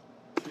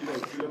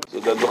 So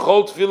that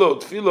B'chol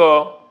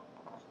Tfilah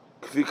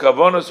Kfi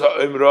kavonas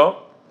ha'imra,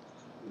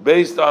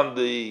 based on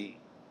the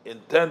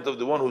intent of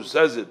the one who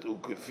says it,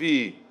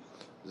 ukfi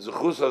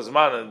zechus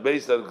hazman, and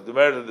based on the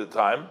merit of the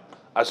time,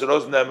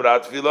 asheros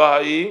nemrat tefillah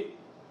ha'i,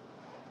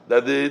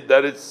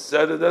 that it's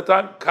said at that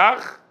time,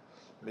 kach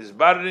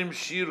mizbarim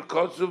shir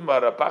kotzuv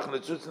marapach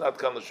netzutz nat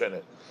kan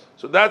l'shenet.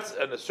 So that's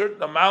a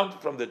certain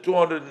amount from the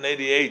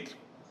 288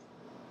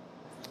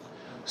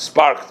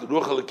 sparked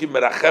ruach elikim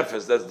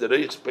merachefes. That's the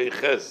reichs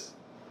peiches.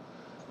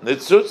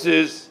 Netzutz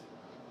is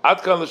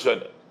at kan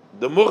l'shenet.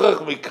 The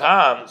muchach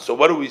mikan. So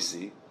what do we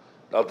see?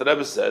 The Alter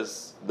Rebbe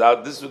says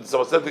that this is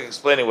some aesthetic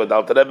explaining what the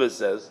Alter Rebbe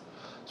says.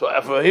 So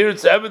from here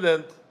it's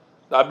evident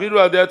that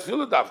abiru adei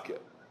tefillah davke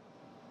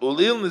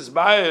ulil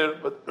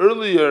nisbayer. But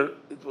earlier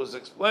it was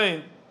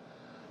explained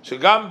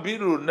shegam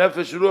biru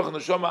nefesh ruach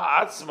neshama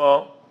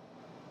atzma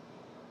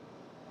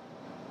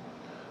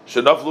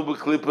shenaflu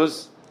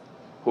b'klippas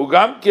hu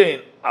gam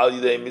kein al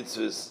yidei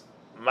mitzvahs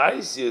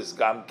ma'asiyos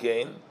gam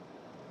kein.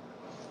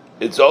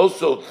 It's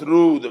also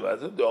through the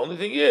method. The only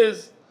thing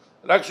is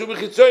rak shu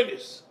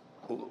b'chitzonis.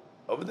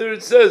 Over there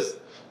it says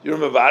you're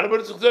mevar, but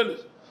it's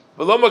chitzonis.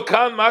 V'lo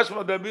makan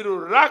mashma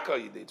dabiru rak al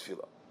yidei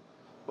tefillah.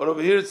 But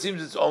over here it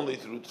seems it's only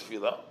through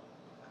tefillah.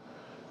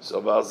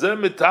 So b'alzeh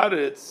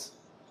mitaretz.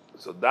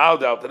 So now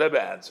the Alter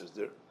Rebbe answers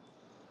there.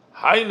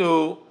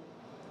 Hainu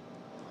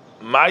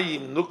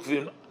mayim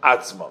nukvim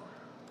atzmam.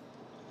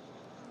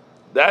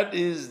 That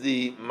is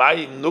the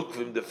mayim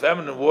nukvim, the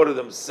feminine water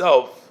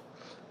themselves.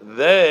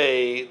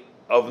 They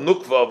of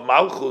nukva, of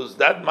malchus,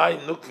 that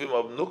mayim nukvim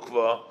of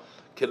nukva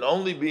can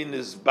only be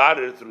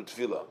nisbarer through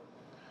tefillah.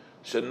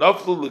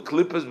 Shenaflu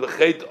leklippes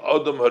b'cheit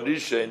Adam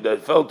harishain,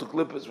 that fell to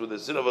klippes with the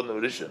sin of Adam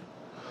harishain.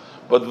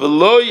 But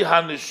v'loi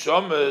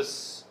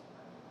hanishomes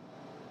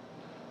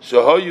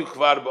shehoyu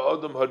kvar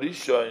b'Adam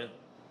harishain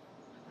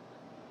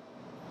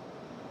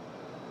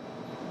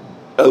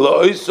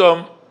elo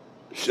oisom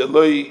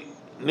sheloi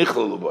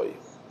nichlalu b'ay.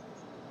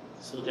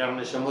 So there are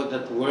neshamot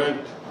that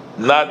weren't.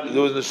 Not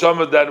there was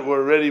neshama that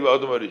were already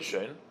b'Adam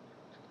harishain,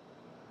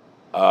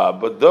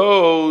 but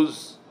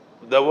those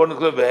that weren't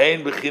included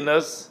v'hein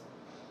b'chinas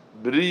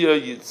Bria,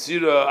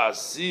 Yitzira,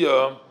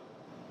 Asiya,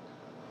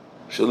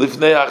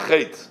 Shalifnei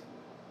Hachet.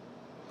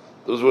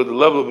 Those were the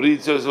level of Bria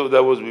Yitzira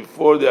that was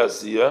before the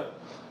Asiya.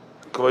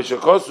 Kamesha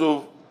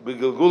Kosuv,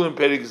 Begilgulim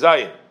Perik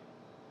Zayin.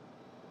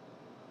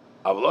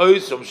 Avloi,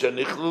 Som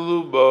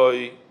Shanichlulu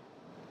Boy.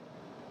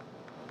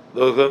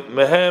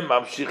 Mehem,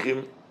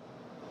 Amshichim,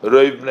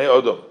 Roiv Bnei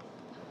Odom.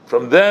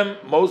 From them,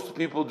 most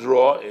people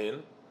draw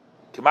in,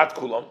 Kemat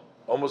Kulam,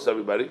 almost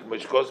everybody,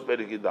 Kamesha Kosuv,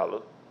 Perik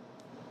Yidalot.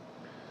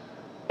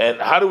 And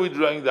how do we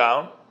drawing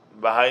down?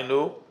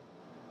 Bahainu,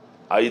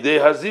 Aidei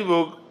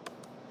Hazivug,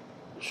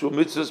 Shu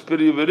Mitzvahs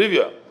Piri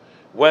Verivya.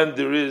 When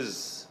there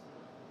is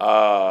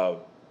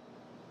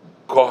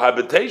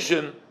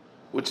cohabitation,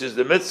 which is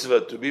the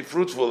mitzvah to be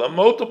fruitful and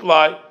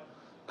multiply,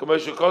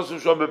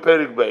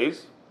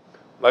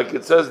 like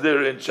it says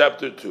there in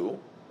chapter 2,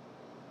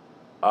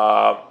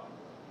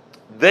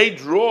 they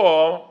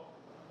draw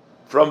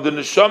from the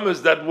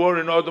neshamas that were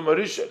in Adam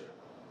Harishon.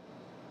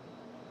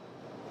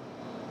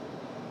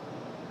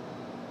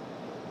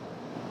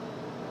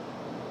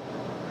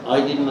 I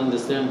didn't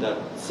understand that.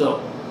 So,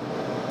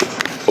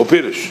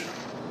 Opirish.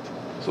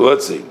 So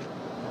let's see.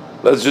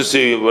 Let's just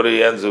see what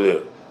he ends with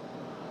here.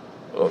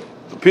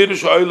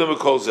 Opirish Oilam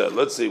calls that.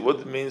 Let's see what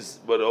it means,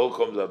 what it all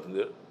comes up from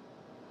there.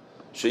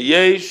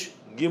 Sheyesh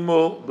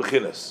Gimel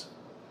Bechinas.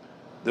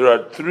 There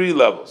are 3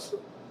 levels.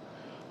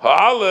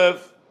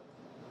 Ha'alef,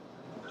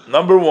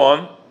 number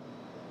 1,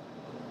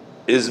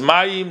 is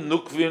Mayim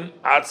Nukvin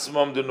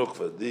Atzmam de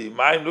Nukva. The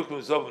Mayim Nukvin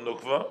itself of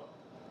Nukva,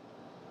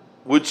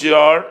 which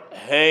are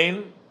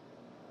Hein,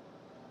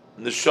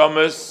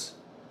 Neshames,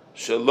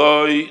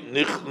 Shaloi,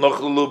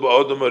 Nochlu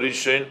Ba'odam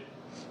Arishin,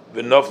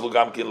 V'noflu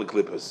Gamkin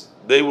L'Klippas.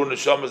 They were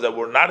Neshames that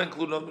were not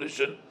included on the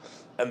Rishon,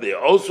 and they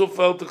also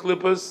fell to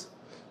Klippas.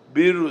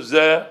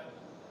 Biruzeh,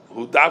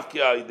 Hudavki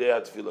Aidei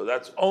HaTfilah.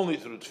 That's only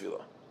through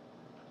Tfilah.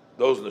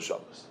 Those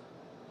Neshames.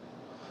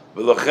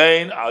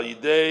 V'lachein Al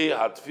Yidei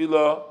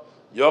HaTfilah,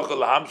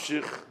 Yochel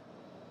Hamshich,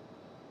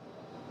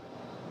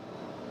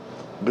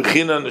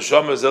 B'china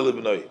Neshames El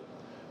Ibnoi.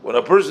 When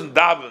a person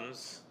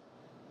davens,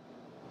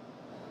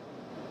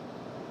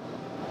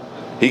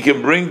 he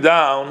can bring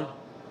down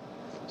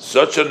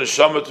such a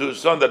neshama to his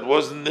son that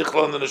wasn't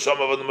nichla in the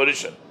neshama of the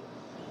Marishan.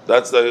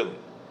 That's the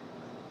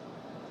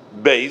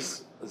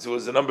base. This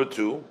was the number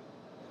 2.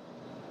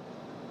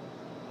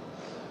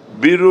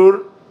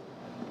 Birur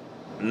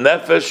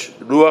nefesh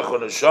ruach o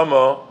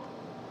neshama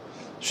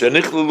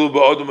shenichlalu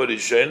ba'odam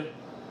Marishan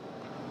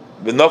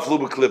v'naflu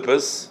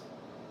b'klippas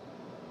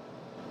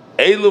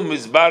Elu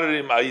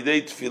mizbarim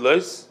aidei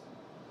tfilas,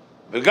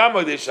 v'gam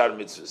aidei shar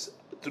mitzvahs,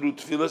 through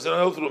tfilas and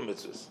all through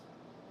mitzvahs.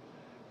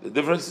 The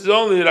difference is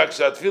only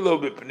rakshat tfilah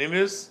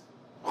b'pnimis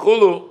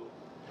chulu,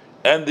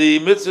 and the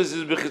mitzvahs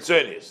is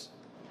b'chitzonius.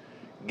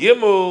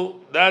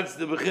 Gimel, that's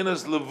the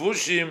bechinas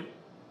levushim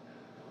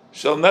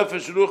shel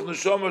nefesh ruach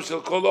neshama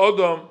shel kol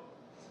odom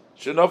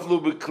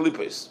shenaflu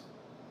b'klipos.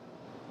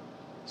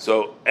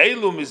 So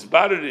elu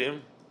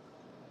mizbarim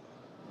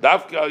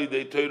Dafka al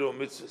yidei Torah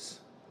mitzvahs,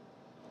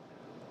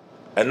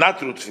 and not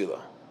through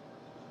tefillah.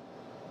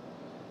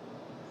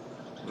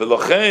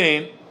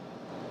 V'lochein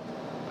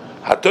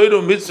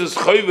haTorah mitzvahs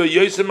choyva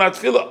yoser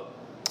matefillah.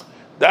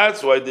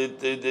 That's why the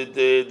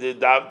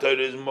Dav Torah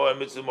is more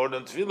mitzvah more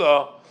than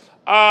tefillah.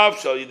 Av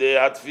shal yidei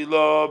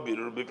hatefillah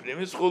birur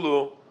b'pnimis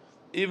chulu.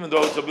 Even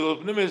though it's a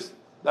birur b'pnimis,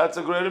 that's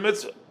a greater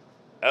mitzvah.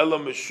 Ela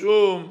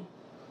mishum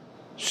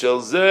shel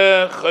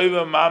zeh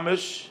choyva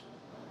mamish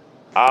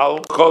al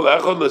kol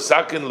echad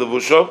lesakin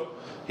levushov.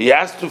 He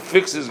has to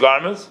fix his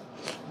garments.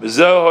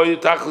 B'zeh hoy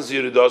tachlis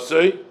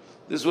yiridosoi.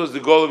 This was the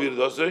goal of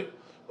yiridosoi.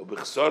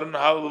 U'b'chsorin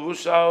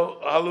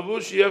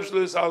ha'levush yev shel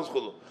yisal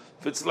chulu.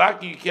 If it's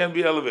lacking, you can't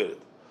be elevated.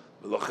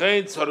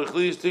 That's why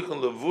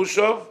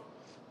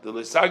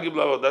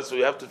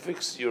you have to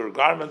fix your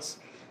garments.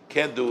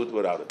 Can't do it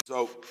without it.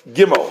 So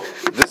Gimel,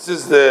 this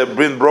is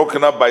been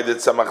broken up by the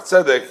Tzemach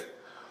Tzedek,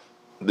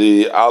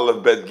 the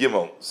Aleph Bet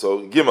Gimel.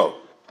 So Gimel,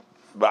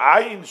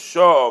 Ba'ayin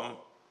Shom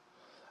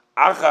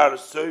Achar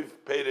Soif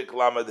Perek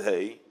Lamed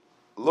Hey.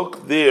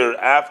 Look there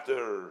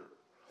after,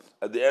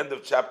 at the end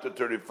of chapter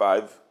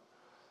 35.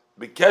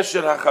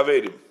 B'Kesher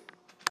HaChaverim.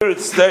 Here it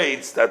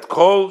states that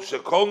Kol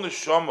Shekol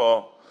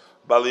Neshama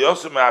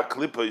Baliyosem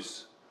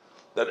HaKlippos,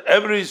 that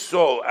every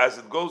soul, as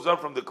it goes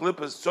up from the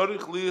Klippos,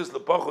 Tzorich Liyas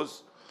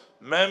Lepachos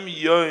Mem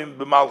Yoim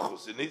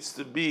B'Malchus. It needs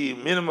to be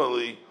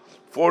minimally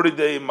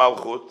 40-day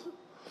Malchut.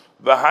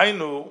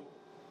 V'Hainu,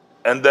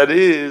 and that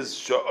is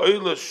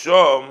Sha'oila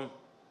Shom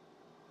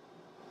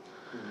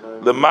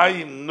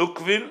L'Mayim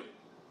Nukvin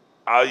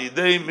Al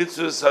Yidei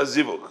Mitzvahs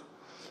HaZivuk.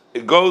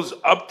 It goes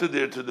up to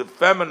there, to the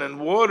feminine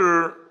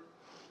water,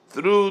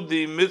 through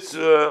the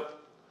mitzvah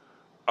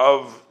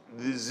of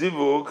the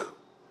zivug,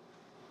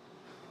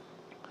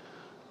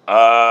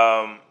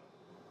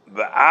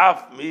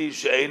 v'af mi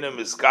she'ena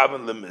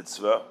miskaven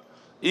lemitzvah,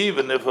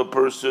 even if a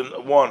person,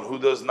 one who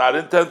does not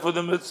intend for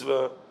the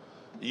mitzvah,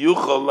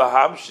 yuchal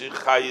lahamshich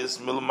chayis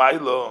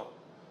milmaylo,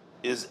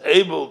 is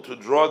able to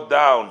draw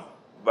down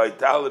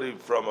vitality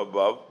from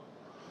above.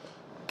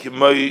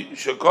 Kimay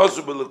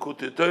shekosu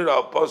b'lekutei Torah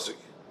al posik.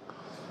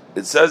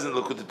 It says in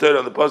Lekutei Torah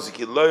on the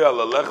pasuk, "Lo yal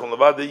alechem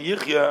levada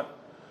yichya,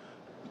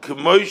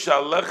 k'moy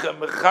shalechem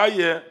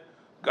mechaye,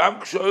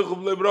 gam k'shoichu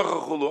b'lei bracha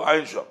chulu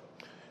ayin sham."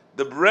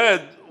 The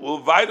bread will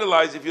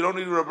vitalize. If you don't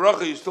eat a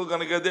bracha, you're still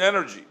going to get the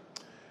energy.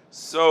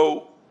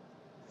 So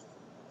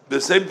the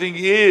same thing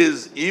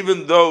is,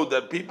 even though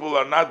that people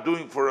are not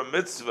doing for a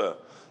mitzvah,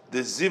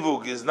 the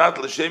zivug is not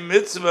l'shem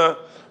mitzvah,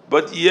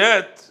 but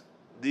yet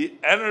the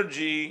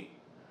energy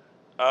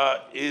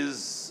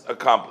is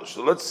accomplished.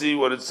 So let's see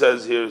what it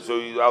says here. So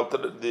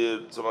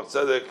the Tzemach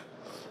Tzedek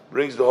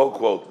brings the whole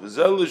quote.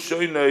 V'zel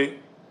l'shoinei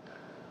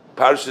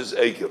Parshas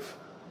Eikev.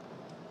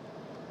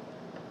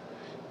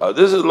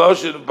 This is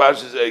Loshin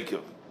Parshas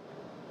Eikev.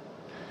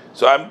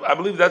 So I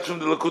believe that's from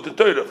the Lekutei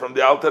Torah, from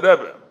the Alter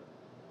Rebbe.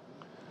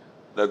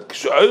 That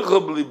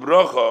k'sho'oicha b'li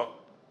bracha.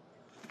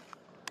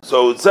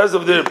 So it says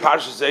over there in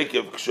Parshas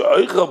Eikev,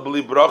 k'sho'oicha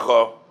b'li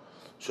bracha,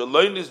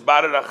 shaloi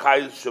nisbarer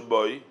ha'chayis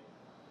shaboy,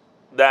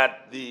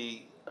 that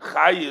the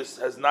chayis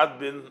has not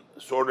been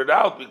sorted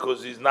out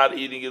because he's not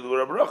eating it with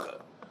a bracha.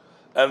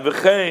 And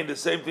v'chein, the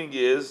same thing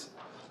is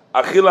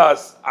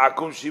achilas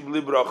akum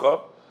shibli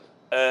bracha,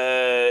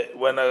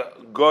 when a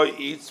guy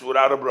eats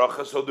without a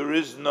bracha, so there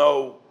is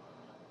no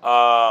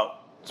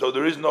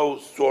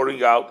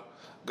sorting out.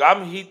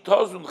 Gam hi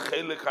tozun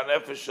chelik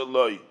hanefesh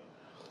shaloi.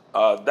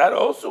 That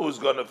also is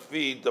going to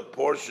feed the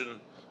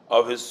portion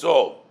of his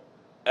soul.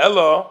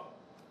 Ella,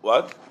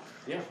 what?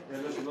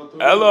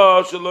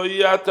 Ella shelo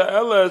yata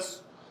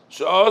eles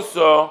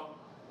she'asa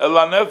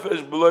ela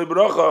nefesh b'loi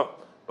bracha.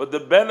 But the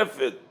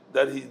benefit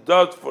that he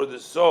does for the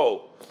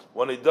soul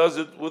when he does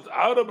it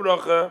without a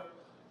bracha,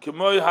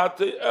 k'moy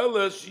hate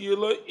eles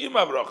she'elo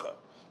ima bracha,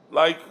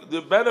 like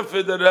the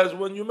benefit that it has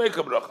when you make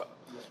a bracha.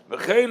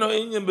 V'cheino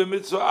inyan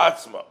b'mitzvah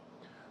atzma.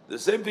 The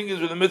same thing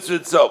is with the mitzvah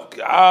itself.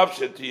 K'av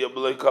she'tiyah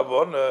b'loi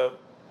kavona.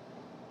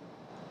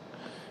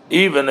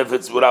 Even if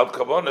it's without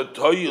kavanah,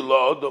 toyu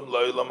la'odom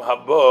la'ilam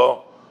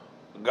haba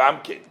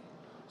gamke.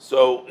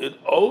 So it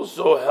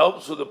also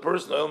helps with the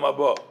person la'ilam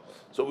haba.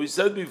 So we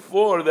said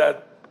before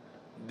that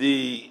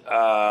the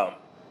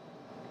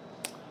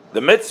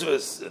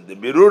mitzvahs, the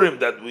birurim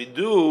that we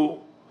do,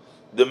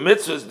 the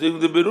mitzvahs do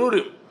the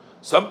birurim.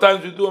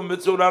 Sometimes we do a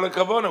mitzvah without a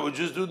kavanah. We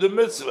just do the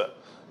mitzvah.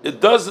 It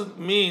doesn't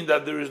mean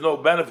that there is no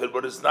benefit,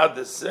 but it's not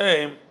the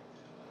same.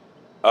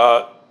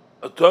 Toyu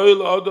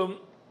la'odom.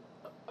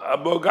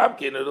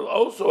 It'll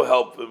also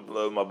help him.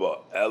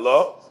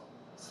 Hello.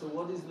 So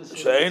what is the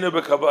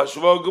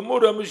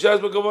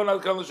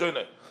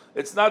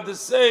It's not the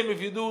same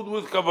if you do it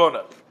with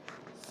kavana.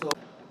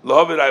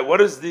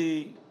 What is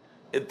the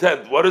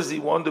intent? What does he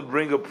want to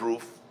bring a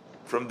proof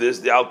from this?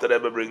 The Alter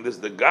Rebbe bring this.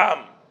 The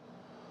gam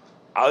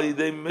al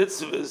yidei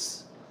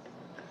mitzvahs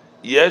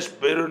yesh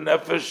beru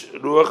nefesh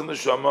ruach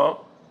neshama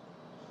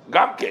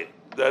gamkein,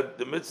 that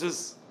the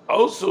mitzvahs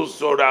also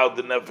sort out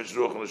the nefesh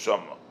ruach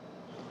neshama.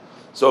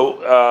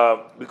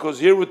 So, because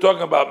here we're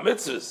talking about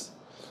mitzvahs,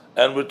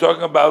 and we're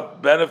talking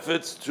about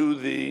benefits to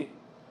the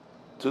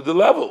to the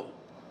level.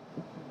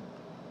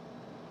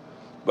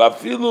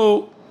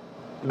 Vafilu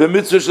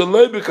b'mitzvah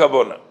shaloi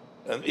b'kavona,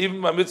 and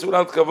even by mitzvah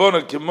without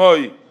kavona,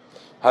 k'moi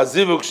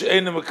hazivuk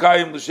she'einu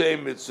mekayim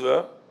l'she'em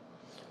mitzvah,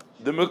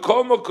 the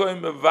mekol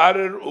mekoyim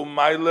mevarer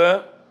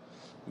u'mayla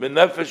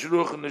b'nefesh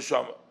ruach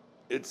neshama.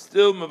 It's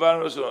still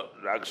mevarer neshama.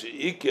 Rak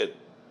she'iked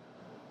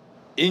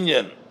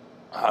inyan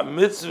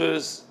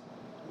ha-mitzvahs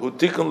hu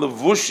tikun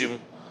levushim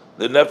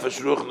the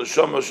nefesh ruach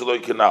neshama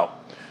shaloi kenal.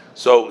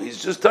 So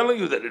he's just telling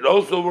you that it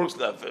also works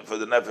for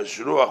the nefesh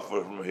ruach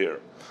from here.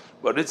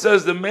 But it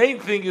says the main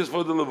thing is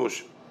for the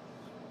levushim.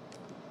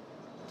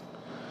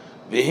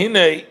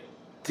 V'hinei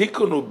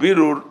tikunu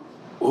birur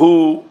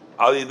hu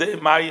al yidei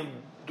mayim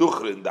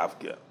duchrin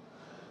davke.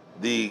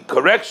 The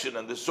correction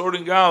and the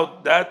sorting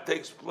out, that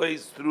takes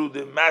place through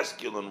the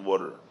masculine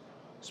water,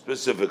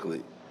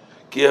 specifically.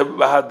 Because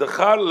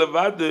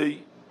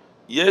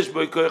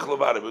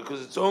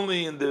it's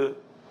only in the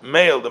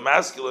male, the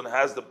masculine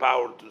has the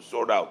power to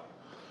sort out.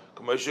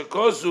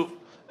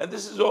 And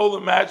this is all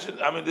imagined,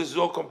 this is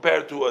all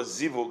compared to a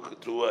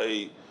zivuk, to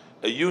a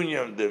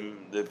union,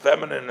 the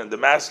feminine and the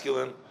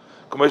masculine.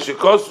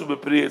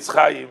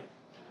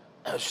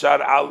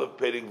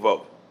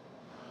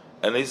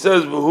 And he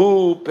says,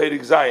 "V'hu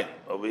Perik Zayin."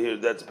 Over here,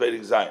 that's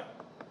Perik Zayin.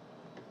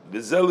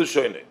 V'zeh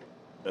l'shoynei,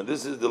 and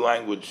this is the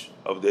language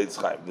of the Eitz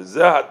Chaim.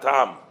 V'zeh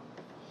hatam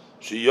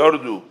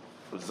sheyordu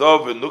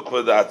zov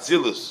v'nukva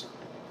da'atzilus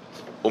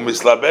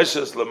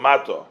u'mislabeshes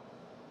lemato.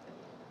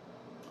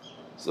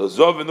 So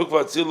zov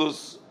v'nukva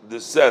atzilus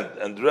descend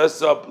and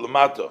dress up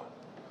lemato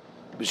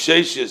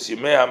b'sheishes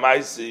yimei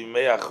ha'maisa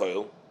yimei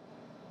ha'choil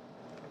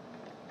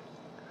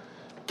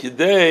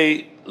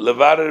kidei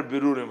levarer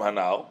birurim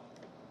hanal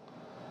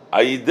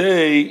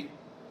Aidei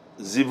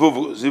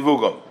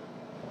zivugam.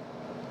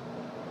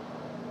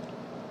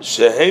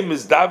 Shehem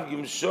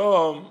izdavgim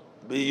shom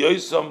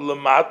b'yosom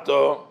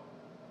lemato.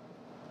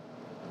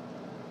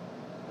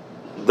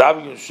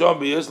 Davgim shom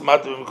b'yosom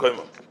lemato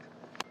b'mkoyma.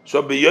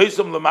 So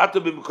b'yosom lemato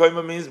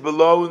b'mkoyma means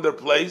below in their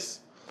place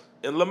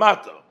in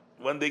lemato,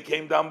 when they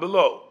came down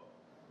below.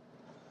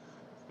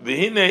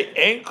 V'hinei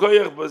ein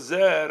koyach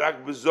b'zeh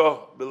rak b'zoh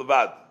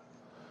bilvad.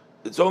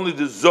 It's only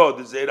the zoh,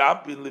 the zeir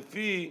ampin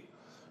lefi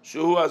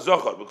Shuhu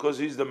Azochar, because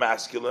he's the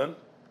masculine.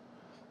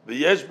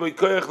 V'yesh b'y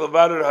koyach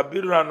levarer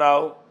habir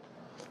ranal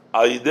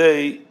al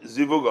yidei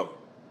zivugam,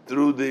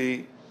 through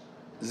the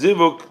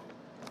zivuk,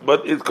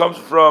 but it comes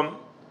from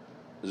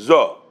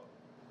zo.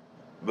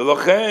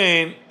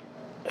 V'lochein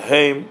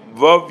heim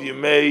vov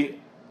yimei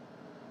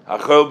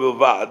hachol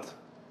bilvad,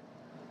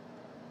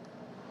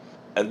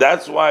 and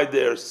that's why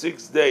there are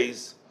 6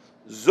 days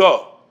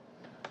zo.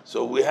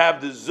 So we have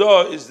the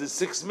zo is the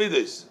 6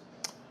 midas.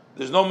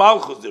 There's no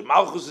Malchus there.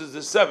 Malchus is the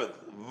 7th.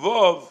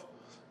 Vov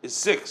is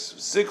 6.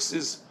 6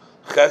 is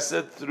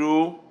Chesed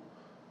through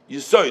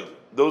Yisoid.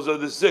 Those are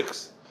the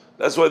 6.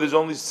 That's why there's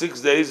only 6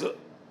 days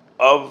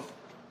of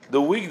the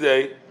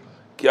weekday.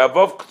 Ki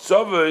Avov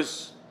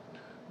K'tzovos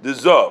the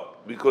Zov,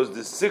 because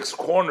the 6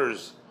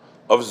 corners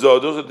of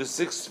Zov, those are the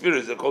 6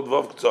 spheres. They're called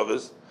Vov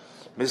K'tzovos.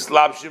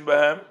 Mislabshim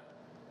Behem.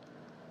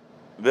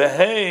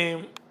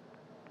 Vehem.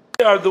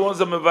 They are the ones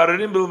that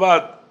mevarerim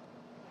bilvad.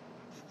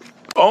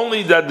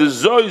 Only that the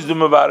Zoh is the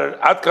mevarer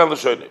at kan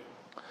l'shoynei.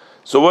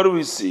 So what do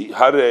we see?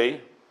 Harei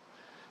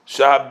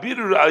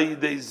shahabirur al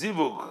yidei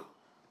zivuk.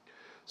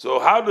 So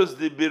how does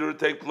the birur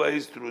take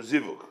place? Through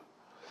zivuk.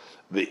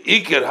 The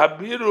iker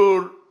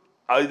habirur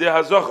al yidei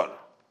hazochar.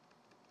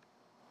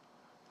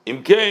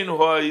 Imkein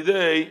hu al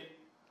yidei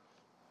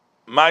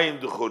mayim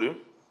duchrim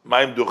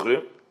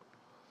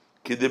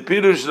ki de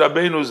pirush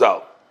Rabbeinu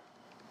Zal.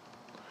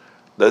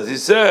 That he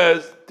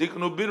says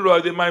tiknu birur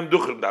al yidei mayim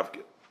duchrim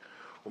davke.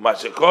 ומה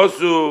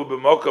שקוסו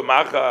במוקם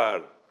אחר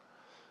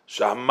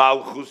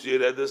שהמלכוס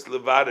ירדס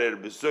לברר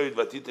בסויד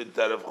ותיתן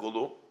טרף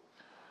חולו.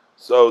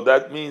 So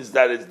that means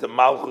that it's the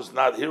malchus,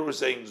 not here we're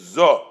saying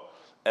zo,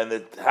 and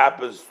it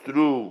happens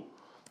through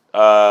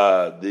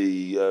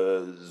the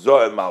zo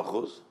and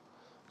malchus.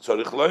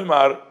 צריך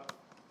לומר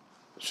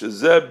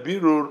שזה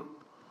בירור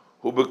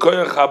הוא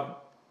בכוח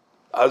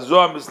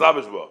הזו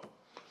המסלבש בו.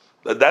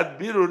 That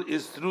birur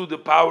is through the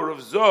power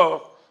of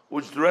zo,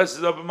 which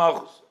dresses up in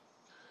malchus.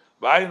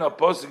 V'ayin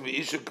aposik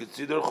v'ishu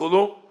k'tzider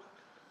chulu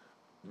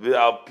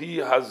v'al pi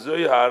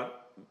hazoyhar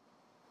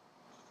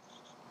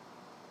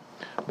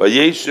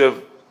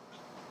v'yeshev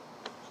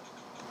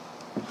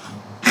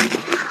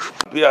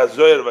pi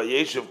hazoyhar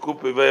v'yeshev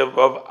kupi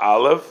v'yav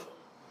aleph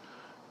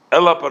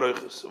ela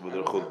paroiches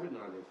v'der chulu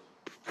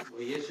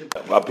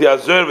v'al pi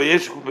hazoyhar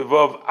v'yeshev kupi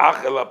v'yav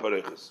ach ela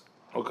paroiches.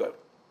 Okay.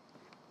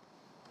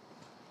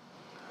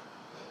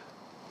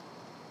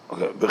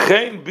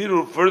 V'chein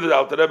birur, further the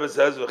Alter Rebbe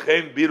says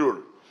v'chein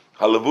birur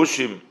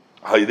Halavushim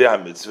Haidei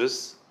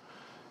mitzvahs.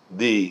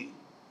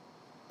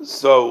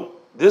 So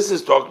this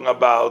is talking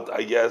about,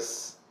 I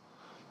guess,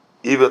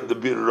 even the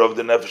birur of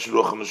the nefesh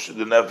ruach and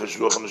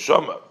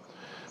neshama.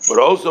 But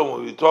also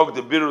when we talk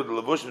the birur of the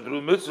levushim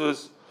through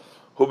mitzvahs,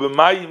 hu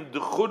b'mayim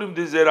dechurim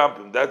de zeir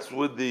ampin. That's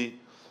with the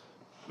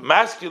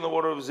masculine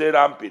water of zeir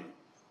ampin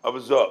of a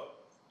zoh.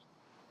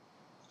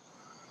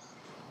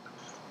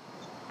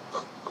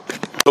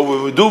 So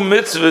when we do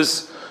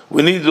mitzvahs,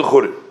 we need the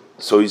churim.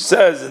 So he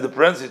says in the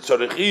parentheses,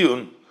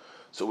 tzarich.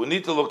 So we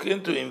need to look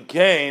into in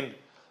Cain,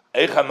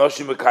 how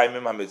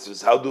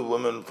do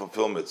women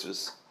fulfill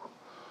mitzvahs?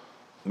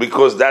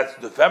 Because that's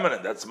the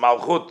feminine, that's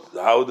malchut.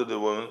 How do the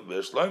women?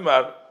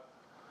 V'eshloimar,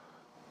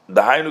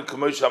 dahainu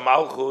k'mosha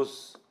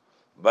malchus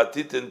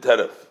vatitin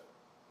teref.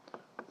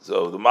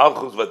 So the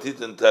malchus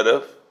vatitin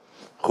teref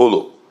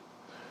chulu,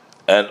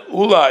 and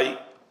ulai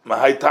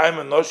mahai time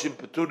and noshim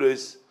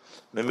peturis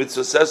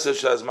memitzvasesa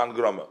shazman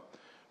groma.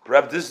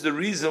 Perhaps this is the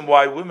reason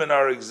why women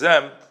are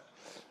exempt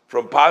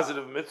from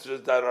positive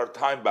mitzvahs that are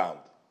time bound.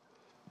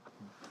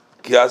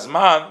 Ki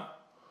azman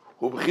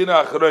hu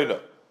b'china achroina.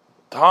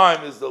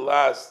 Time is the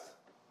last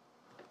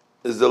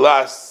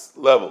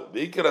level.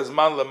 B'ikar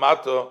azman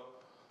lemato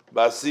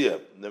ba'asiyah.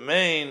 The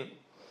main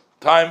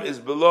time is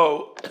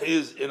below,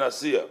 is in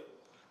asiyah.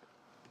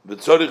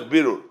 B'tzorich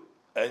birur.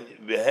 And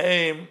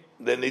v'heim,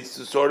 that needs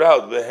to sort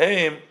out.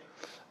 V'heim,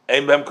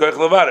 ein b'hem koich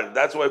levarer.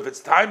 That's why if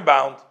it's time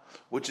bound,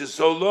 which is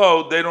so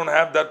low, they don't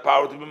have that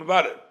power to be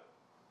mevarer.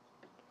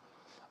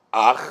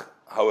 Ach,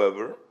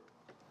 however,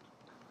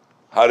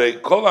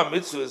 harei kol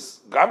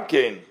ha-mitzvahs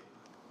gamkein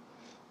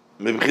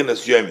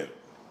mibchinas yomim.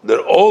 They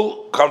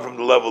all come from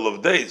the level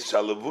of days.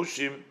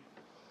 Shalavushim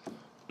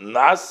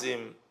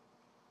nasim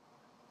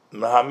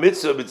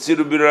maha-mitzvah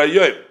b'tziru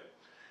b'rayom.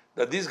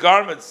 That these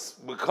garments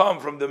will come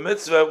from the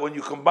mitzvah when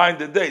you combine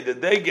the day. The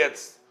day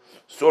gets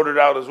sorted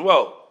out as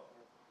well.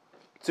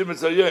 So he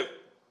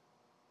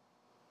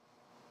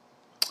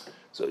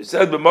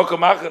said,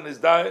 "B'mokam achan is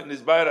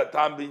bayar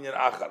atam binyan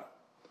achar."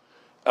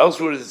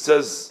 Elsewhere it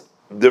says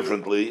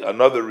differently.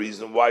 Another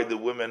reason why the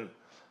women,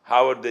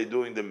 how are they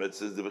doing the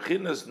mitzvahs? The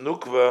bechinas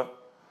nukva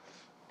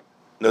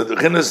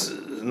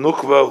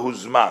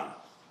huzman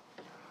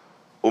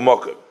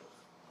umokem.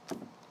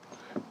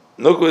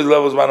 Nukva is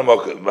level zman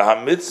umokem.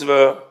 V'ha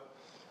mitzvah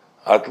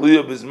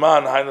atluya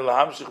bizman hayna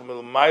lahamshich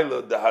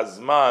milmayla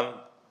dehazman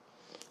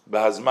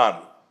behazman.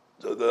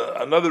 So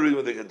another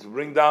reason they get to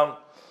bring down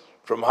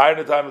from higher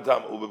to time to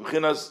time.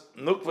 Ubechinas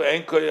nukva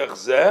ein koyach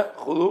zeh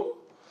chulu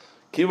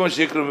kivon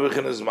shikru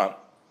bechinas zman.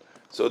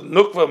 So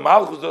nukva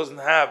malchus doesn't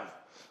have,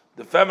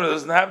 the feminine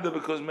doesn't have that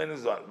because men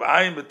is one.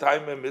 V'ayin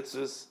b'tayim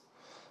mitzvahs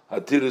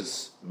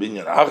hatirus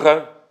binyan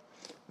achar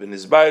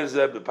v'nizbayir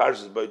zeh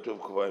b'parshas b'yituv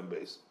kavayim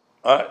beis.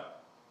 All right.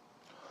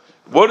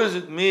 What does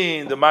it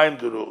mean? The Maim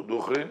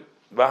Duchrin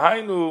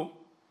v'hainu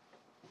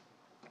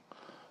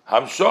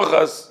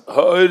hamshochas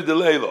ha'or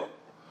de'leilo.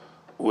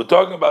 We're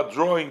talking about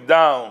drawing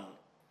down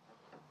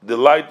the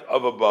light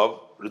of above.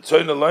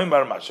 Ritzoyne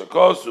loymar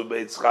mashakosu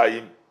beitz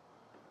chayim.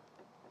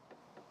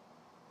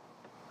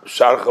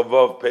 Shar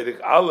Chavav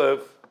Perik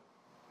Aleph.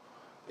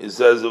 It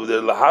says over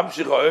there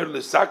lahamshich ha'or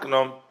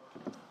l'saknom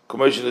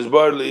commission is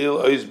bar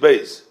le'il ois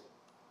beis.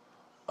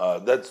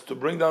 That's to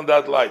bring down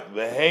that light.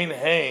 V'hein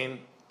hein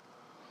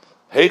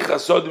hei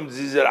chasodim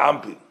zizer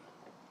ampin.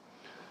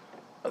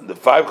 And the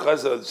five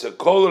chasad say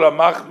kol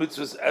ramach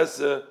mitzvahs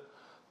esse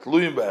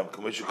tluyim behem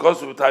commission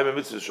kosu b'tayim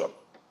mitzvah shom.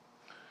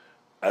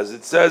 As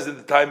it says in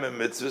the time of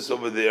mitzvahs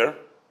over there,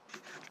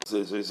 so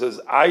it says,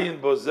 Ayin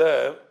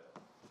bozeh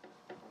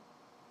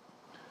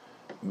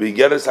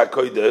b'geres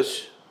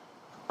hakodesh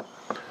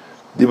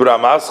dibra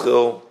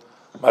maschil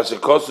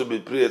mashekosu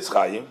b'pri etz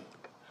chayim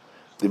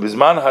the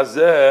bizman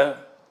hazeh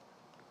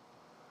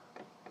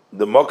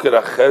the moker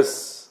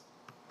aches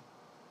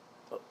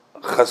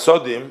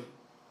chasodim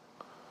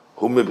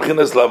hu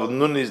mebchinas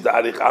lavnunis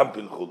da'arich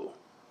ampin chulu.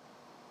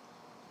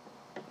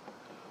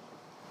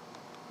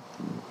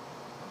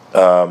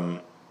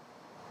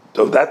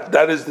 So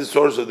that is the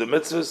source of the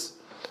mitzvahs,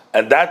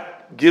 and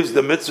that gives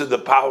the mitzvah the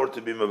power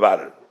to be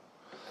mevarer.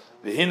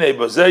 This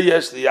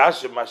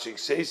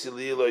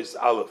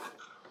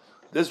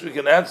we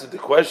can answer the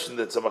question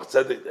that Tzemach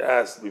Tzedek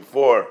asked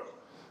before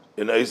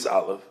in Eis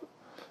Aleph.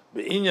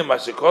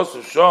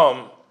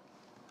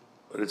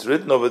 It's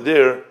written over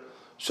there,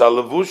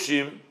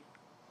 Shalavushim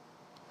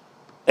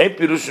ein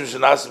pirushim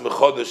shenasim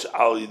mechodesh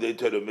al yidei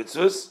Torah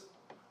mitzvahs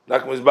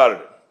nak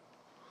mizbarer.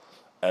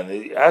 And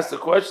he asked the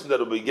question that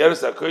will be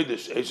Geras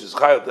HaKodesh, Eishes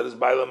Chayil, that is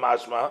Baila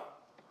Mashma,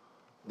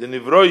 the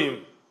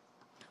Nivroim,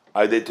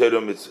 Aidei Torah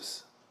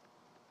Mitzvahs.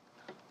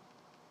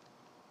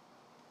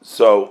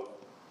 So,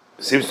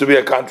 it seems to be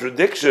a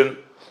contradiction.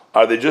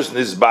 Are they just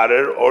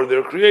Nizbarer or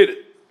they're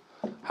created?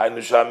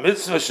 Hainusha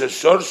Mitzvah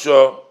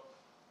Sheshorsho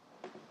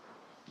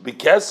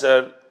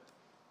Bikeser,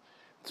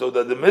 so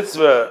that the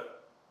mitzvah,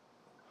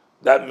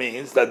 that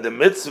means that the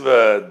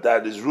mitzvah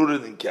that is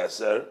rooted in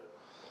Keser,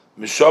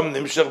 Misham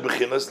nimshach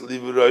b'chinas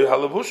livroi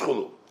halavush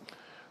chulu.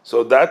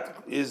 So that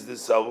is the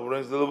self who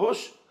brings the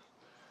lavush.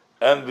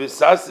 And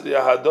v'sasri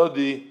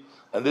ahadodi,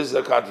 and this is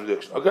a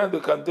contradiction. Okay, the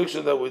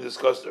contradiction that we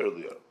discussed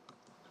earlier.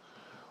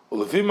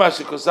 Ulefi ma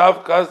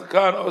shekosav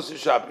kan osi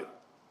shapir.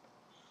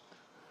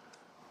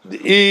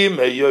 D'im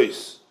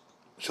heyois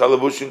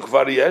shalavushin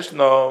kvar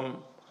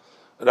yeshnom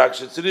rak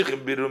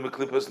shetzrichim biru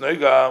miklipas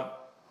noiga.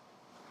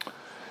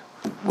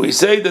 We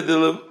say that the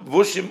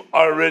lavushim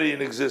are already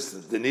in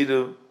existence. They need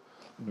to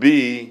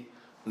be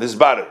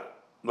nizbarer.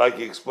 like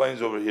he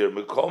explains over here.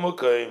 Mikol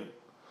Mekayim,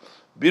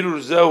 Birur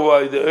Zehu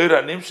Ayde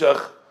Eira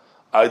Nimshach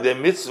Ayde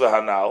Mitzvah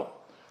Hanal.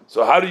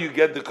 So how do you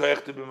get the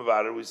koyach to be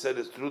mevarer? We said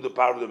it's through the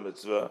power of the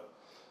mitzvah.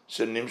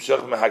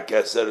 Shenimshach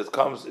mehakeser.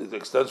 It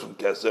extends from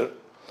keser.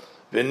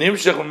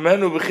 V'nimshach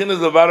menu b'chinas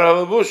levarer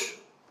halavush.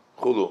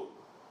 Chulu.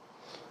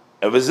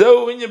 And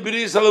v'zeu inyan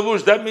b'ris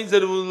halavush. That means that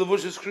the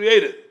lavush is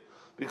created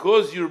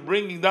because you're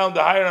bringing down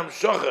the higher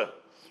hamshacha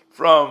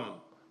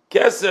from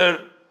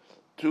keser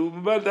to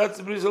mevarer. That's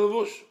the b'ris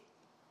halavush.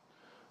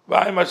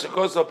 V'ayim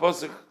hashakos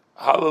ha'posik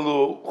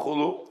halalu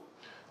chulu.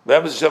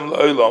 V'hem Hashem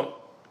le'olam.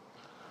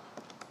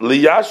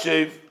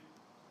 Liyashev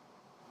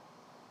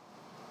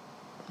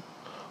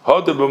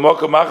Hode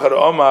b'mokam achar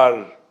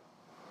Omar.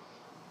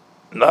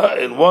 In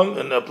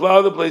a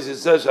other place it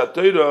says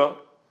Hatoira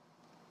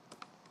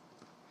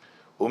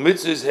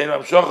umitzvos hein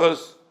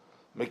hamshachos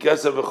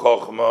mikeser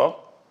v'chochma.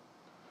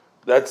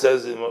 That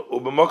says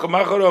u'b'mokam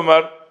achar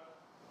Omar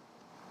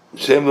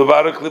Shem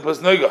levarer klipas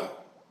nega.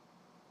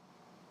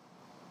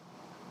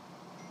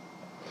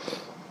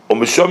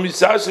 U'mishom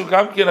yisashiv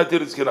gam ken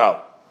atiritz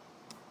kenal.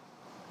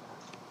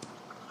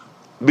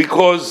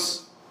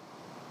 Because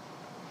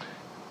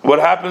what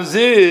happens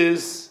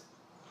is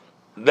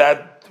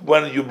that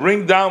when you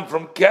bring down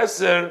from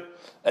Keser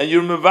and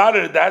you're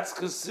Mevarer, that's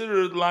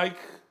considered like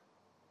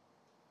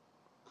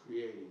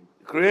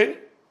creating.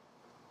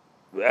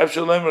 The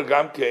Efshalem or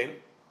Gam Kain,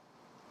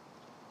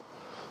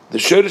 the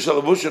Shorish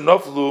Alavush and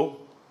Noflu,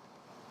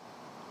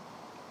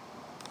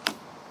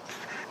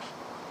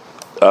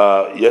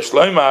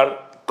 Yeshloimar,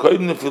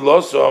 Koidin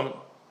Filosom,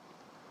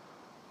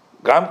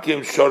 Gamkim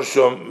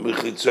Shorshom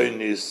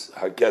Michitzoinis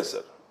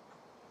Hakeser.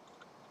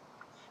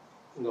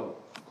 No.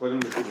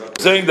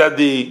 Saying that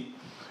the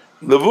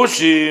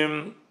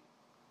Levushim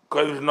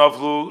Koiv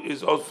Noflu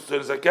is also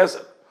saying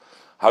Hakeser.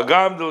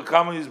 Hagam del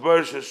Kaman is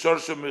Borish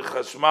Shorshom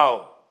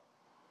Michashmal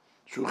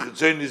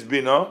Shuchitzoinis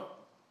Bino.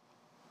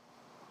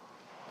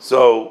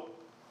 So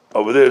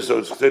over there, so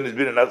it's Chitzoinis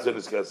Bino, not saying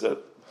Hakeser.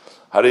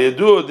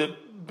 Harayedu the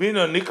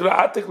Bino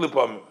Nikra Atik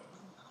Lipam.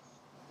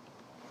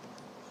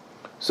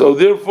 So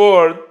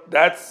therefore,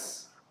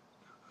 that's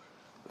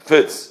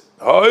fits.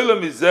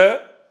 Ha'olam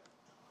izeh.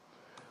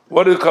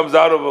 What it comes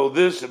out of all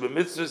this?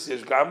 Shebemitzvos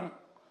yesh gam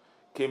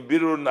kim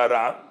birur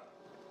naran.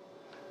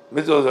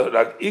 Mitzvos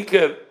like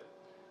iker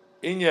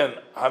inyan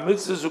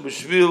hamitzvos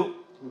ubeshvil.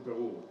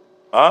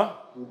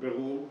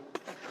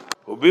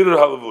 Ubirur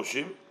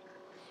halavushim.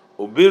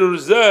 Ubirur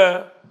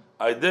zeh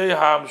aydei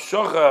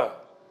hamshocha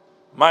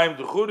mayim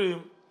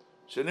duchurim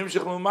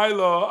shenimshech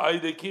l'maylo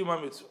aydei kiyum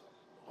hamitzvah.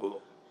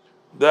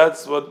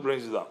 That's what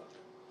brings it down.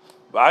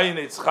 V'ayin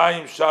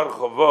Yitzchayim Shar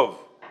Chavov,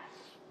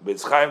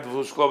 Yitzchayim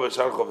Tevush Klov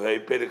Shar Chav Hey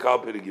Perikal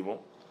Perigimon.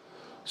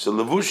 So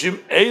Levushim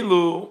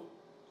Eilu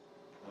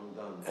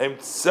Hem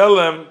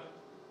Tselem.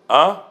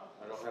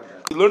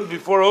 We learned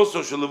before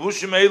also.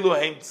 Levushim Eilu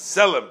Hem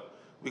Tselem.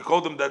 We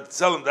call them that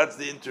Tselem. That's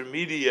the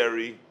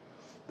intermediary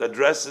that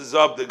dresses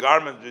up the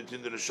garment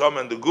between the neshama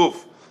and the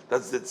guf.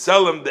 That's the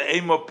Tselem, the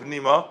aim of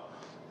Pnima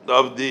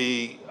of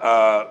the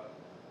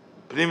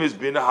Pnimis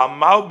Bina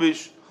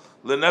Hamalbish.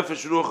 The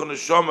nefesh ruach and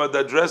neshama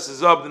that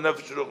dresses up the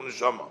nefesh ruach and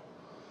neshama.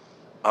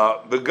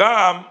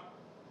 Begam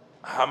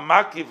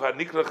hamakif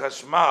hanikra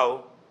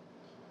chashmal.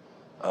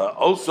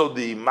 Also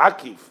the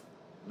makif,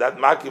 that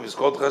makif is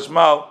called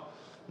chashmal.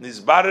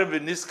 Nizbarer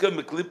v'niska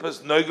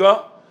miklipas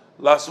noiga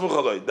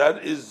lasmuchaloi.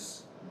 That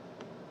is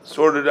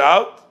sorted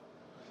out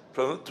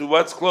to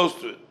what's close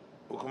to it.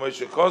 U'kumei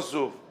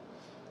shekosuf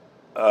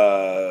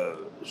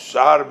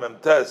shar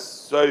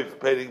memtes soif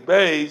perik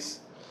beis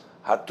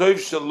hatoiv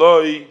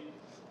shaloi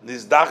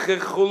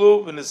Nizdachech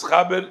chulu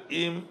v'nischaber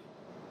im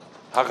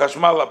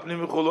hachashmal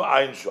apnimi chulu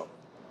ayin shom.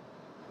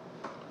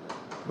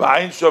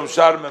 V'ayin shom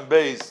shar men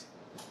beis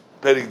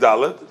perik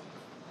dalet.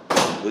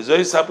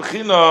 V'zoi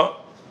sabchino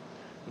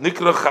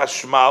nikra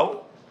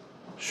chashmal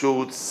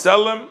shu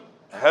tselem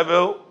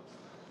hevel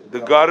the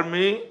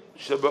garmi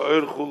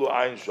shebe'or chulu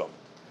ayin shom.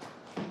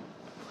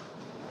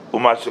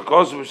 Uma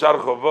shekos v'shar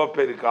chovo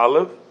perik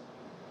aleph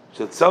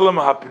shetzelem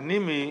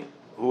hapnimi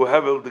hu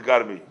hevel the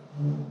garmi.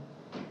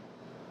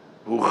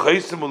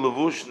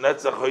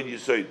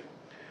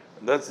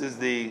 That is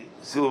the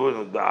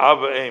silver, the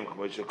Ava aim,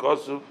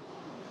 Kosov,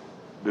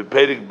 the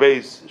Perik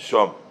base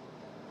Shom.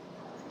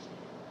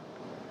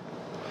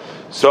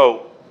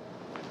 So,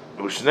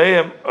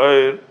 Ushneim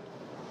Oir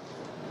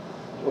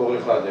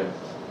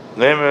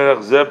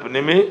Neim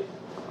Zepnimi.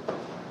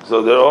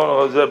 So they're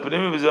all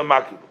Zepnimi with a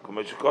Makib,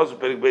 Kosov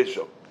Perik base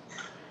Shom.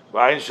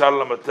 Vain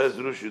Sharla Matez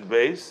Rushud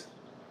base.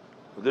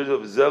 There's a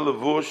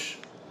Zelavush.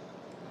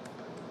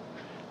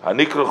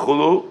 Hanikra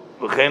chulu,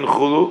 v'chein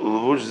chulu,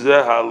 l'vush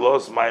zeh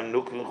ha'los ma'im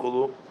nukin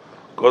chulu,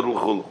 godel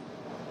chulu.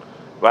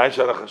 V'ayin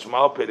shara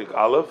chashmal, perik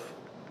aleph,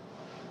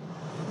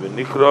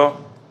 v'nikra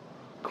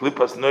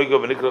klipas noiga,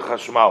 v'nikra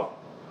chashmal.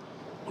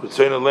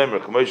 Ritzoyin alemer,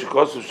 k'may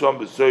shekosu shom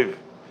b'soiv,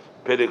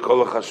 perik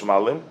kol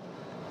chashmalim,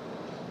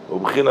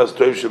 u'b'chinas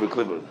toiv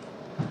shebekliber.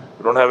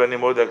 We don't have any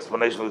more the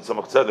explanation of the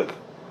Tzemach Tzedek.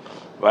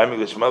 V'ayin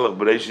miglish melech,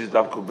 b'reishis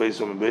davko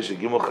beisom, b'reish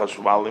gimel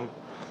chashmalim,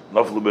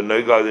 Naflu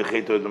b'neugal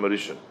decheto et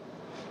l'marishon.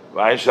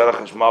 V'ayin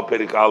sharach hashmal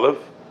perik aleph,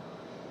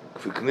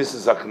 kfi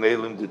knisses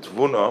haknelim de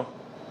tvuna,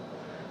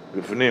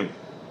 b'fnim.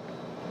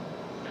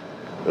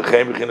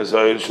 V'chein b'chin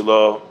ha'zoyer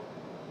shelo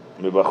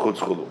מבחוץ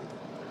חולו.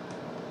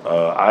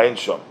 עין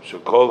שם,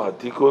 שכל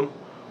התיקון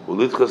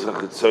הוא לדחס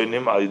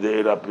החיצונים על ידי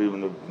עיר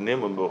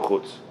הפנים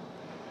ובחוץ.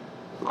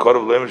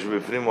 וקורב להם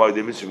שבפנים הוא על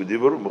ידי מיצה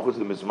בדיבור, ובחוץ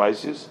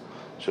למצמייסיס,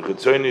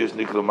 שחיצוני יש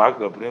נקרא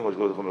מקל הפנים,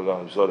 ושכל תחום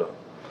לגמרי בסודה.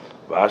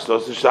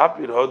 והשלוס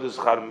השפיר, הודס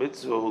חר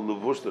מצווה הוא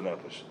לבוש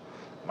לנפש.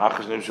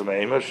 מאחש נם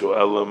שמאימא,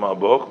 שואל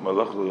מהבוק,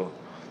 מלך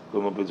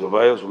לגמרי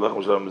פיצוויה, שולח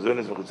משל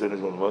המזונס, מחיצוני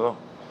זמן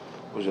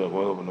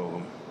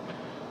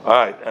All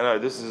right, anyway,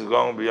 this is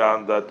going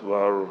beyond that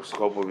our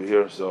scope over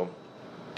here, so